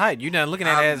wrapped up in the hype. You're not looking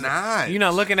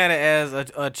at it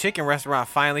as a chicken restaurant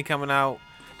finally coming out.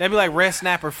 That'd be like Red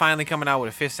Snapper finally coming out with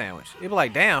a fish sandwich. It'd be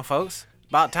like, damn, folks,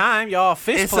 about time, y'all.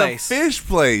 It's a fish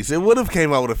place. It would have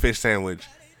came out with a fish sandwich.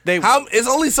 It's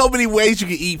only so many ways you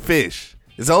can eat fish.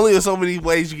 There's only so many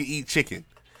ways you can eat chicken.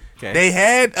 Okay. They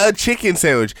had a chicken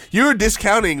sandwich. You're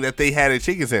discounting that they had a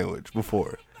chicken sandwich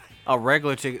before. A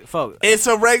regular chicken, folks. It's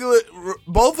a regular.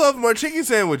 Both of them are chicken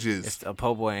sandwiches. It's a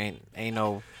po' boy ain't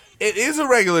no. It is a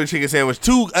regular chicken sandwich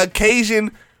to a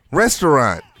Cajun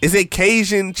restaurant. It's a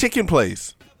Cajun chicken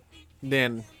place.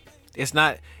 Then it's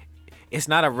not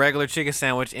a regular chicken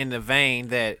sandwich in the vein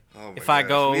that if I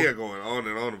go. We are going on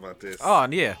and on about this. Oh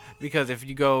yeah, because if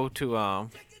you go to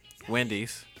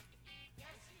Wendy's,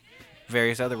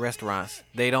 various other restaurants,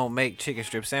 they don't make chicken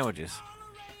strip sandwiches.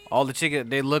 All the chicken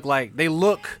they look like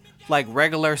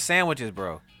regular sandwiches,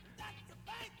 bro.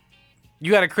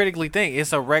 You gotta critically think.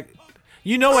 It's a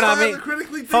You know what I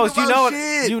mean, folks.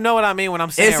 You know what I mean when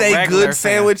I'm saying it's a regular good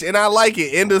sandwich, and I like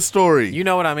it. End of story. You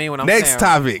know what I mean when I'm Next saying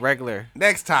topic. regular.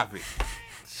 Next topic.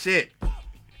 Shit.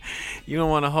 You don't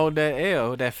want to hold that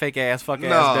L, that fake ass ass No,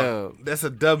 dub. that's a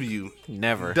W.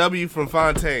 Never. W from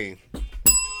Fontaine.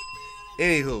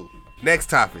 Anywho, next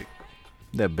topic.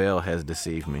 That bell has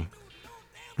deceived me.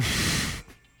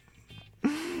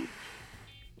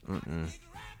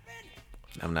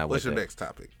 I'm not What's with your that. next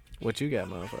topic? What you got,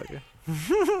 motherfucker?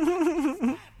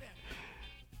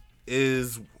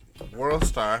 Is World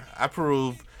Star. I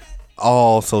approve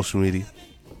all social media.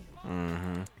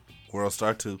 World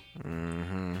Star 2.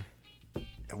 And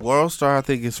World Star, I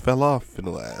think, has fell off in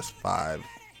the last 4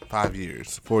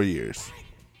 years.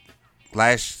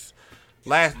 The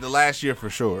last year for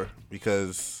sure,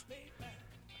 because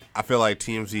I feel like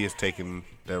TMZ has taken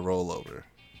that role over.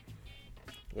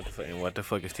 What the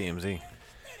fuck is TMZ?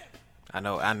 I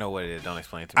know what it is. Don't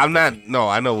explain it to me.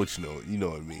 I know what you know. You know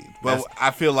what I mean. But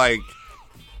I feel like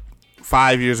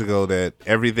 5 years ago that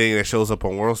everything that shows up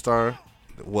on World Star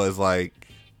was like,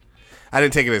 I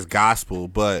didn't take it as gospel,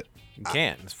 but You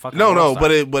can't. It's fucking no, World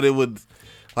Star. but it would,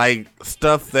 like,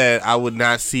 stuff that I would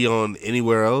not see on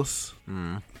anywhere else.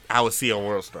 I would see on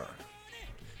World Star.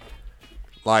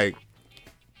 Like,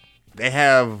 they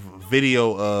have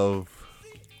video of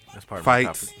That's part of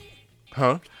fights, my topic.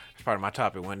 huh? That's part of my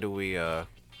topic. When do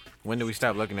we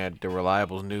stop looking at the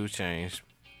reliable news chains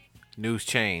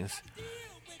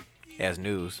as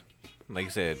news? Like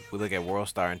you said, we look at World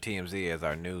Star and TMZ as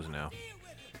our news now.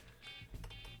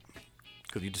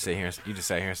 Cause you just sat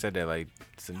here and said that, like,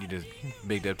 so you just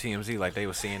bigged up TMZ like they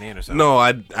was CNN or something. No,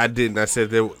 I didn't. I said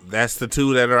that's the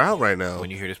two that are out right now.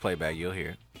 When you hear this playback, you'll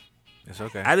hear it. It's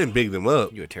okay. I didn't big them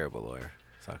up. You're a terrible lawyer.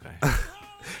 It's okay.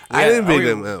 I didn't big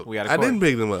them up. We had a I court. didn't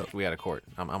big them up. We had a court.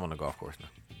 I'm on the golf course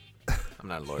now. I'm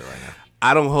not a lawyer right now.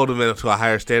 I don't hold them up to a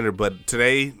higher standard, but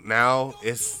today, now,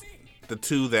 it's the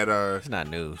two that are. It's not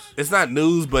news. It's not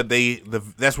news, but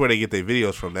that's where they get their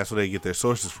videos from. That's where they get their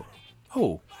sources from.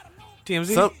 Who?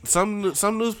 TMZ?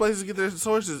 Some news places get their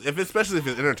sources, especially if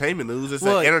it's entertainment news. It's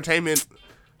Well, entertainment.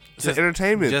 It's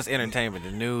entertainment. Just entertainment.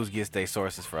 The news gets their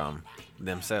sources from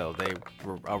themselves. They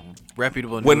were a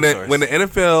reputable news when source. the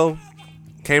NFL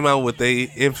came out with their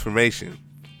information,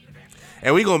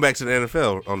 and we going back to the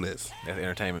NFL on this. That's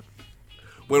entertainment.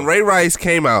 When Ray Rice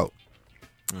came out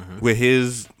with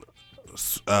his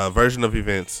version of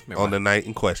events on the night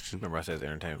in question, Remember I said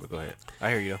entertainment, but go ahead. I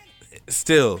hear you. he's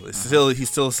still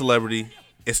a celebrity.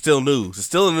 It's still news. It's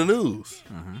still in the news.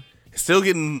 It's still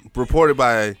getting reported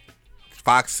by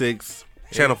Fox 6,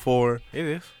 Channel 4. It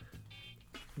is.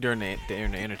 During the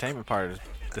entertainment part of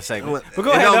the segment. It But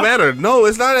go ahead. don't though. matter. No,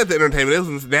 it's not at the entertainment.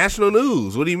 It was national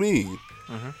news. What do you mean?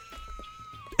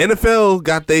 NFL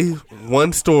got they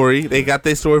one story. They got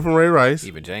their story from Ray Rice.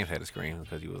 Even James had to scream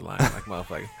because he was lying like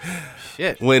motherfucker.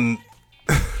 Shit. When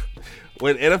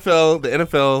the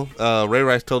NFL, Ray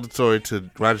Rice told the story to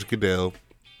Roger Goodell.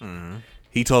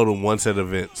 He told him one set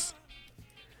of events.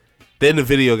 Then the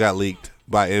video got leaked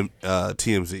by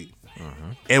TMZ.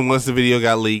 And once the video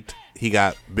got leaked, he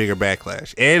got bigger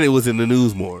backlash. And it was in the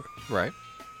news more. Right.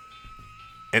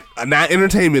 And not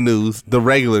entertainment news, the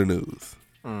regular news.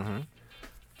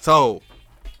 So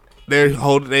they're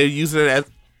using it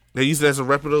as a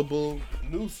reputable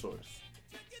news source.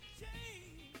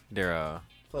 They're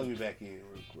Plug me back in real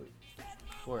quick.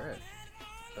 where at?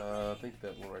 I think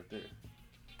that one right there.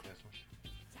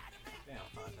 Damn,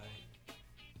 Fontaine.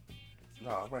 No,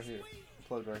 I'm right here.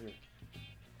 Plugged right here.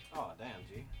 Oh damn,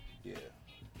 G. Yeah.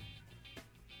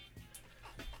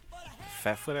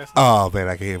 Fat foot ass. Oh man,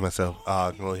 I can hear myself.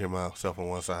 I can only hear myself on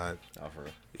one side. Oh, for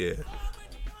real. Yeah.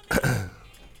 That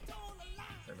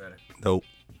better. Nope.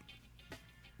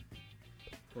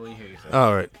 Well, you hear yourself.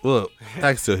 All right. Well, I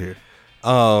can still hear.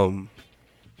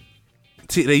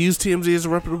 They use TMZ as a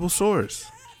reputable source.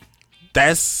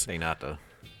 They not though.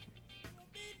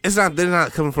 It's not. They're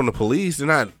not coming from the police. They're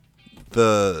not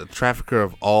the trafficker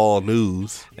of all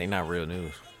news. They not real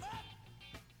news.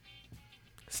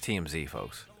 It's TMZ,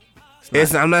 folks.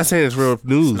 I'm not saying it's real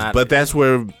news, not- but that's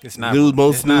where It's not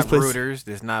most it's news not places. Reuters.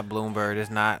 It's not Bloomberg. It's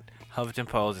not Huffington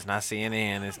Post. It's not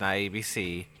CNN. It's not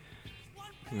ABC.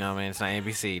 You know what I mean? It's not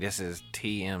NBC. This is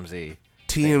TMZ.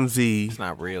 TMZ. It's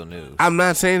not real news. I'm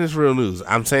not saying it's real news.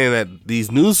 I'm saying that these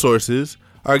news sources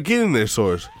are getting their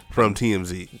source from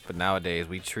TMZ. But nowadays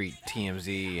we treat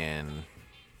TMZ and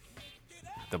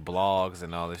the blogs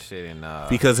and all this shit, and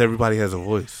Because everybody has a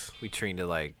voice. we treat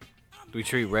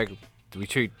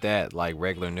that like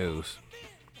regular news.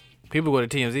 People go to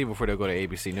TMZ before they go to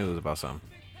ABC News about something.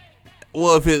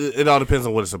 Well, if it all depends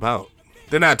on what it's about.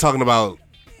 They're not talking about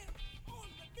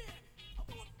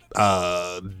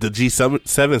the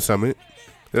G7 summit.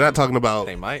 They're not talking about.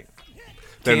 They might.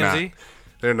 They're TMZ? not.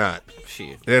 They're not.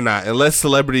 Shit. They're not. Unless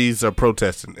celebrities are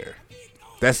protesting there.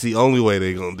 That's the only way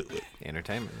they're gonna do it.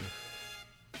 Entertainment.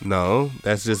 No,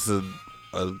 that's just a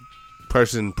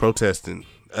person protesting.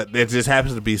 It just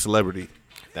happens to be a celebrity.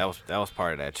 That was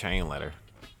part of that chain letter.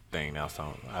 thing now.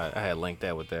 So I had linked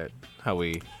that with that. How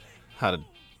to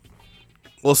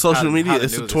Well, social how media the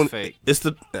it's the news is 20. fake.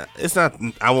 It's not.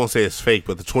 I won't say it's fake,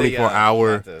 but the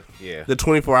 24-hour yeah. the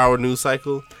 24-hour news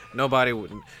cycle. Nobody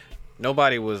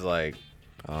was like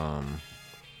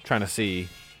trying to see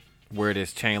where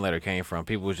this chain letter came from.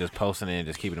 People was just posting it and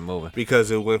just keeping it moving. Because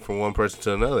it went from one person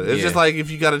to another. It's Yeah. just like if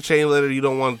you got a chain letter, you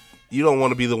don't want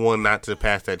to be the one not to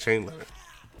pass that chain letter.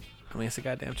 I mean, it's a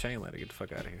goddamn chain letter. Get the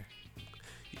fuck out of here.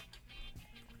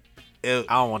 It-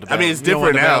 I don't want the. I mean, bad- it's you don't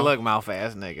want different the bad now. Look, mouth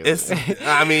ass niggas. It's.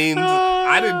 I mean,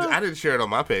 I didn't share it on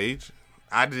my page.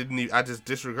 I just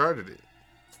disregarded it.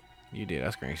 You did. I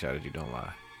screenshotted you. Don't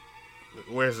lie.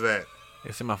 Where's that?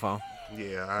 It's in my phone.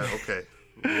 Yeah. Okay.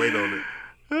 Wait on it.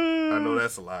 I know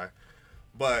that's a lie,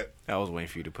 but I was waiting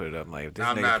for you to put it up. I'm like, if this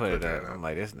I'm nigga not put it putting up, that up. I'm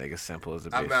like, this nigga simple as a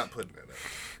bitch. I'm not putting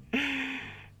that up.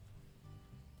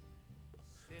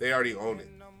 They already own it.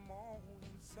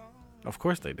 Of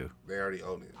course they do. They already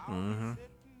own it. Mm-hmm.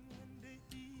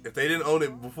 If they didn't own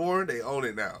it before, they own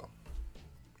it now.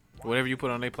 Whatever you put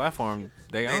on their platform,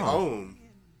 they They own. own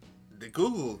the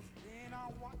Google.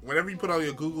 Whatever you put on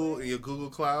your Google in your Google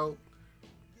Cloud,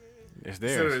 It's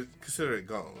theirs. consider it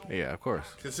gone. Yeah, of course.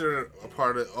 Consider it a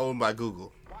part of owned by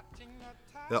Google.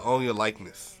 They'll own your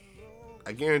likeness.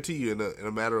 I guarantee you, in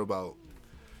a matter of about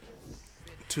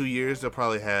 2 years, they'll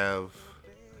probably have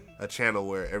a channel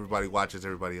where everybody watches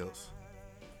everybody else.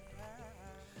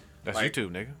 That's Like- YouTube,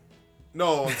 nigga.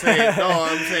 No, I'm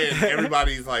saying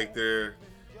everybody's like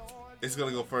it's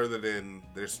gonna go further than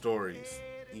their stories.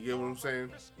 You get what I'm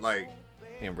saying? Like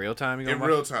In real time, you gonna in watch?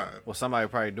 real time. Well, somebody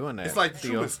probably doing that. It's like the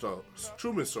through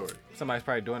Truman Story. Somebody's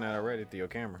probably doing that already through your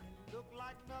camera.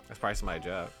 That's probably somebody's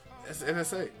job. That's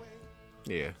NSA.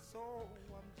 Yeah.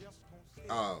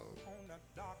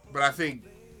 But I think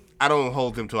I don't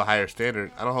hold them to a higher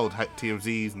standard. I don't hold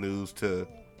TMZ's news to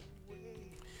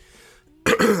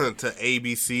to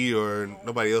ABC or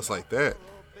nobody else like that.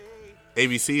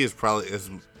 ABC is probably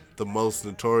the most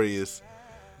notorious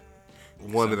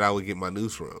one that I would get my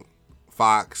news from.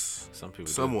 Fox, Some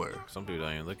people somewhere. Some people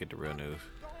don't even look at the real news.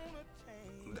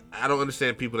 I don't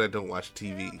understand people that don't watch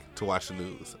TV to watch the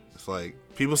news. It's like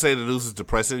people say the news is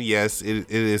depressing. Yes, it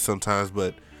is sometimes,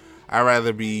 but I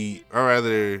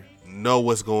rather know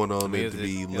what's going on than to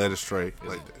be led astray Is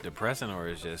like it that. depressing, or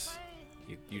is just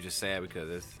you just sad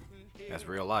because that's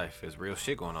real life. There's real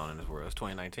shit going on in this world. It's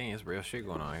 2019. It's real shit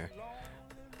going on here.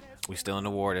 We still in the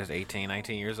war. That's 18,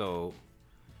 19 years old.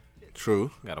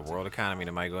 True. Got a world economy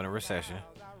that might go into recession.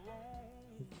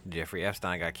 Jeffrey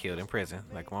Epstein got killed in prison.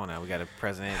 Like, come on now. We got a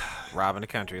president robbing the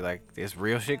country. Like, there's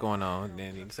real shit going on.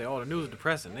 Then you say, oh, the news is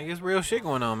depressing. Nigga, it's real shit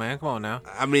going on, man. Come on now.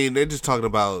 I mean, they're just talking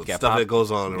about stuff that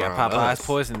goes on Got around Popeyes us.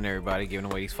 poisoning everybody, giving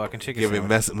away these fucking chicken Giving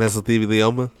sandwiches.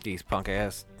 mesothelioma. These punk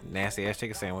ass, nasty ass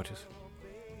chicken sandwiches.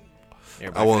 I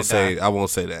Everybody won't finna die. I won't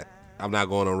say that. I'm not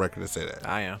going on record to say that.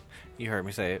 I am. You heard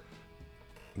me say it.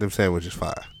 Them sandwiches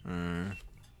fire.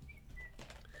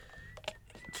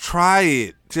 Try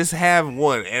it. Just have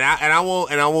one, and I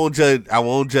won't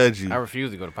judge you. I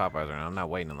refuse to go to Popeyes right now. I'm not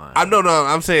waiting in line.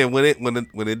 I'm saying when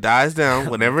it dies down,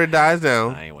 whenever it dies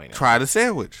down, I ain't waiting. try the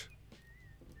sandwich.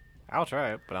 I'll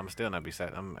try it, but I'm still not be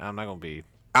sad. I'm not gonna be.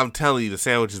 I'm telling you, the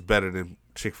sandwich is better than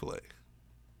Chick-fil-A.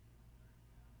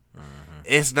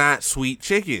 It's not sweet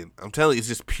chicken. I'm telling you, it's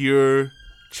just pure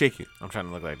chicken. I'm trying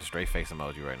to look like the straight face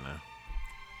emoji right now.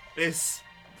 It's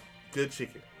good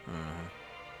chicken.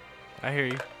 I hear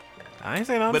you. I ain't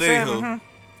saying I'm But saying.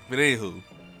 anywho,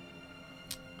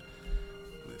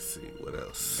 let's see what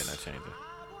else. Can I change it?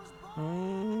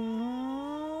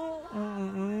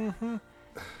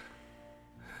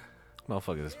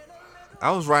 Motherfuckers,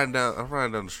 I was riding down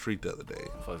the street the other day,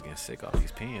 motherfuckers getting sick off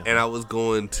these pens. and I was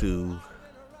going to.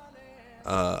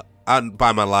 I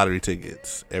buy my lottery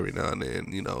tickets every now and then.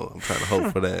 You know, I'm trying to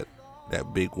hope for that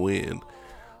big win.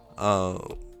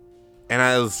 And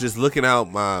I was just looking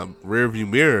out my rearview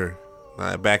mirror.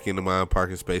 I back into my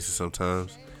parking spaces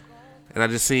sometimes, and I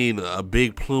just seen a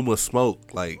big plume of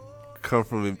smoke like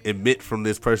emit from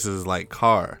this person's like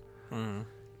car.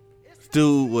 This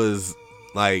dude was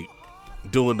like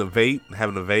doing the vape,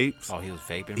 having the vapes. Oh, he was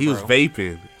vaping. He was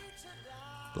vaping.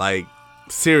 Like,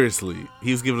 seriously.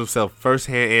 He was giving himself first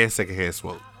hand and second hand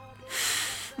smoke.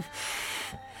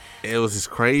 It was just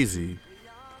crazy.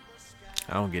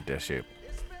 I don't get that shit.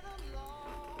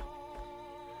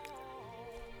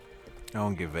 I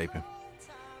don't get vaping.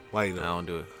 Why you I know? don't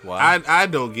do it. Why? I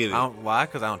don't get it. Why?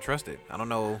 Because I don't trust it. I don't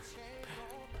know.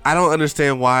 I don't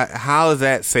understand why. How is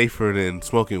that safer than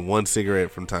smoking one cigarette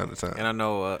from time to time? And I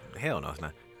know, hell no, it's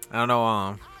not. I don't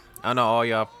know. I know all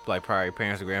y'all, like, probably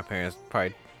parents or grandparents,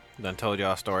 probably Done told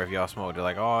y'all a story if y'all smoke. They're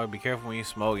like, oh, be careful when you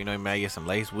smoke. You know, you might get some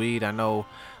lace weed. I know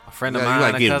a friend of Yeah, you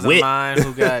mine, might a get cousin wet.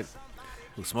 of mine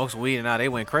who smokes weed, and now they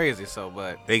went crazy. So,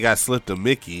 but They got slipped a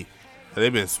Mickey.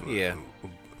 They've been Yeah.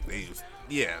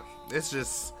 Yeah. It's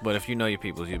just if you know your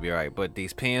peoples, you'll be all right. But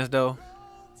these pens, though,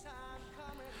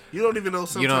 you don't even know.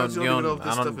 Sometimes you don't even know if this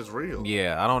I don't- stuff is real.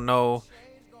 Yeah, I don't know.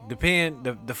 The pen,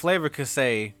 the flavor could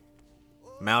say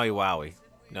Maui Wowie.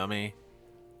 You know what I mean?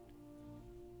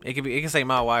 It can say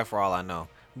Maui Wowie for all I know,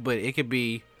 but it could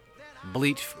be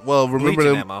bleach. Well, remember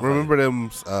bleaching them? that motherfucker. Remember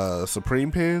them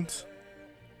Supreme pens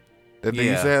that they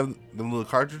used to Yeah. have them little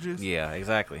cartridges. Yeah,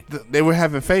 exactly. They were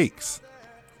having fakes.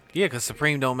 Yeah, because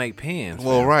Supreme don't make pens.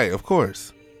 Well, fam. right, of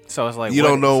course, So it's like You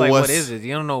don't know it's like, what what's- is it?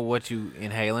 You don't know what you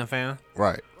inhaling, fam.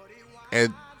 right,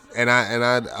 and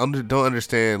I don't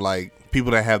understand like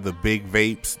people that have the big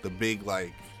vapes, the big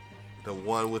like the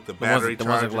one with the The battery ones that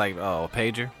charger. look like a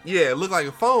pager, Yeah, it looked like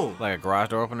a phone. like a garage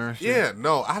door opener. And shit. Yeah,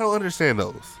 no, I don't understand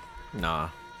those. Nah.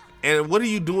 And what are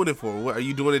you doing it for? What, are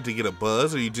you doing it to get a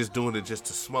buzz, or are you just doing it just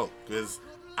to smoke? Because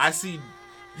I see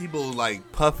people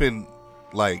like puffing,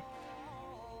 like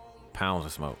Pounds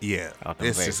of smoke. yeah, Out them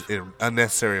it's vapes. just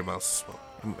unnecessary amounts of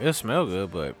smoke. It'll smell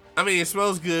good, but I mean, it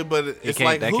smells good, but it's can't,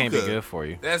 like that hookah. can't be good for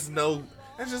you. That's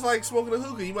just like smoking a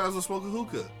hookah. You might as well smoke a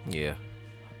hookah. Yeah.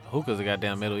 Hookah's a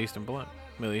goddamn Middle Eastern blunt.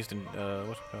 Middle Eastern, what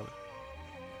you call it?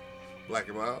 Black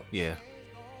and mild. Yeah.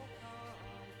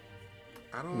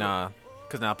 I don't. Nah.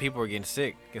 Because now people are getting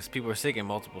sick. Because people are sick in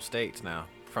multiple states now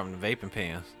from the vaping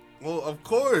pens. Well, of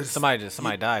course.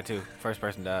 Somebody died too. First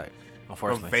person died.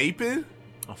 from Unfortunately. vaping.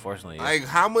 Unfortunately. Yeah. Like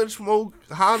how much smoke?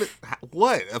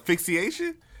 What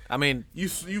asphyxiation? I mean,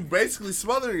 You basically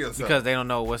smothering yourself. because they don't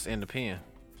know what's in the pen.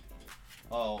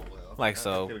 oh well. Like, I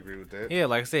so- can agree with that. Yeah,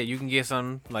 like I said, you can get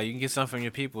some from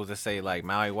your people that say like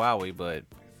Maui Wowie, but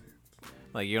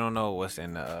like you don't know what's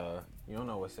in the you don't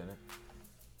know what's in it.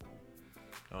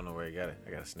 I don't know where you got it.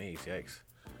 I got to sneeze. Yikes.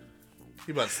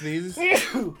 You about to sneeze?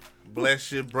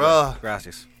 Bless you, bruh.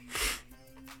 Gracias.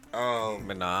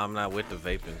 But no, I'm not with the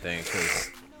vaping thing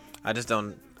because I just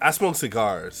don't. I smoke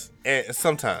cigars, and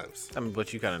sometimes. I mean,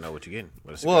 but you kind of know what you're getting.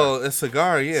 With a cigar. Well, a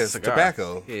cigar, yeah, it's Cigar.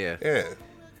 tobacco. Yeah. Yeah.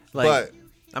 like, but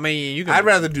I mean, you can. I'd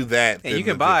rather do that. And than you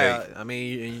can the buy. vape. I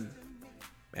mean,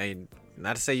 and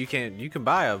not to say you can't. You can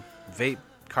buy a vape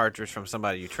cartridge from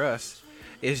somebody you trust.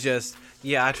 It's just,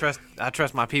 yeah, I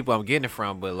trust my people I'm getting it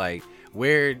from, but like,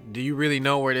 where do you really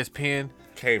know where this pen?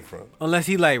 Came from. Unless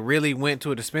he like really went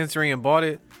to a dispensary and bought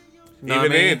it. Know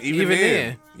Even what I mean? then, even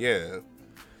then, yeah,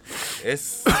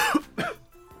 it's yeah,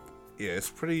 it's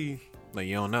pretty. Like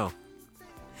you don't know.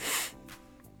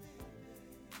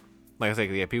 Like I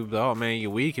said, yeah, people be like, oh man, your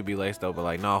weed could be laced though, but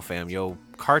like, no, fam, your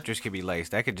cartridge could be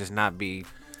laced. That could just not be.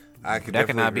 That could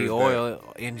definitely not be agree with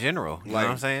oil in general. You know what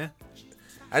I'm saying? that.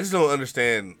 I just don't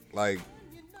understand like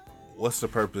what's the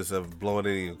purpose of blowing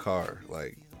it in your car,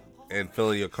 like, and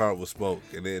filling your car with smoke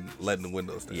and then letting the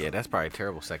windows down. Yeah, that's probably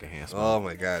terrible secondhand smoke. Oh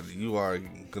my God, you are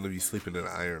gonna be sleeping in an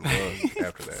iron lung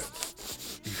after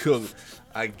that.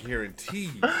 I guarantee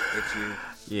that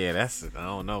you. Yeah, that's. I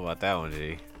don't know about that one,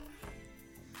 G.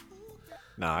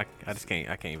 Nah, I just can't.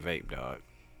 I can't vape, dog.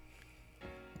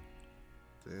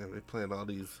 Damn, they playing all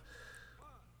these.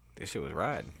 This shit was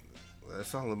riding.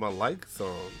 That's all of my like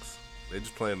songs. They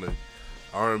just playing the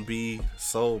R&B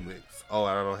soul mix. Oh,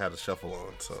 I don't have the shuffle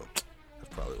on, so that's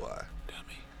probably why.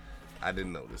 Dummy. I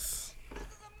didn't notice.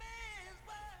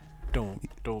 Don't.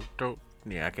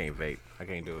 Yeah, I can't vape. I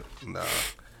can't do it. Nah.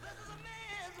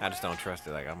 I just don't trust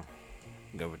it. Like I'm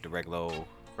go with the regular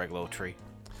old tree.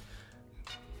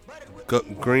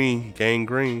 Green, gang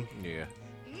green. Yeah,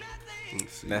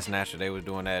 Let's see. that's natural. They was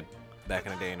doing that back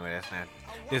in the day anyway. That's natural.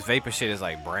 This vapor shit is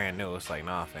like brand new. It's like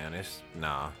nah, fam. It's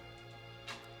nah.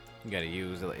 You gotta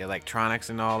use electronics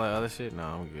and all that other shit. No,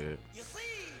 I'm good.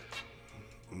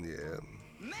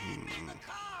 Yeah.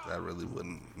 I really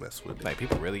wouldn't mess with it. Like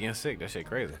people really getting sick. That shit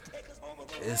crazy.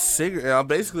 It's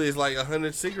basically it's like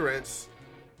 100 cigarettes.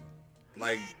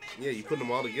 Like, yeah, you put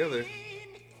them all together.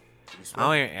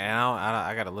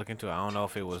 I gotta look into it. I don't know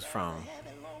if it was from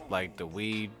like the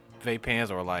weed vape pens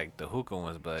or like the hookah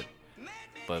ones, but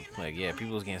like yeah,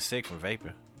 people was getting sick from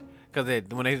vaping. Cause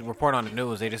when they report on the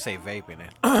news, they just say vaping,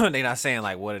 and they not saying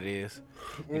like what it is.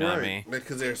 You know what I mean?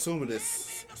 Because they're assuming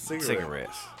it's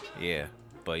Cigarettes. Yeah,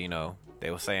 but you know they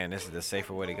were saying this is the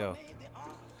safer way to go.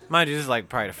 Mind you, this is like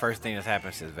probably the first thing that's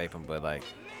happened since vaping, but like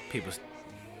people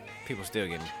still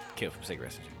getting killed from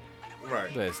cigarettes and shit.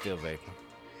 Right. But it's still vaping.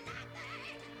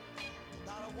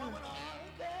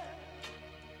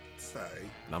 That's all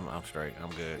right. I'm straight. I'm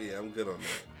good. Yeah, I'm good on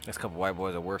that. There's a couple white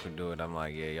boys at work who do it. I'm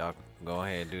like, yeah, y'all go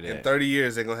ahead and do that. In 30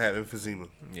 years, they're going to have emphysema.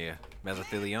 Yeah,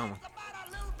 mesothelioma.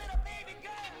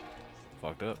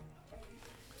 Fucked up.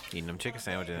 Eating them chicken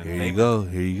sandwiches. Here you go.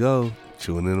 Here you go.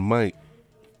 Chewing in the mic.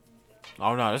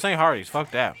 Oh, no, this ain't Hardee's.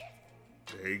 Fuck that.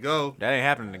 There you go. That ain't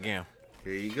happening again.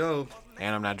 Here you go.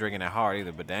 And I'm not drinking that hard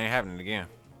either, but that ain't happening again.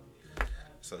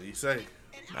 So you say.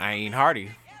 I ain't eating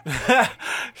Hardee's.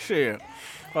 Shit.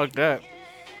 Fuck that.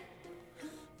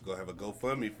 Go have a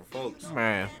GoFundMe for folks.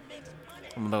 Man.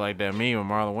 I'm gonna look like that meme with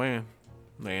Marlon Wayne.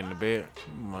 Laying in the bed.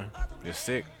 I'm just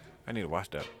sick. I need to watch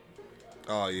that.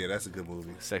 Oh yeah, that's a good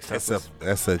movie. Sex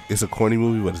It's a corny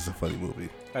movie, but it's a funny movie.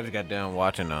 I just got done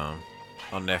watching on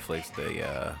Netflix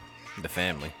the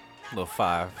Family, little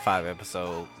five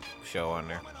episode show on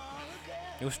there.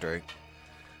 It was straight.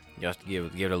 You have to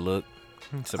give it a look.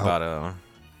 It's about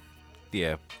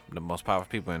the most powerful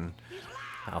people in,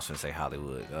 I was gonna say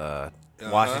Hollywood,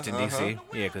 Washington D.C.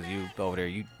 Yeah, because you over there,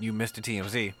 you Mr.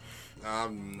 TMZ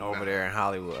over there in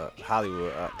Hollywood.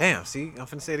 Damn, see, I'm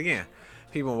finna say it again.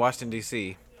 People in Washington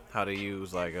D.C. how they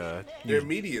use like they're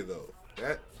media though.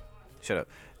 Shut up.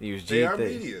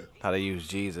 Media. How they use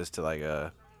Jesus to like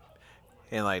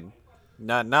and like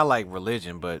not like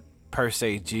religion, but per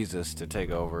se Jesus to take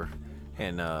over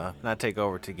and not take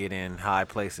over to get in high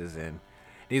places. And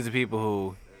these are people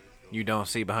who you don't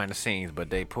see behind the scenes, but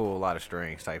they pull a lot of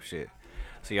strings type shit.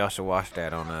 So y'all should watch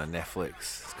that on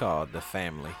Netflix. It's called The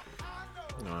Family.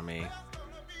 You know what I mean?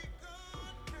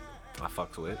 I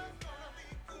fucks with it.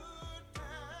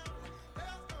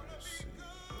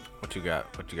 What you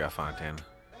got? What you got, Fontana?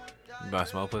 You buy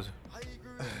smoke pussy?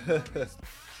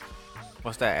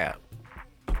 What's that app?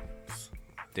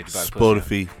 Did you buy the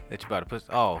pussy? Spotify. Did you buy the pussy?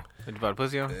 Oh, did you buy the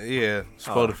pussy on? Yeah,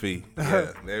 Spotify.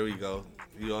 Yeah, there we go.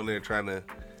 You on there trying to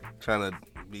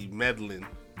be meddling.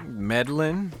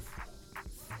 Meddling?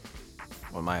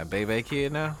 What, am I a baby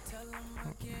kid now?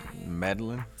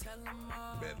 Meddling?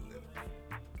 But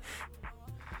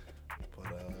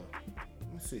let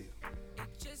me see.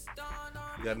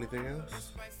 You got anything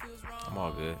else? I'm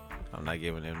all good. I'm not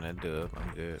giving him that dub.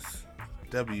 I'm good.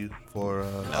 W for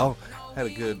had a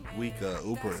good week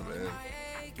Ubering, man.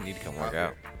 You need to come work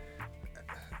out.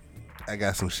 I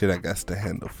got some shit I got to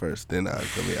handle first, then I'll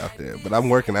go be out there. But I'm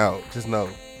working out, just know.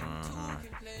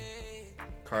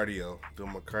 Cardio,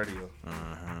 doing my cardio.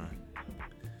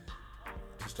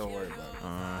 Just don't worry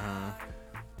about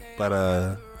it.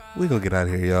 But we gonna get out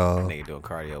of here, y'all. Nigga doing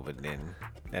cardio, but then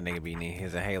that nigga be needing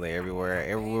his inhaler everywhere.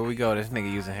 Everywhere we go, this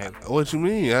nigga using inhaler. What you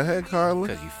mean? I had Carla.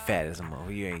 Cause you fat as a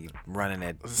mother. You ain't running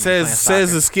that. Says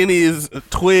the skinniest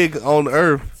twig on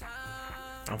earth.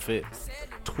 I'm fit.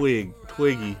 Twiggy.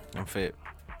 I'm fit.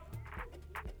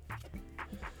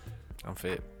 I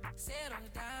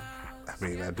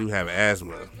mean, I do have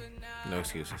asthma. No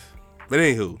excuses. But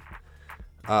anywho,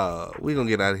 we gonna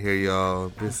get out of here, y'all.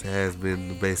 This has been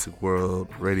the Basic World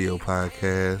Radio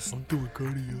Podcast. I'm doing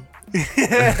cardio.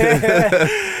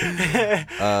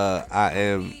 I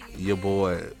am your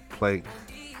boy Plank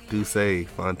Duce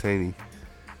Fontaine.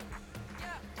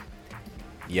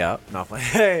 Yup. No,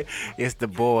 it's the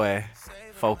boy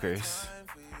Fokers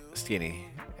Skinny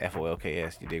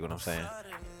FOLKS. You dig what I'm saying?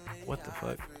 What the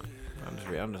fuck? I'm just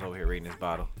over here reading this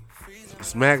bottle.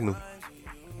 It's Magnum.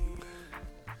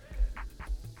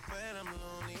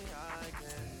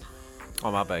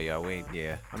 Oh my bad, y'all.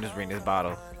 I'm just reading this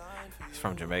bottle. It's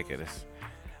from Jamaica. This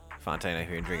Fontana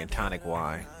here drinking tonic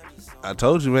wine. I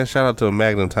told you, man. Shout out to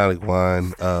Magnum tonic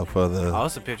wine for the. Oh,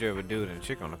 it's a picture of a dude and a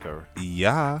chick on the cover.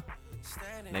 Yeah.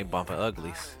 And they bumping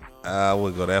uglies. I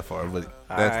wouldn't go that far, but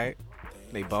alright.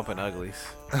 They bumping uglies.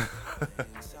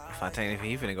 Fontana, if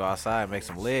he finna go outside and make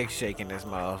some legs shaking this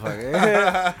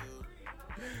motherfucker.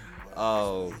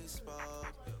 Oh.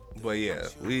 But yeah,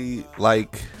 we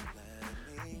like,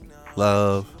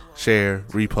 love, share,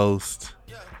 repost.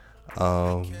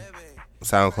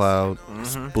 SoundCloud,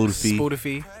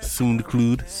 Spotify, soon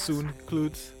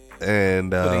includes,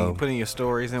 and putting your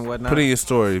stories and whatnot. Putting your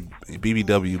story,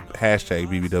 BBW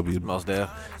 #BBW. Most def.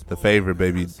 The favorite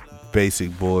baby,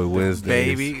 Basic Boy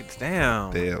Wednesdays. Baby,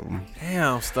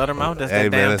 damn, stutter mouth. That's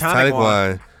that damn tonic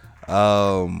wine.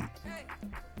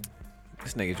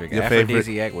 This nigga drinking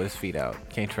aphrodisiac with his feet out.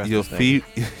 Can't trust your this feet.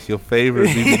 Your favorite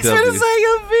BBW. He's gonna say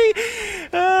your feet.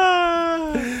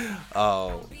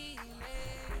 Oh.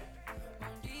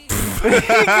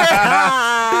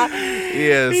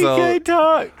 Yeah, he so can't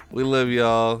talk. We love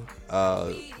y'all.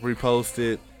 Repost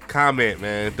it. Comment,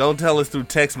 man. Don't tell us through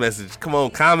text message. Come on,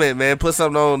 comment, man. Put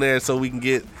something on there so we can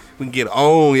We can get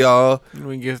on, y'all.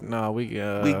 We get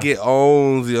we get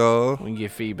ons, y'all. We can get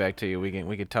feedback to you. We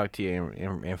can talk to you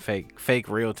in fake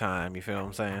real time. You feel what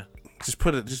I'm saying? Just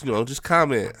put it. Just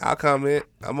comment. I'll comment.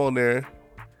 I'm on there.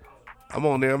 I'm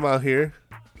out here.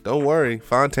 Don't worry.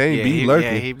 Fontaine be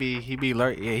lurking. Yeah, he be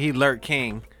lurk. Yeah, he lurk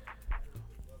king.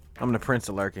 I'm the prince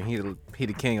of lurking. He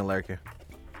the king of lurking.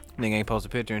 Nigga ain't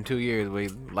posted a picture in 2 years. We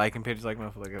liking pictures like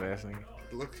motherfucker ass nigga.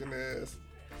 Looking ass.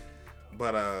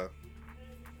 But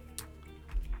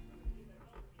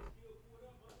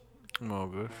I'm all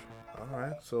good. All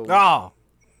right. So. Oh.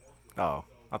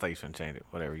 I thought you shouldn't change it.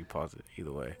 Whatever, you pause it.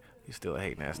 Either way, you still a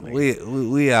hating ass nigga.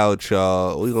 We out,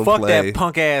 y'all. We gonna fuck play. that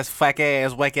punk ass, flack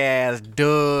ass, whack ass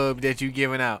dub that you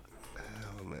giving out.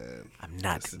 Oh man, I'm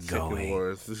not going. Chicken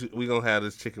wars. We gonna have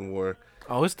this chicken war.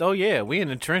 Oh yeah, we in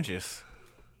the trenches.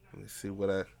 Let me see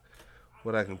what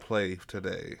I can play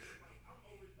today.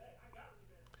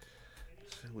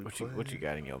 What you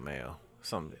got in your mail?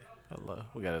 Something.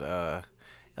 We got an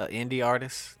indie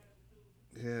artist.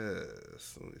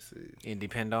 Yes. Let me see.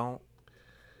 Independent.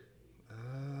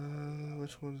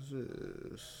 Which one is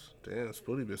this? Damn,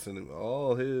 Spooty been sending me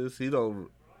all his. He don't.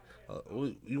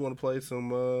 You want to play some?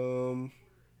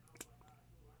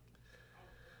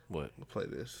 What? We'll play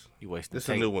this. You wasting. This is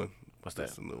a new one. What's that?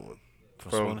 This is a new one.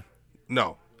 From Swooner?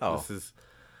 No. Oh. This is.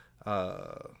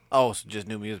 So just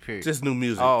new music. Period. Just new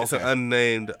music. Oh, okay. It's an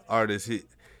unnamed artist.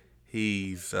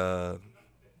 He's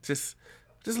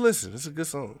just listen. It's a good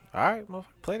song. All right, motherfucker,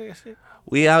 play that shit.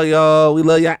 We out, y'all. We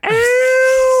love y'all.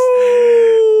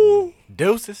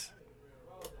 Deuces.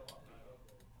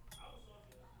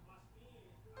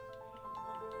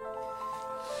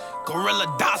 Gorilla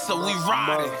Dasa, we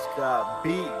riding. Got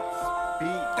beats.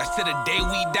 That's to the day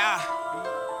we die.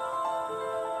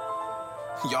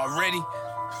 Y'all ready?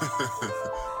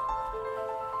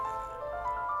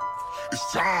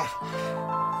 It's time.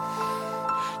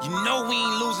 You know we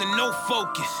ain't losing no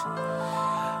focus.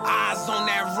 Eyes on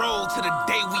that road to the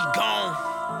day we gone.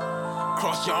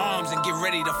 Cross your arms and get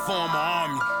ready to form an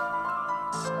army.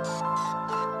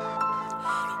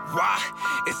 Why?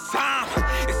 It's time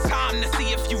to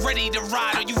see if you ready to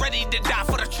ride or you ready to die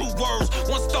for the true words.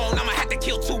 One stone, I'ma have to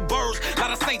kill 2 birds.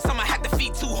 Lot of saints, I'ma have to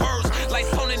feed 2 herds.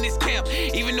 Lights on in this camp,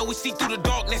 even though we see through the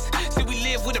darkness. See, we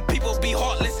live where the people be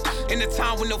heartless. In a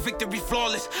time when no victory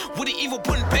flawless. With the evil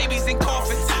putting babies in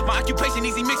coffins. My occupation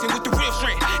easy mixing with the real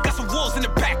strength. Got some wolves in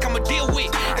the back I'ma deal with.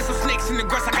 And some snakes in the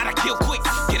grass I gotta kill quick.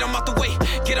 Get them out the way,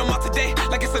 get them out today.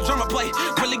 Like it's a drummer play.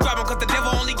 Really grab him cause the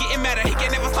devil only getting madder. He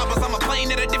can never stop us, I'm a plane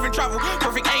at a different travel.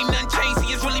 Perfect ain't nothing changed,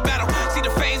 see it's really battle. See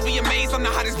the flames, be amazed on the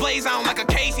hottest blaze. I don't like a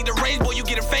case, see the rays, boy you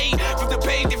get a fade. Flip the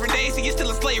page, different days, see you're still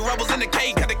a slave. Rebels in the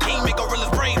cave, cut the king, make gorillas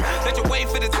brave. Let your wait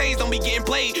for the taste, don't be getting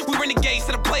played. We renegades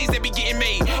to the plays that be getting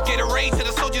made. Get a raid to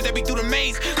the soldiers that be through the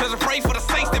maze. Cause I pray for the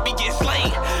saints that be getting slain.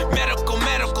 Medical,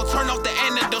 turn off the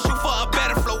antidote. Shoot for a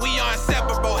better flow, we are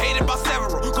inseparable. Hated by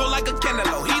several, go like a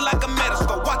cantaloupe. He like a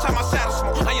metascope, watch how my shadow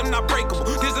smoke. I am not breakable,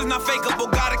 this is not fakeable.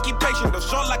 Gotta keep patient though,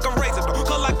 short like a razor though.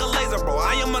 Cut like a laser bro,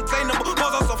 I am untainable.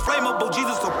 Cause I'm so flammable,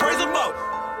 Jesus so praisable.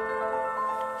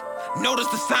 Notice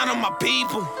the sign of my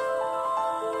people.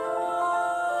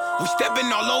 We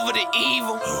stepping all over the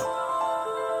evil.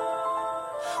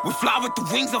 We fly with the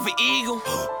wings of an eagle.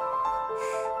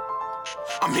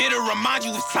 I'm here to remind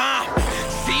you it's time.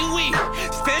 See, we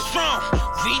stand strong.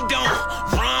 We don't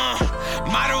run.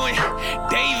 Motto in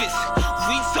Davis.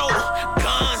 We told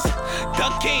guns.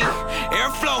 Ducking.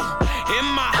 Airflow in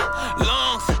my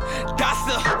lungs.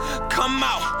 Dasa, come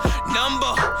out.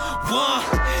 Number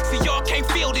 1. See, y'all can't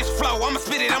feel this flow. I'ma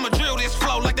spit it, I'ma drill this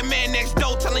flow. Like the man next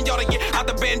door telling y'all to get out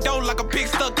the bando. Like a pig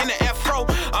stuck in the afro.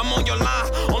 I'm on your line.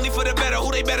 Only for the better.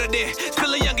 Who they better than?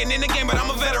 Still a youngin' in the game, but I'm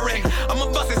a veteran. I'm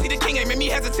a bustin'. See, the king ain't made me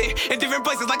hesitant. In different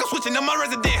places, like I'm switching up my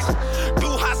residence. Do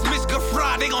hot Smith, good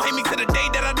fry. They gon' hate me to the day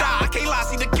that I die. I can't lie.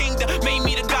 See, the king that made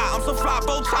me the guy. I'm so fly,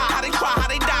 bow tie. How they try, how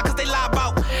they die, cause they lie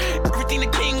about everything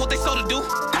the king, what they so to do.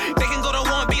 They can go to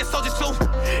war and be a soldier too.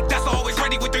 That's always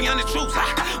ready with 300 troops.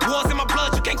 Wars in my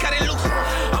blood, you can't cut it loose.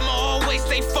 I'ma always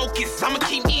stay focused. I'ma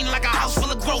keep eating like a house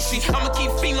full of groceries. I'ma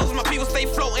keep phenoms, my people stay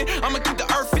floating. I'ma keep the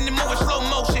earth in the move in slow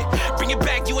motion. Bring it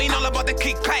back, you ain't all about the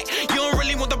click clack. You don't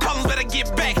really want the problems, better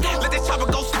get back. Let that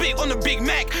chopper go spit on the Big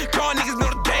Mac. Draw niggas know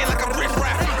the game like a riff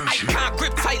rap. Icon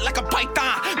grip tight like a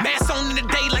python. Mask on in the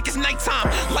day like it's nighttime.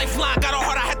 Lifeline got a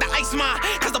heart, I had to ice mine.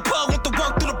 Cause the plug want to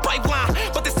work through the pipeline.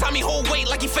 But this time he hold weight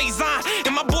like he phase on.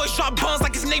 And my boys drop buns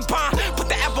like it's napalm. Put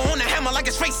the apple on the hammer like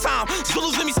it's FaceTime.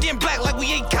 Zulus let me skin black like we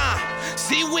ain't kind.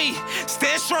 See, we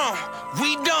stand strong,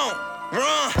 we don't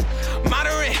run.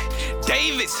 Moderate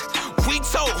Davis, we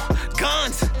told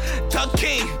guns. Duck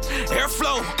King,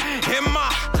 airflow in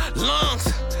my lungs.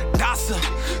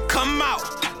 Gotta come out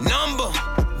number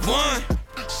one.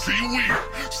 See, we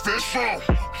stand strong,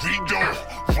 we don't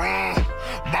run.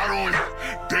 Motto in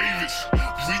Davis,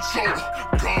 we tote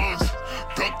guns.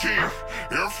 Ducking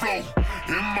airflow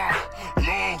in my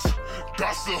lungs.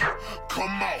 Gotta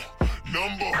come out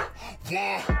number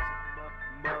one.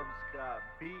 Mothers got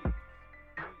beat.